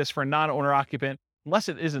going to do this for a non-owner occupant unless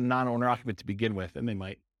it is a non-owner occupant to begin with, and they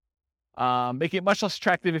might. Make it much less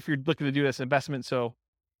attractive if you're looking to do this investment. So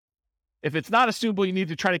if it's not assumable, you need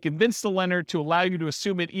to try to convince the lender to allow you to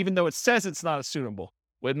assume it, even though it says it's not assumable,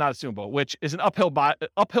 which is an uphill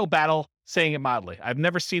battle, saying it mildly. I've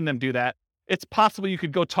never seen them do that. It's possible you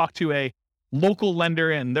could go talk to a local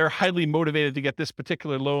lender and they're highly motivated to get this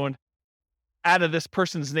particular loan out of this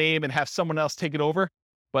person's name and have someone else take it over.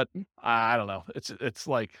 But I don't know. It's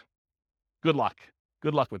like, good luck.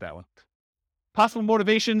 Good luck with that one. Possible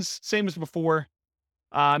motivations, same as before.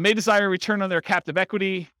 May desire a return on their captive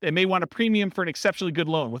equity. They may want a premium for an exceptionally good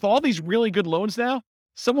loan. With all these really good loans now,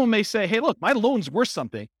 someone may say, hey, look, my loan's worth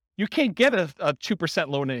something. You can't get a 2%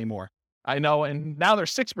 loan anymore. I know, and now they're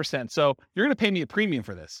 6%. So you're going to pay me a premium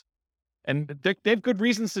for this. And they have good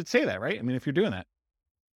reasons to say that, right? I mean, if you're doing that.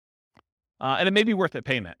 And it may be worth it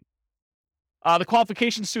paying that. The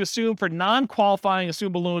qualifications to assume for non-qualifying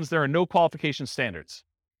assumable loans, there are no qualification standards.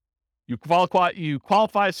 You qualify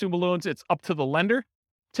assumable loans, it's up to the lender,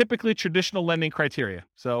 typically traditional lending criteria.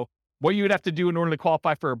 So what you would have to do in order to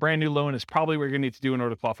qualify for a brand new loan is probably what you're going to need to do in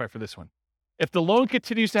order to qualify for this one. If the loan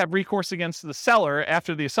continues to have recourse against the seller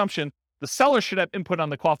after the assumption, the seller should have input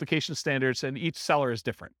on the qualification standards, and each seller is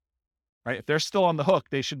different, right? If they're still on the hook,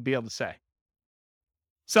 they should be able to say.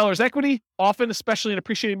 Seller's equity, often, especially in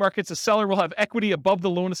appreciating markets, a seller will have equity above the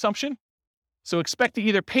loan assumption. So expect to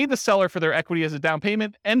either pay the seller for their equity as a down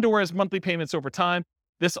payment and or as monthly payments over time.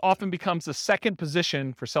 This often becomes the second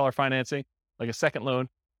position for seller financing, like a second loan.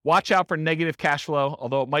 Watch out for negative cash flow,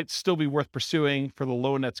 although it might still be worth pursuing for the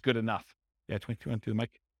loan that's good enough. Yeah, 22 on to the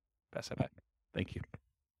mic. Pass that back. Thank you.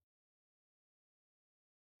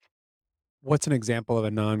 What's an example of a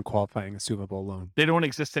non-qualifying assumable loan? They don't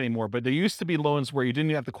exist anymore, but there used to be loans where you didn't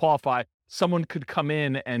even have to qualify. Someone could come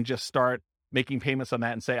in and just start making payments on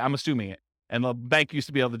that and say, I'm assuming it. And the bank used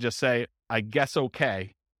to be able to just say, I guess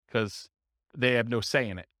okay, because they have no say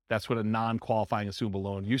in it. That's what a non-qualifying assumable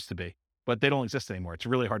loan used to be, but they don't exist anymore. It's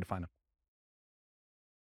really hard to find them.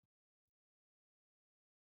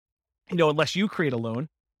 You know, unless you create a loan,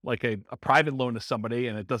 like a private loan to somebody,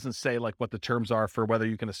 and it doesn't say like what the terms are for whether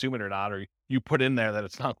you can assume it or not, or you put in there that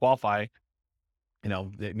it's not qualifying, you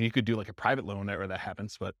know, you could do like a private loan where that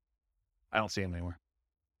happens, but I don't see them anymore.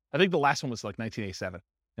 I think the last one was like 1987.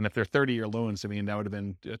 And if they're 30-year loans, I mean, that would have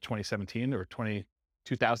been 2017 or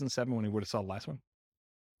 2007 when we would have saw the last one.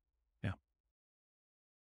 Yeah.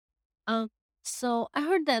 So I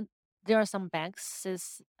heard that there are some banks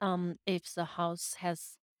says if the house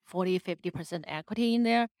has 40-50% equity in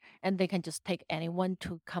there, and they can just take anyone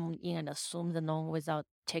to come in and assume the loan without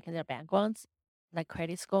checking their backgrounds, like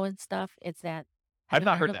credit score and stuff. Is that? I've Have you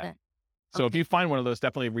not heard heard of that. that? So if Okay. you find one of those,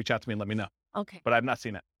 definitely reach out to me and let me know. Okay. But I've not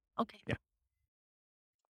seen it. Okay. Yeah.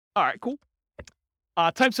 All right, cool.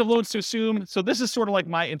 Types of loans to assume. So this is sort of like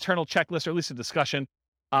my internal checklist, or at least a discussion.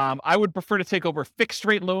 I would prefer to take over fixed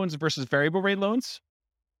rate loans versus variable rate loans.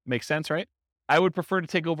 Makes sense, right? I would prefer to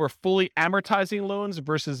take over fully amortizing loans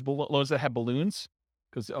versus loans that have balloons.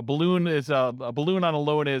 Because a balloon on a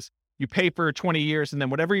loan is you pay for 20 years, and then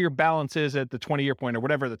whatever your balance is at the 20-year point or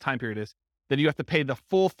whatever the time period is, then you have to pay the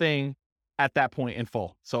full thing at that point in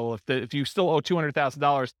full. So if you still owe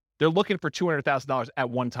 $200,000, they're looking for $200,000 at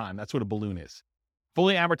one time. That's what a balloon is.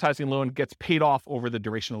 Fully amortizing loan gets paid off over the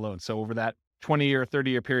duration of the loan. So over that 20-year,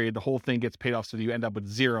 30-year period, the whole thing gets paid off so that you end up with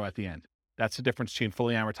zero at the end. That's the difference between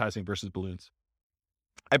fully amortizing versus balloons.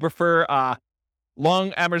 I prefer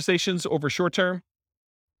long amortizations over short term.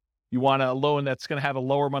 You want a loan that's going to have a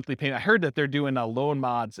lower monthly payment. I heard that they're doing loan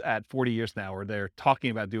mods at 40 years now, or they're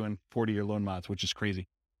talking about doing 40-year loan mods, which is crazy.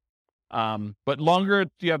 But longer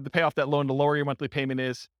you have to pay off that loan, the lower your monthly payment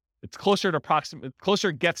is. It's closer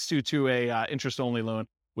it gets to a interest-only loan,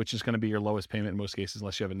 which is going to be your lowest payment in most cases,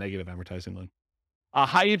 unless you have a negative amortizing loan.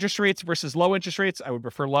 High interest rates versus low interest rates, I would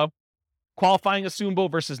prefer low. Qualifying assumable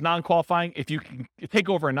versus non-qualifying. If you can take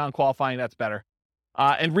over a non-qualifying, that's better.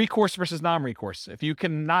 And recourse versus non-recourse. If you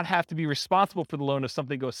cannot have to be responsible for the loan if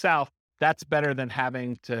something goes south, that's better than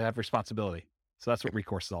having to have responsibility. So that's what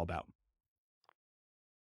recourse is all about.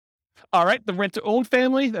 All right, the rent-to-own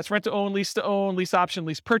family. That's rent-to-own, lease-to-own, lease option,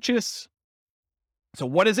 lease purchase. So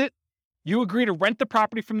what is it? You agree to rent the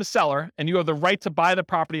property from the seller, and you have the right to buy the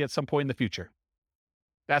property at some point in the future.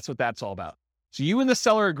 That's what that's all about. So you and the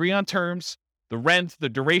seller agree on terms, the rent, the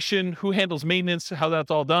duration, who handles maintenance, how that's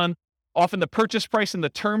all done. Often the purchase price and the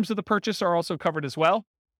terms of the purchase are also covered as well.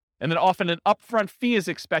 And then often an upfront fee is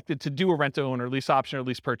expected to do a rent-to-own or lease option or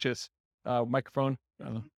lease purchase. Microphone.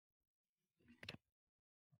 I'm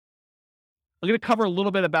going to cover a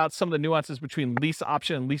little bit about some of the nuances between lease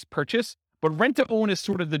option and lease purchase. But rent-to-own is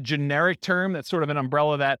sort of the generic term. That's sort of an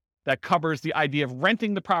umbrella that covers the idea of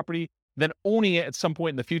renting the property, then owning it at some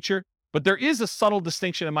point in the future. But there is a subtle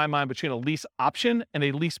distinction in my mind between a lease option and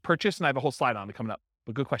a lease purchase, and I have a whole slide on it coming up.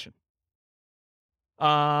 But good question.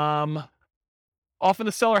 Often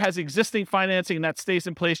the seller has existing financing, and that stays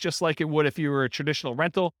in place just like it would if you were a traditional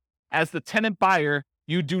rental. As the tenant buyer,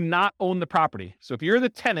 you do not own the property. So if you're the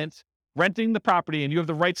tenant renting the property and you have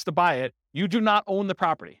the rights to buy it, you do not own the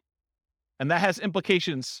property. And that has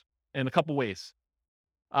implications in a couple ways.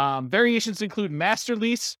 Variations include master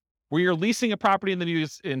lease, where you're leasing a property and then you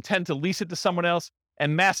intend to lease it to someone else,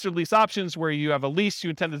 and master lease options, where you have a lease, you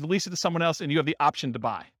intend to lease it to someone else, and you have the option to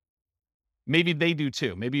buy. Maybe they do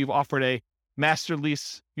too. Maybe you've offered a master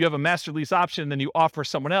lease, you have a master lease option, then you offer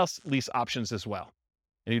someone else lease options as well.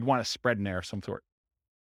 And you'd want a spread in there of some sort.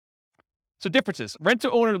 So differences. Rent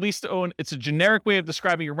to own or lease to own, it's a generic way of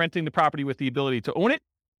describing you're renting the property with the ability to own it.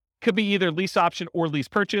 Could be either lease option or lease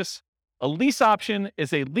purchase. A lease option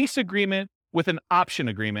is a lease agreement with an option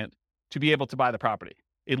agreement to be able to buy the property.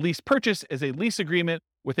 A lease purchase is a lease agreement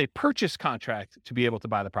with a purchase contract to be able to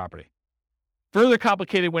buy the property. Further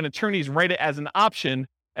complicated when attorneys write it as an option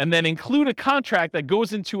and then include a contract that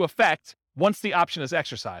goes into effect once the option is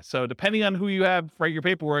exercised. So depending on who you have write your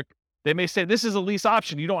paperwork, they may say, this is a lease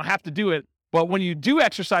option. You don't have to do it. But when you do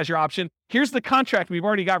exercise your option, here's the contract we've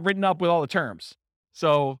already got written up with all the terms.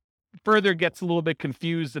 So further gets a little bit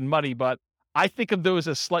confused and muddy, but I think of those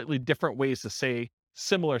as slightly different ways to say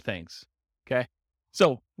similar things. Okay.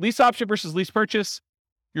 So lease option versus lease purchase.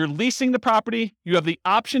 You're leasing the property. You have the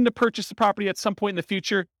option to purchase the property at some point in the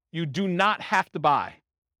future. You do not have to buy.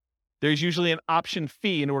 There's usually an option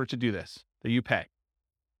fee in order to do this that you pay.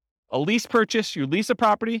 A lease purchase, you lease a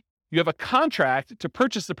property. You have a contract to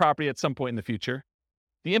purchase the property at some point in the future.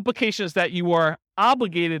 The implication is that you are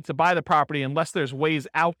obligated to buy the property unless there's ways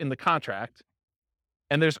out in the contract,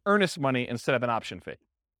 and there's earnest money instead of an option fee.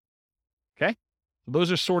 Okay? So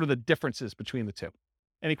those are sort of the differences between the two.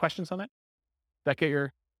 Any questions on that? Did that get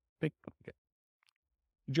your big? Okay.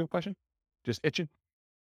 Did you have a question? Just itching?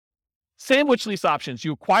 Sandwich lease options.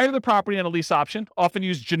 You acquire the property on a lease option, often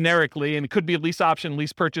used generically, and it could be a lease option,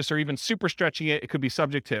 lease purchase, or even super stretching it. It could be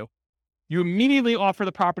subject to. You immediately offer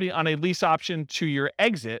the property on a lease option to your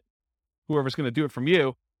exit, whoever's going to do it from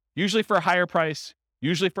you, usually for a higher price,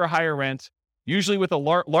 usually for a higher rent, usually with a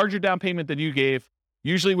larger down payment than you gave,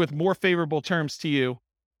 usually with more favorable terms to you.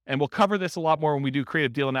 And we'll cover this a lot more when we do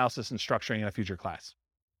creative deal analysis and structuring in a future class.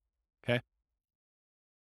 Okay.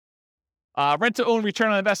 Rent to own return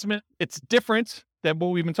on investment. It's different than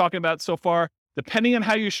what we've been talking about so far. Depending on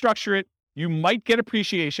how you structure it, you might get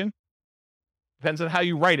appreciation. Depends on how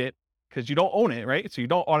you write it, because you don't own it, right? So you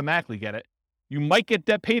don't automatically get it. You might get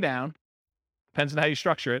debt pay down. Depends on how you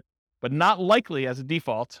structure it, but not likely as a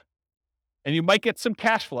default. And you might get some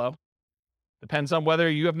cash flow. Depends on whether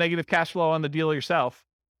you have negative cash flow on the deal yourself.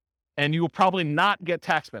 And you will probably not get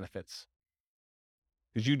tax benefits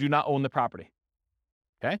because you do not own the property.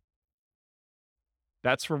 Okay?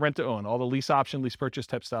 That's for rent to own. All the lease option, lease purchase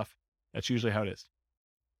type stuff. That's usually how it is.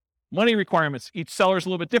 Money requirements. Each seller is a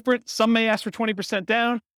little bit different. Some may ask for 20%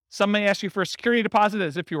 down. Some may ask you for a security deposit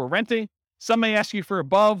as if you were renting. Some may ask you for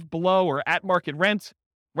above, below, or at market rent.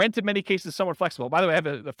 Rent in many cases is somewhat flexible. By the way, I have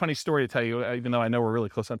a funny story to tell you, even though I know we're really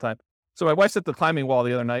close on time. So my wife's at the climbing wall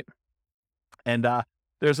the other night, and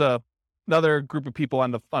there's another group of people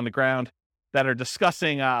on the ground that are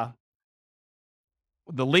discussing. The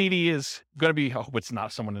lady is going to be. I hope it's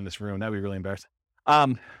not someone in this room. That'd be really embarrassing.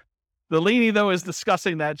 The lady though is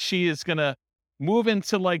discussing that she is going to move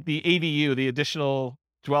into like the ADU, the additional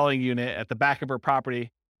dwelling unit at the back of her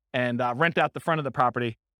property, and rent out the front of the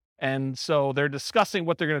property. And so they're discussing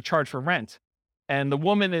what they're going to charge for rent. And the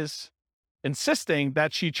woman is insisting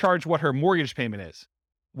that she charge what her mortgage payment is,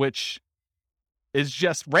 which is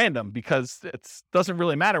just random because it doesn't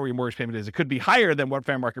really matter where your mortgage payment is. It could be higher than what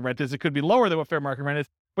fair market rent is. It could be lower than what fair market rent is.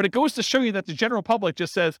 But it goes to show you that the general public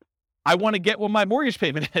just says, I want to get what my mortgage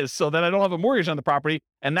payment is so that I don't have a mortgage on the property.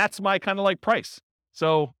 And that's my kind of like price.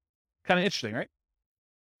 So kind of interesting, right?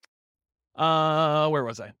 Where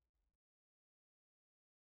was I?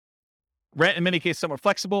 Rent in many cases somewhat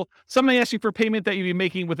flexible. Some may ask you for payment that you'd be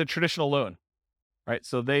making with a traditional loan, right?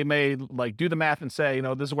 So they may like do the math and say,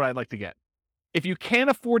 this is what I'd like to get. If you can't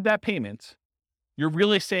afford that payment, you're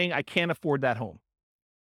really saying I can't afford that home,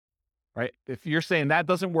 right? If you're saying that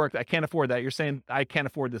doesn't work, I can't afford that. You're saying I can't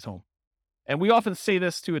afford this home. And we often say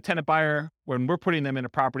this to a tenant buyer when we're putting them in a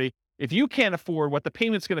property. If you can't afford what the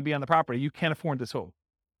payment's going to be on the property, you can't afford this home.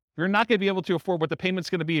 If you're not going to be able to afford what the payment's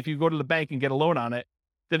going to be if you go to the bank and get a loan on it,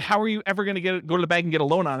 then how are you ever going to go to the bank and get a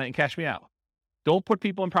loan on it and cash me out? Don't put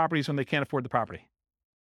people in properties when they can't afford the property.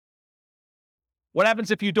 What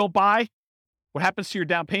happens if you don't buy? What happens to your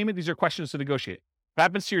down payment? These are questions to negotiate. What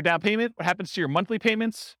happens to your down payment? What happens to your monthly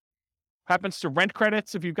payments? What happens to rent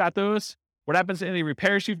credits if you've got those? What happens to any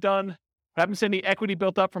repairs you've done? What happens to any equity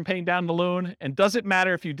built up from paying down the loan? And does it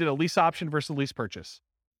matter if you did a lease option versus a lease purchase?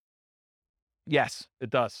 Yes, it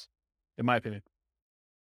does, in my opinion.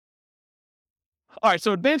 All right,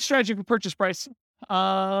 so advanced strategy for purchase price.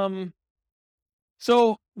 So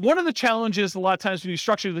one of the challenges a lot of times when you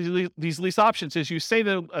structure these lease options is you say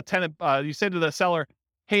to a tenant, you say to the seller,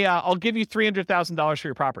 hey, I'll give you $300,000 for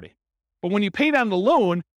your property. But when you pay down the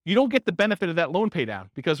loan, you don't get the benefit of that loan pay down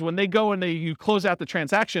because when they go and you close out the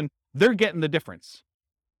transaction, they're getting the difference.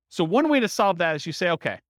 So one way to solve that is you say,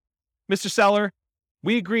 okay, Mr. Seller,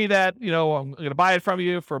 we agree that, I'm going to buy it from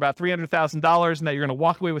you for about $300,000 and that you're going to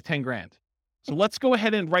walk away with 10 grand. So let's go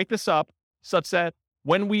ahead and write this up such that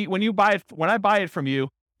when I buy it from you,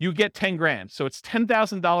 you get 10 grand. So it's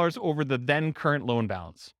 $10,000 over the then current loan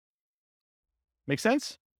balance. Make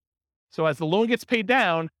sense? So as the loan gets paid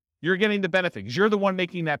down, you're getting the benefit because you're the one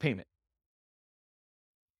making that payment.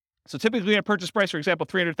 So typically a purchase price, for example,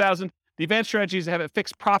 $300,000, the advanced strategy is to have a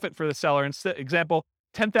fixed profit for the seller. Example,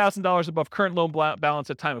 $10,000 above current loan balance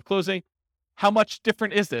at time of closing. How much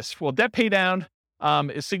different is this? Well, debt pay down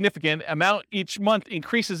is significant. Amount each month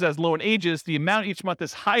increases as loan ages. The amount each month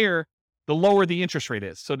is higher, the lower the interest rate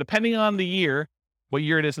is. So depending on the year, what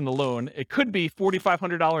year it is in the loan, it could be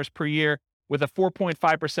 $4,500 per year with a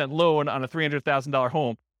 4.5% loan on a $300,000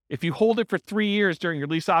 home. If you hold it for 3 years during your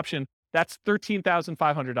lease option, that's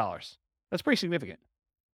 $13,500. That's pretty significant.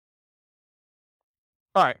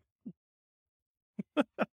 All right.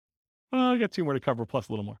 I got 2 more to cover, plus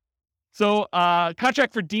a little more. So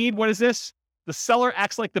contract for deed, what is this? The seller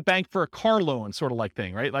acts like the bank for a car loan, sort of like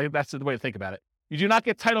thing, right? Like that's the way to think about it. You do not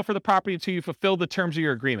get title for the property until you fulfill the terms of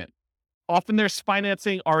your agreement. Often there's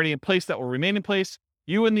financing already in place that will remain in place.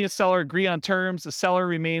 You and the seller agree on terms. The seller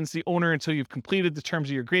remains the owner until you've completed the terms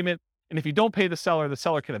of your agreement. And if you don't pay the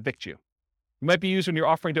seller can evict you. It might be used when you're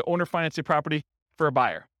offering to owner finance a property for a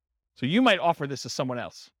buyer. So you might offer this to someone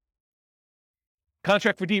else.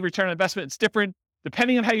 Contract for deed, return on investment, it's different.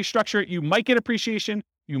 Depending on how you structure it, you might get appreciation,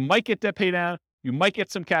 you might get debt pay down, you might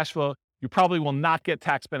get some cash flow. You probably will not get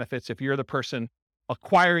tax benefits if you're the person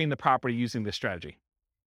acquiring the property using this strategy.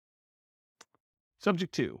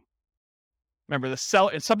 Subject 2. Remember,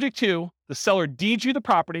 in Subject 2, the seller deeds you the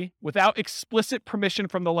property without explicit permission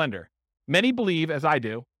from the lender. Many believe, as I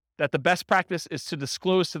do, that the best practice is to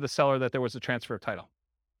disclose to the seller that there was a transfer of title.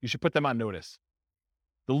 You should put them on notice.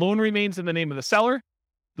 The loan remains in the name of the seller.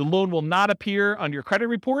 The loan will not appear on your credit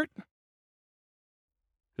report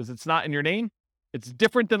because it's not in your name. It's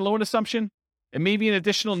different than loan assumption. It may be an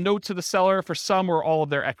additional note to the seller for some or all of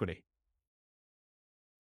their equity.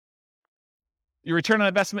 Your return on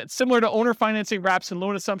investment, similar to owner financing, wraps, and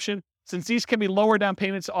loan assumption. Since these can be lower down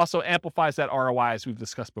payments, also amplifies that ROI as we've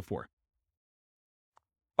discussed before.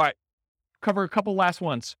 All right, cover a couple last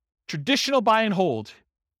ones. Traditional buy and hold.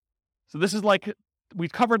 So this is like,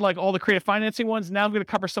 we've covered like all the creative financing ones. Now I'm going to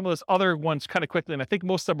cover some of those other ones kind of quickly. And I think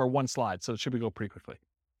most of them are one slide, so it should go pretty quickly.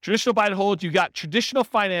 Traditional buy and hold, you got traditional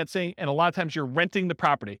financing, and a lot of times you're renting the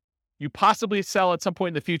property. You possibly sell at some point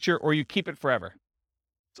in the future, or you keep it forever.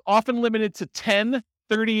 It's often limited to 10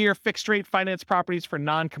 30-year fixed rate finance properties for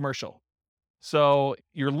non-commercial. So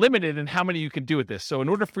you're limited in how many you can do with this. So in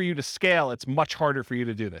order for you to scale, it's much harder for you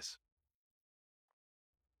to do this.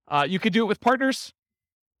 You could do it with partners.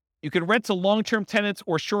 You can rent to long-term tenants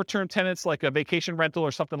or short-term tenants like a vacation rental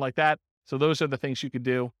or something like that. So those are the things you could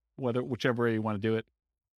do, whichever way you want to do it.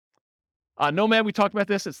 Nomad, we talked about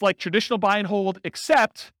this. It's like traditional buy and hold,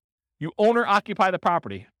 except you owner occupy the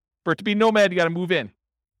property. For it to be Nomad, you got to move in.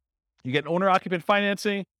 You get owner occupant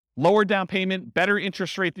financing. Lower down payment, better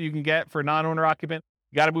interest rate that you can get for non-owner occupant.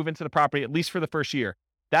 You got to move into the property at least for the first year.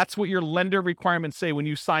 That's what your lender requirements say when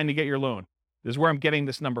you sign to get your loan. This is where I'm getting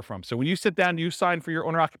this number from. So when you sit down and you sign for your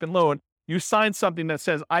owner occupant loan, you sign something that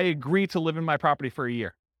says, I agree to live in my property for a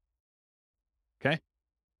year. Okay.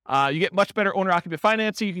 You get much better owner occupant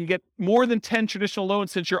financing. You can get more than 10 traditional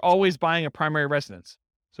loans since you're always buying a primary residence.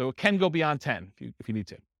 So it can go beyond 10 if you need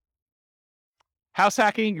to. House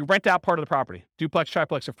hacking, you rent out part of the property, duplex,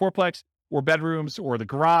 triplex, or fourplex, or bedrooms, or the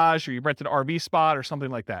garage, or you rent an RV spot or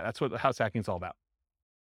something like that. That's what the house hacking is all about.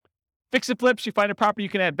 Fix and flips, you find a property you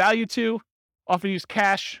can add value to, often use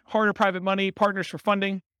cash, hard or private money, partners for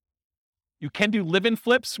funding. You can do live-in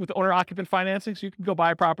flips with owner-occupant financing, so you can go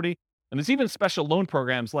buy a property. And there's even special loan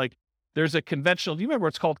programs, like there's a conventional, do you remember what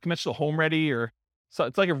it's called, conventional Home Ready, or so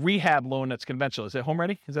it's like a rehab loan that's conventional. Is it Home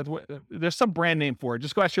Ready? Is that what, there's some brand name for it.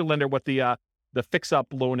 Just go ask your lender what the fix-up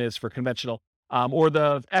loan is for conventional. Or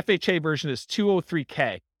the FHA version is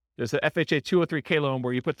 203K. There's the FHA 203K loan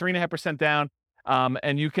where you put 3.5% down,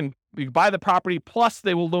 and you buy the property, plus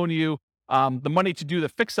they will loan you the money to do the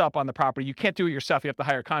fix-up on the property. You can't do it yourself. You have to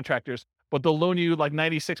hire contractors, but they'll loan you like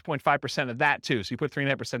 96.5% of that too. So you put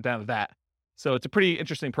 3.5% down of that. So it's a pretty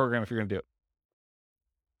interesting program if you're going to do it.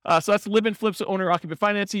 So that's live-in flips with owner-occupant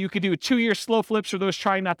financing. You could do a 2-year slow flips for those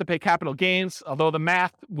trying not to pay capital gains, although the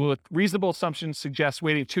math with reasonable assumptions suggests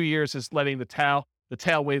waiting 2 years is letting the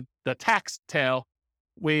tax tail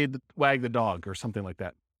wag the dog or something like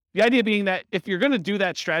that. The idea being that if you're going to do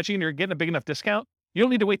that strategy and you're getting a big enough discount, you don't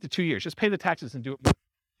need to wait the 2 years. Just pay the taxes and do it.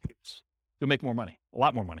 You'll make more money, a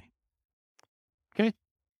lot more money. Okay.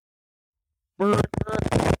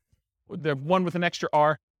 The one with an extra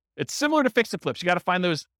R. It's similar to fix and flips. You got to find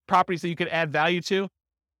those properties that you could add value to.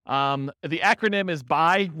 The acronym is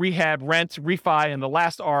buy, rehab, rent, refi, and the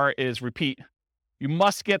last R is repeat. You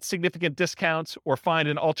must get significant discounts or find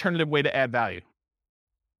an alternative way to add value.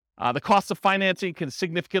 The cost of financing can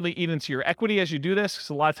significantly eat into your equity as you do this, because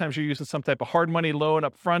a lot of times you're using some type of hard money loan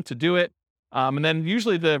up front to do it. And then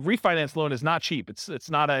usually the refinance loan is not cheap. It's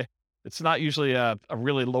not usually a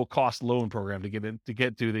really low cost loan program to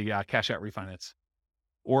get to the cash out refinance.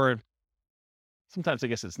 Or sometimes I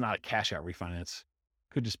guess it's not a cash out refinance.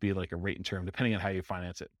 Could just be like a rate and term, depending on how you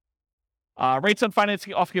finance it. Rates on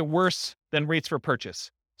financing often get worse than rates for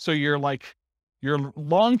purchase. So your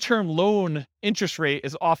long-term loan interest rate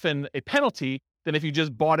is often a penalty than if you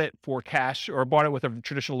just bought it for cash or bought it with a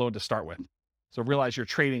traditional loan to start with. So realize you're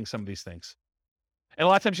trading some of these things. And a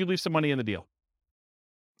lot of times you leave some money in the deal.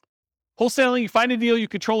 Wholesaling, you find a deal, you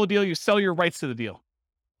control a deal, you sell your rights to the deal.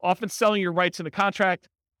 Often selling your rights in a contract.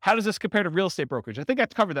 How does this compare to real estate brokerage? I think I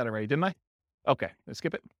covered that already, didn't I? Okay, let's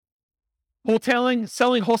skip it. Wholesaling,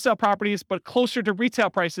 selling wholesale properties, but closer to retail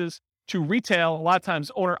prices to retail, a lot of times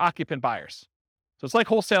owner-occupant buyers. So it's like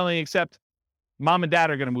wholesaling, except mom and dad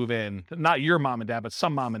are going to move in. Not your mom and dad, but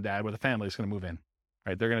some mom and dad with a family is going to move in.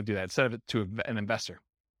 Right? They're going to do that instead of it to an investor.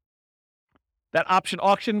 That option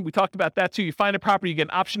auction, we talked about that too. You find a property, you get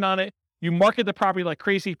an option on it. You market the property like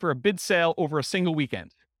crazy for a bid sale over a single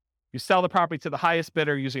weekend. You sell the property to the highest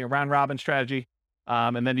bidder using a round robin strategy.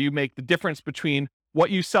 And then you make the difference between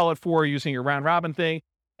what you sell it for using your round robin thing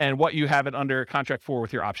and what you have it under contract for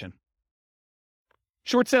with your option.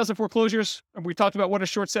 Short sales and foreclosures. We talked about what are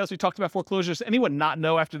short sales. We talked about foreclosures. Anyone not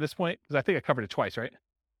know after this point? Because I think I covered it twice, right?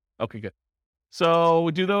 Okay, good. So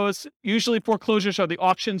we do those. Usually foreclosures are the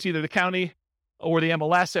auctions, either the county or the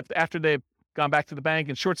MLS after they've gone back to the bank.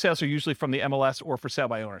 And short sales are usually from the MLS or for sale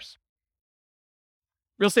by owners.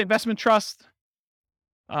 Real estate investment trust.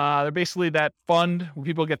 They're basically that fund where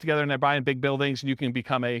people get together and they're buying big buildings and you can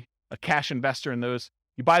become a cash investor in those.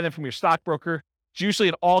 You buy them from your stockbroker. It's usually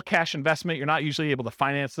an all cash investment. You're not usually able to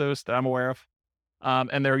finance those that I'm aware of.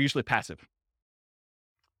 And they're usually passive.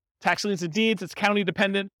 Tax liens and deeds, it's county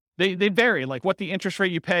dependent. They vary, like what the interest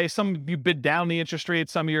rate you pay. Some you bid down the interest rate.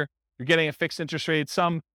 Some you're getting a fixed interest rate.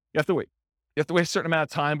 Some you have to wait. You have to wait a certain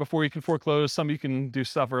amount of time before you can foreclose. Some you can do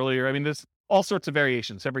stuff earlier. I mean, there's all sorts of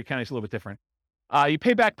variations. Every county is a little bit different. You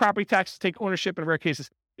pay back property taxes, take ownership in rare cases.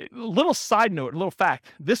 A little side note, a little fact.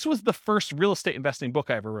 This was the first real estate investing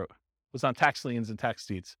book I ever wrote. It was on tax liens and tax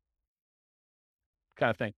deeds. Kind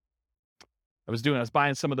of thing. I was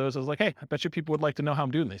buying some of those. I was like, hey, I bet you people would like to know how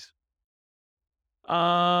I'm doing these.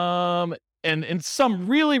 And in some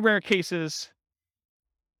really rare cases,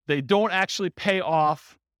 they don't actually pay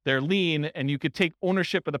off their lien and you could take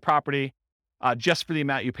ownership of the property just for the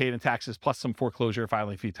amount you paid in taxes, plus some foreclosure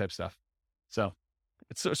filing fee type stuff. So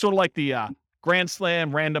it's sort of like the grand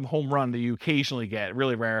slam random home run that you occasionally get,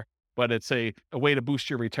 really rare, but it's a way to boost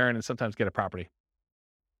your return and sometimes get a property.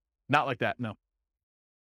 Not like that, no.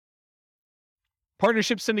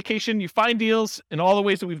 Partnership syndication, you find deals in all the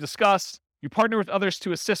ways that we've discussed. You partner with others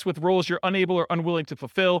to assist with roles you're unable or unwilling to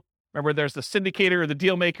fulfill. Remember, there's the syndicator or the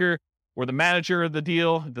deal maker or the manager of the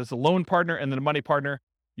deal. There's the loan partner and then the money partner.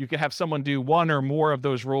 You can have someone do one or more of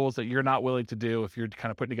those roles that you're not willing to do if you're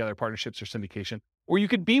kind of putting together partnerships or syndication. Or you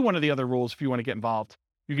could be one of the other roles if you want to get involved.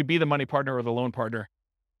 You could be the money partner or the loan partner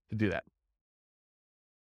to do that.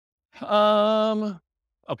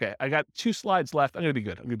 Okay, I got 2 slides left. I'm going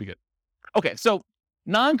to be good. Okay, so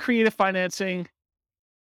non-creative financing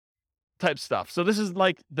type stuff. So this is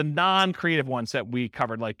like the non-creative ones that we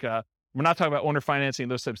covered. Like we're not talking about owner financing,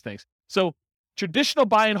 those types of things. So traditional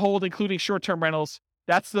buy and hold, including short-term rentals,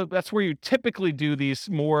 that's where you typically do these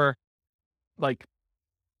more like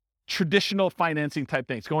traditional financing type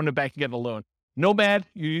things, going to the bank and getting a loan. Nomad,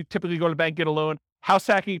 you typically go to the bank, get a loan. House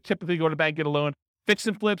hacking, typically go to the bank, get a loan. Fix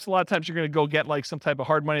and flips, a lot of times you're going to go get like some type of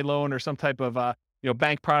hard money loan or some type of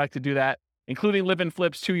bank product to do that, including live-in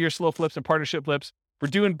flips, 2-year slow flips, and partnership flips. We're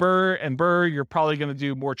doing BRRRR and BRRRR, you're probably going to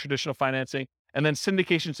do more traditional financing. And then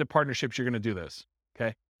syndications and partnerships, you're going to do this.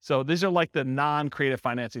 Okay. So these are like the non-creative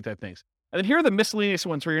financing type things. And then here are the miscellaneous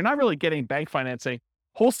ones where you're not really getting bank financing.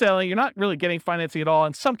 Wholesaling, you're not really getting financing at all.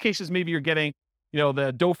 In some cases, maybe you're getting,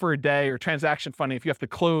 the dough for a day or transaction funding if you have to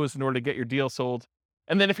close in order to get your deal sold.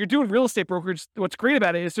 And then if you're doing real estate brokerage, what's great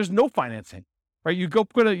about it is there's no financing, right? You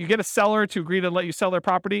get a seller to agree to let you sell their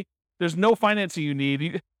property. There's no financing you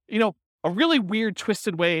need. A really weird,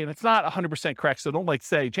 twisted way, and it's not 100% correct, so don't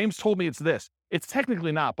say, James told me it's this. It's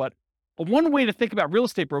technically not, but one way to think about real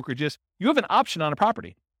estate brokerage is you have an option on a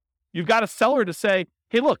property. You've got a seller to say,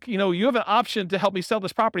 hey, look, you have an option to help me sell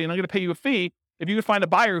this property, and I'm going to pay you a fee if you can find a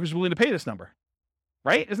buyer who's willing to pay this number,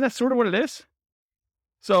 right? Isn't that sort of what it is?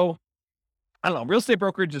 So, I don't know. Real estate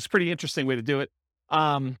brokerage is a pretty interesting way to do it.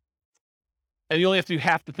 And you only have to do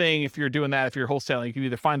half the thing if you're doing that. If you're wholesaling, you can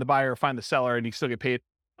either find the buyer or find the seller and you still get paid.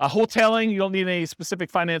 Wholesaling, you don't need any specific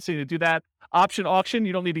financing to do that. Option auction,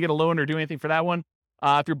 you don't need to get a loan or do anything for that one.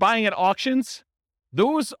 If you're buying at auctions,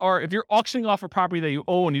 if you're auctioning off a property that you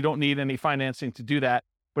own, you don't need any financing to do that.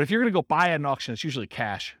 But if you're going to go buy at an auction, it's usually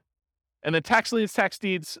cash. And then tax liens, tax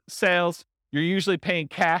deeds, sales, you're usually paying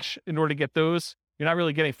cash in order to get those. You're not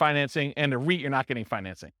really getting financing, and a REIT, you're not getting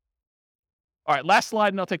financing. All right, last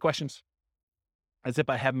slide, and I'll take questions. As if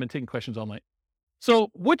I haven't been taking questions all night.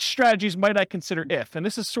 So which strategies might I consider if, and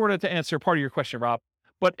this is sort of to answer part of your question, Rob,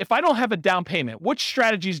 but if I don't have a down payment, which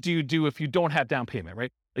strategies do you do if you don't have down payment,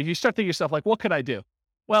 right? Like you start thinking to yourself, like, what could I do?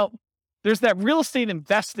 Well, there's that real estate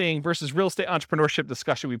investing versus real estate entrepreneurship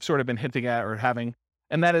discussion we've sort of been hinting at or having.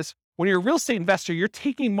 And that is when you're a real estate investor, you're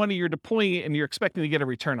taking money, you're deploying it, and you're expecting to get a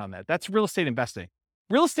return on that. That's real estate investing.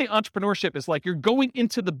 Real estate entrepreneurship is like you're going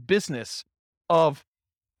into the business of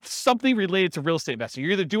something related to real estate investing.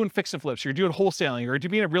 You're either doing fix and flips, you're doing wholesaling, or you're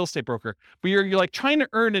being a real estate broker, but you're like trying to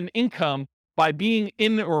earn an income by being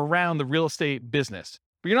in or around the real estate business.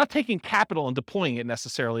 But you're not taking capital and deploying it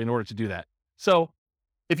necessarily in order to do that. So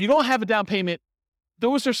if you don't have a down payment,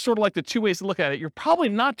 those are sort of like the 2 ways to look at it. You're probably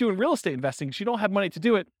not doing real estate investing because you don't have money to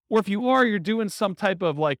do it. Or if you are, you're doing some type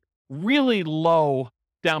of like really low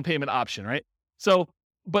down payment option, right? So,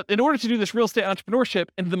 but in order to do this real estate entrepreneurship,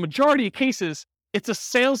 in the majority of cases, it's a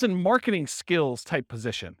sales and marketing skills type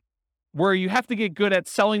position where you have to get good at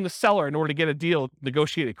selling the seller in order to get a deal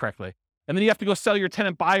negotiated correctly. And then you have to go sell your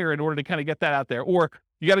tenant buyer in order to kind of get that out there. Or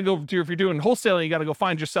you got to go do, if you're doing wholesaling, you got to go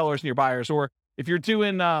find your sellers and your buyers. Or if you're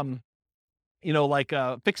doing,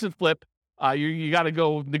 fix and flip, you got to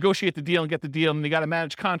go negotiate the deal and get the deal. And you got to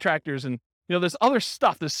manage contractors. And, there's other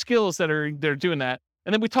stuff, there's skills they're doing that.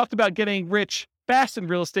 And then we talked about getting rich fast in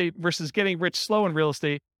real estate versus getting rich slow in real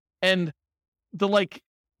estate. And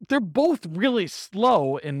they're both really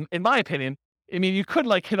slow in my opinion. I mean, you could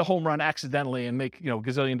hit a home run accidentally and make,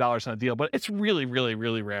 gazillion dollars on a deal, but it's really, really,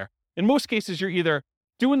 really rare. In most cases, you're either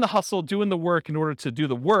doing the hustle, doing the work in order to do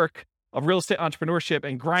the work of real estate entrepreneurship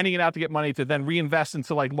and grinding it out to get money to then reinvest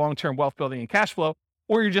into long-term wealth building and cash flow,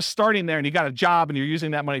 or you're just starting there and you got a job and you're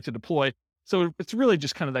using that money to deploy. So it's really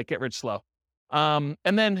just kind of that get rich slow. And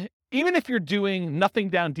then even if you're doing nothing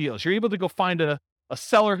down deals, you're able to go find a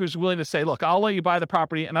seller who's willing to say, look, I'll let you buy the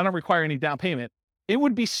property and I don't require any down payment. It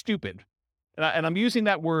would be stupid. And I'm using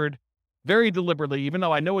that word very deliberately, even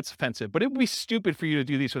though I know it's offensive, but it would be stupid for you to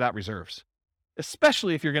do these without reserves,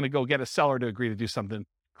 especially if you're going to go get a seller to agree to do something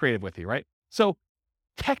creative with you, right? So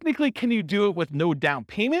technically, can you do it with no down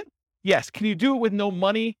payment? Yes. Can you do it with no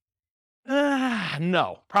money?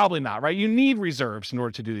 No, probably not, right? You need reserves in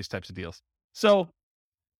order to do these types of deals. So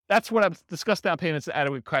that's what I've discussed, down payments,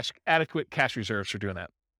 adequate cash reserves for doing that.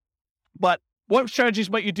 But what strategies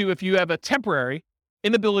might you do if you have a temporary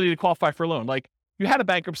inability to qualify for a loan? Like you had a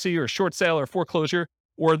bankruptcy or a short sale or foreclosure,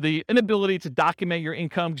 or the inability to document your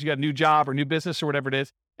income because you got a new job or new business or whatever it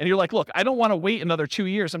is. And you're like, look, I don't want to wait another 2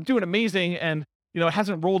 years. I'm doing amazing. And, it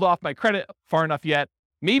hasn't rolled off my credit far enough yet.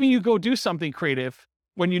 Maybe you go do something creative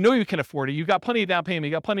when you know you can afford it. You got plenty of down payment,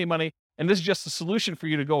 you got plenty of money. And this is just a solution for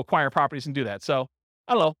you to go acquire properties and do that. So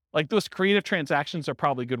I don't know, like those creative transactions are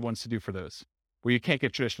probably good ones to do for those where you can't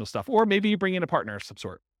get traditional stuff. Or maybe you bring in a partner of some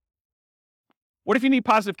sort. What if you need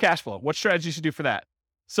positive cash flow? What strategies you do for that?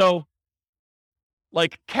 So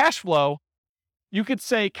like cash flow, you could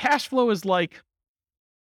say cash flow is like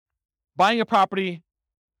buying a property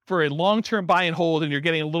for a long-term buy and hold, and you're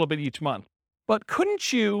getting a little bit each month. But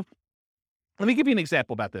couldn't you, let me give you an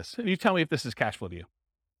example about this, and you tell me if this is cash flow to you.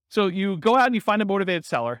 So you go out and you find a motivated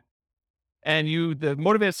seller, and the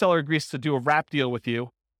motivated seller agrees to do a wrap deal with you,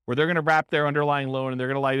 where they're going to wrap their underlying loan and they're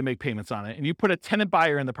going to allow you to make payments on it. And you put a tenant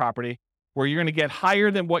buyer in the property where you're going to get higher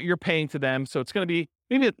than what you're paying to them. So it's going to be,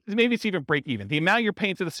 maybe it's even break even. The amount you're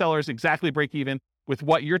paying to the seller is exactly break even with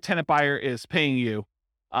what your tenant buyer is paying you.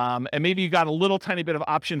 And maybe you got a little tiny bit of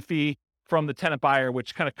option fee from the tenant buyer,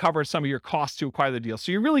 which kind of covers some of your costs to acquire the deal.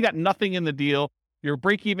 So you really got nothing in the deal. You're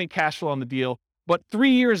break even cash flow on the deal. But 3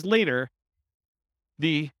 years later,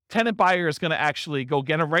 the tenant buyer is going to actually go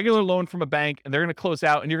get a regular loan from a bank, and they're going to close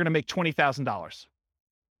out, and you're going to make $20,000.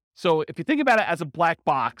 So if you think about it as a black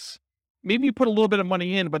box, maybe you put a little bit of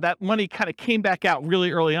money in, but that money kind of came back out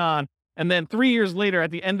really early on. And then 3 years later,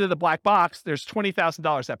 at the end of the black box, there's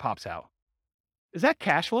 $20,000 that pops out. Is that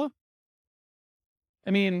cash flow?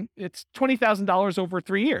 I mean, it's $20,000 over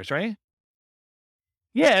 3 years, right?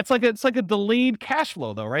 Yeah, it's like a delayed cash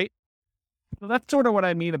flow though, right? So that's sort of what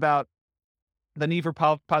I mean about the need for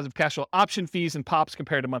positive cash flow, option fees and pops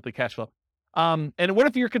compared to monthly cash flow. And what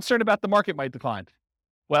if you're concerned about the market might decline?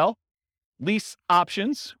 Well, lease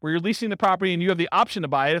options, where you're leasing the property and you have the option to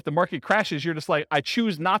buy it. If the market crashes, you're just like, I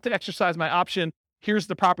choose not to exercise my option. Here's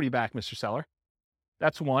the property back, Mr. Seller.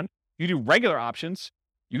 That's one. You do regular options.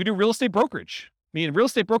 You can do real estate brokerage. I mean, real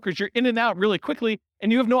estate brokerage, you're in and out really quickly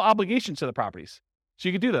and you have no obligation to the properties. So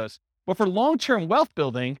you can do those. But for long-term wealth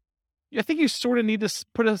building, I think you sort of need to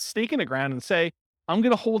put a stake in the ground and say, I'm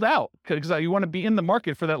going to hold out because you want to be in the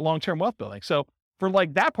market for that long-term wealth building. So for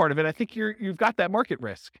like that part of it, I think you've got that market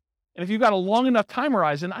risk. And if you've got a long enough time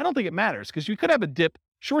horizon, I don't think it matters because you could have a dip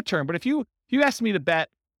short term. But if you asked me to bet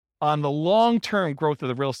on the long-term growth of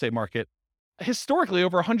the real estate market, historically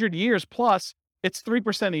over 100 years plus, it's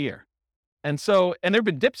 3% a year. And there've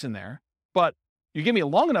been dips in there, but you give me a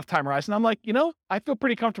long enough time horizon, I'm like, I feel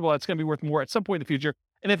pretty comfortable it's going to be worth more at some point in the future.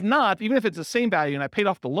 And if not, even if it's the same value and I paid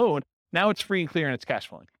off the loan, now it's free and clear and it's cash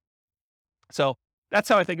flowing. So that's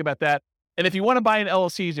how I think about that. And if you want to buy in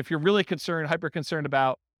LLCs, if you're really hyper concerned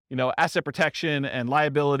about, asset protection and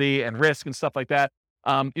liability and risk and stuff like that,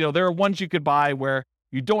 there are ones you could buy where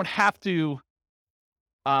you don't have to,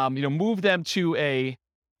 move them to a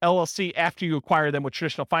LLC after you acquire them with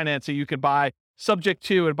traditional financing. You could buy subject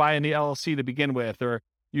to and buy in the LLC to begin with, or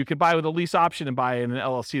you could buy with a lease option and buy in an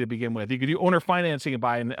LLC to begin with. You could do owner financing and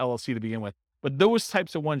buy in an LLC to begin with. But those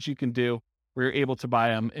types of ones you can do where you're able to buy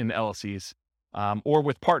them in LLCs or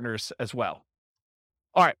with partners as well.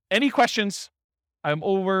 All right. Any questions? I'm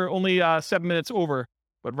only 7 minutes over,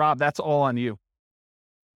 but Rob, that's all on you.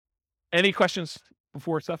 Any questions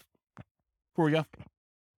before we go?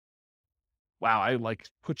 Wow, I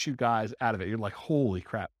put you guys out of it. You're like, holy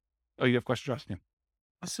crap. Oh, you have questions, Justin?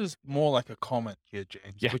 This is more like a comment here,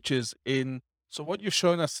 James, Yeah. which is so what you're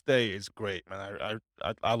showing us today is great, man.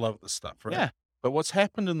 I love this stuff, right? Yeah. But what's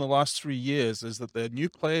happened in the last 3 years is that there are new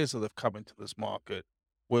players that have come into this market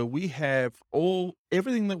where we have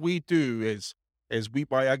everything that we do is we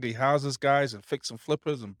buy ugly houses, guys, and fix and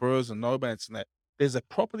flippers and burrs and nomads and that. There's a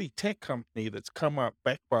property tech company that's come up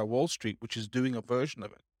backed by Wall Street, which is doing a version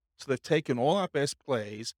of it. So they've taken all our best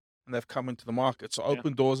plays and they've come into the market. So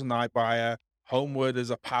Open Doors is an iBuyer, Homeward is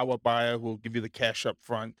a power buyer who will give you the cash up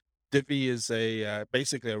front. Divvy is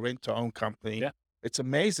basically a rent-to-own company. Yeah. It's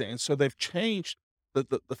amazing. And so they've changed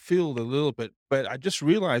the field a little bit. But I just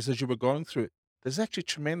realized as you were going through it, there's actually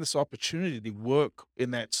tremendous opportunity to work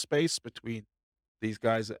in that space between these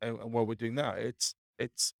guys and what we're doing now. It's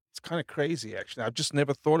kind of crazy, actually. I've just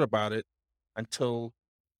never thought about it until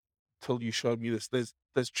you showed me this.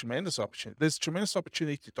 There's tremendous opportunity. There's tremendous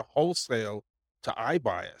opportunity to wholesale to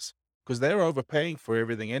iBuyers because they're overpaying for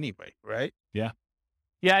everything anyway, right? Yeah.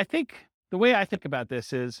 Yeah, I think the way I think about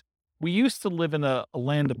this is we used to live in a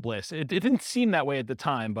land of bliss. It didn't seem that way at the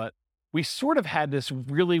time, but we sort of had this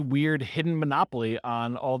really weird hidden monopoly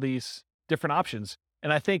on all these different options.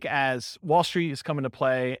 And I think as Wall Street is coming to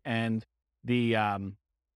play and the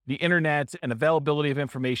the internet and availability of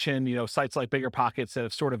information, sites like BiggerPockets that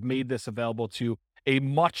have sort of made this available to a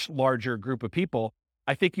much larger group of people,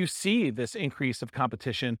 I think you see this increase of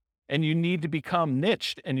competition, and you need to become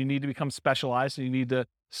niched, and you need to become specialized, and you need to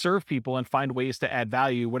serve people and find ways to add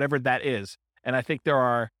value, whatever that is. And I think there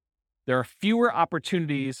are fewer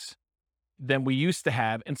opportunities than we used to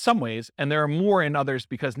have in some ways, and there are more in others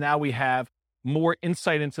because now we have more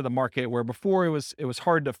insight into the market, where before it was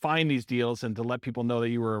hard to find these deals and to let people know that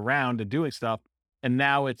you were around and doing stuff. And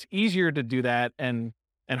now it's easier to do that and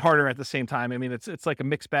harder at the same time. I mean, it's like a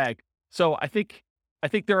mixed bag. So I think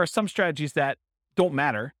there are some strategies that don't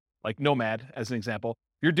matter, like Nomad as an example.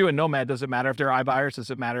 If you're doing Nomad, does it matter if they're iBuyers?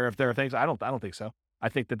 Does it matter if there are things? I don't think so. I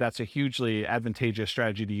think that's a hugely advantageous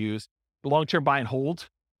strategy to use. Long-term buy and hold.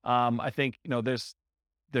 I think,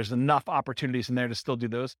 there's enough opportunities in there to still do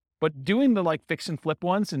those, but doing the like fix and flip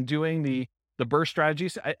ones and doing the burst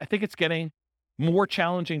strategies, I think it's getting more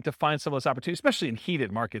challenging to find some of those opportunities, especially in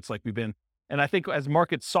heated markets like we've been. And I think as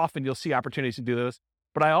markets soften, you'll see opportunities to do those.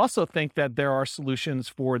 But I also think that there are solutions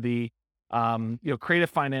for the, creative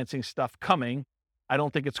financing stuff coming. I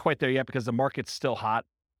don't think it's quite there yet because the market's still hot.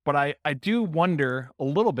 But I do wonder a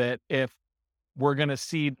little bit if we're going to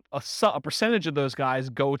see a percentage of those guys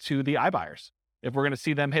go to the iBuyers. If we're going to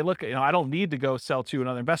see them, hey, look, I don't need to go sell to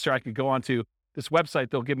another investor. I could go onto this website.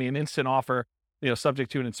 They'll give me an instant offer,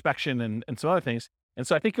 subject to an inspection and some other things. And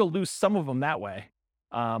so I think you'll lose some of them that way.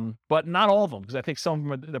 But not all of them, because I think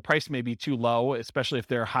some of them, the price may be too low, especially if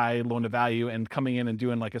they're high loan to value, and coming in and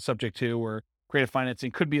doing like a subject to or creative financing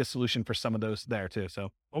could be a solution for some of those there too. So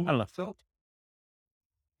I don't know.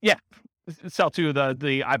 Sell to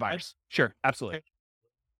the iBuyers. Sure. Absolutely.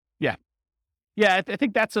 Yeah. I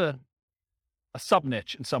think that's a sub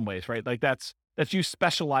niche in some ways, right? Like that's you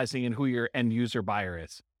specializing in who your end user buyer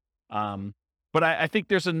is. But I think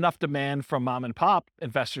there's enough demand from mom and pop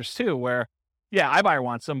investors too, where iBuyer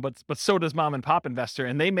wants them, but so does mom and pop investor.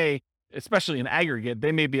 And they may, especially in aggregate,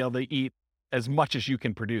 they may be able to eat as much as you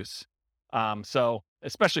can produce. So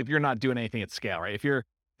especially if you're not doing anything at scale, right? If you're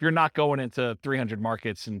not going into 300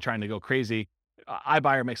 markets and trying to go crazy,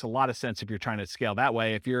 iBuyer makes a lot of sense if you're trying to scale that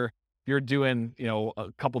way. If you're doing,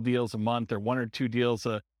 a couple deals a month or one or two deals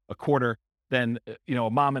a quarter, then, a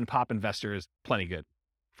mom and pop investor is plenty good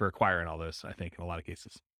for acquiring all those, I think, in a lot of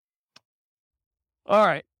cases. All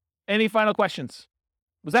right. Any final questions?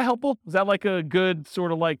 Was that helpful? Was that like a good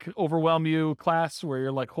sort of like overwhelm you class where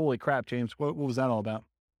you're like, holy crap, James, what was that all about?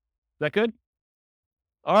 Is that good?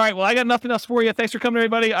 All right. Well, I got nothing else for you. Thanks for coming,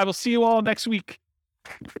 everybody. I will see you all next week.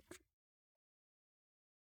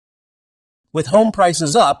 With home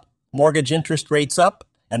prices up, mortgage interest rates up,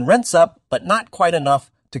 and rents up, but not quite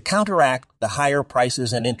enough to counteract the higher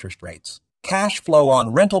prices and interest rates. Cash flow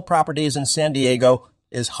on rental properties in San Diego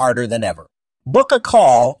is harder than ever. Book a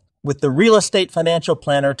call with the Real Estate Financial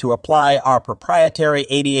Planner to apply our proprietary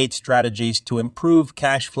 88 strategies to improve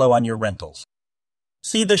cash flow on your rentals.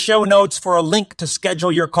 See the show notes for a link to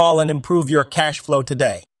schedule your call and improve your cash flow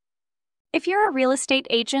today. If you're a real estate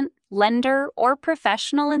agent, lender, or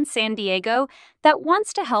professional in San Diego that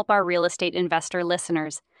wants to help our real estate investor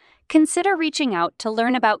listeners, consider reaching out to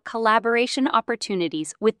learn about collaboration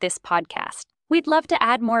opportunities with this podcast. We'd love to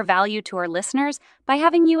add more value to our listeners by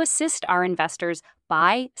having you assist our investors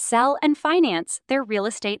buy, sell, and finance their real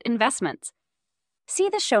estate investments. See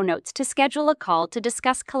the show notes to schedule a call to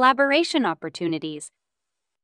discuss collaboration opportunities.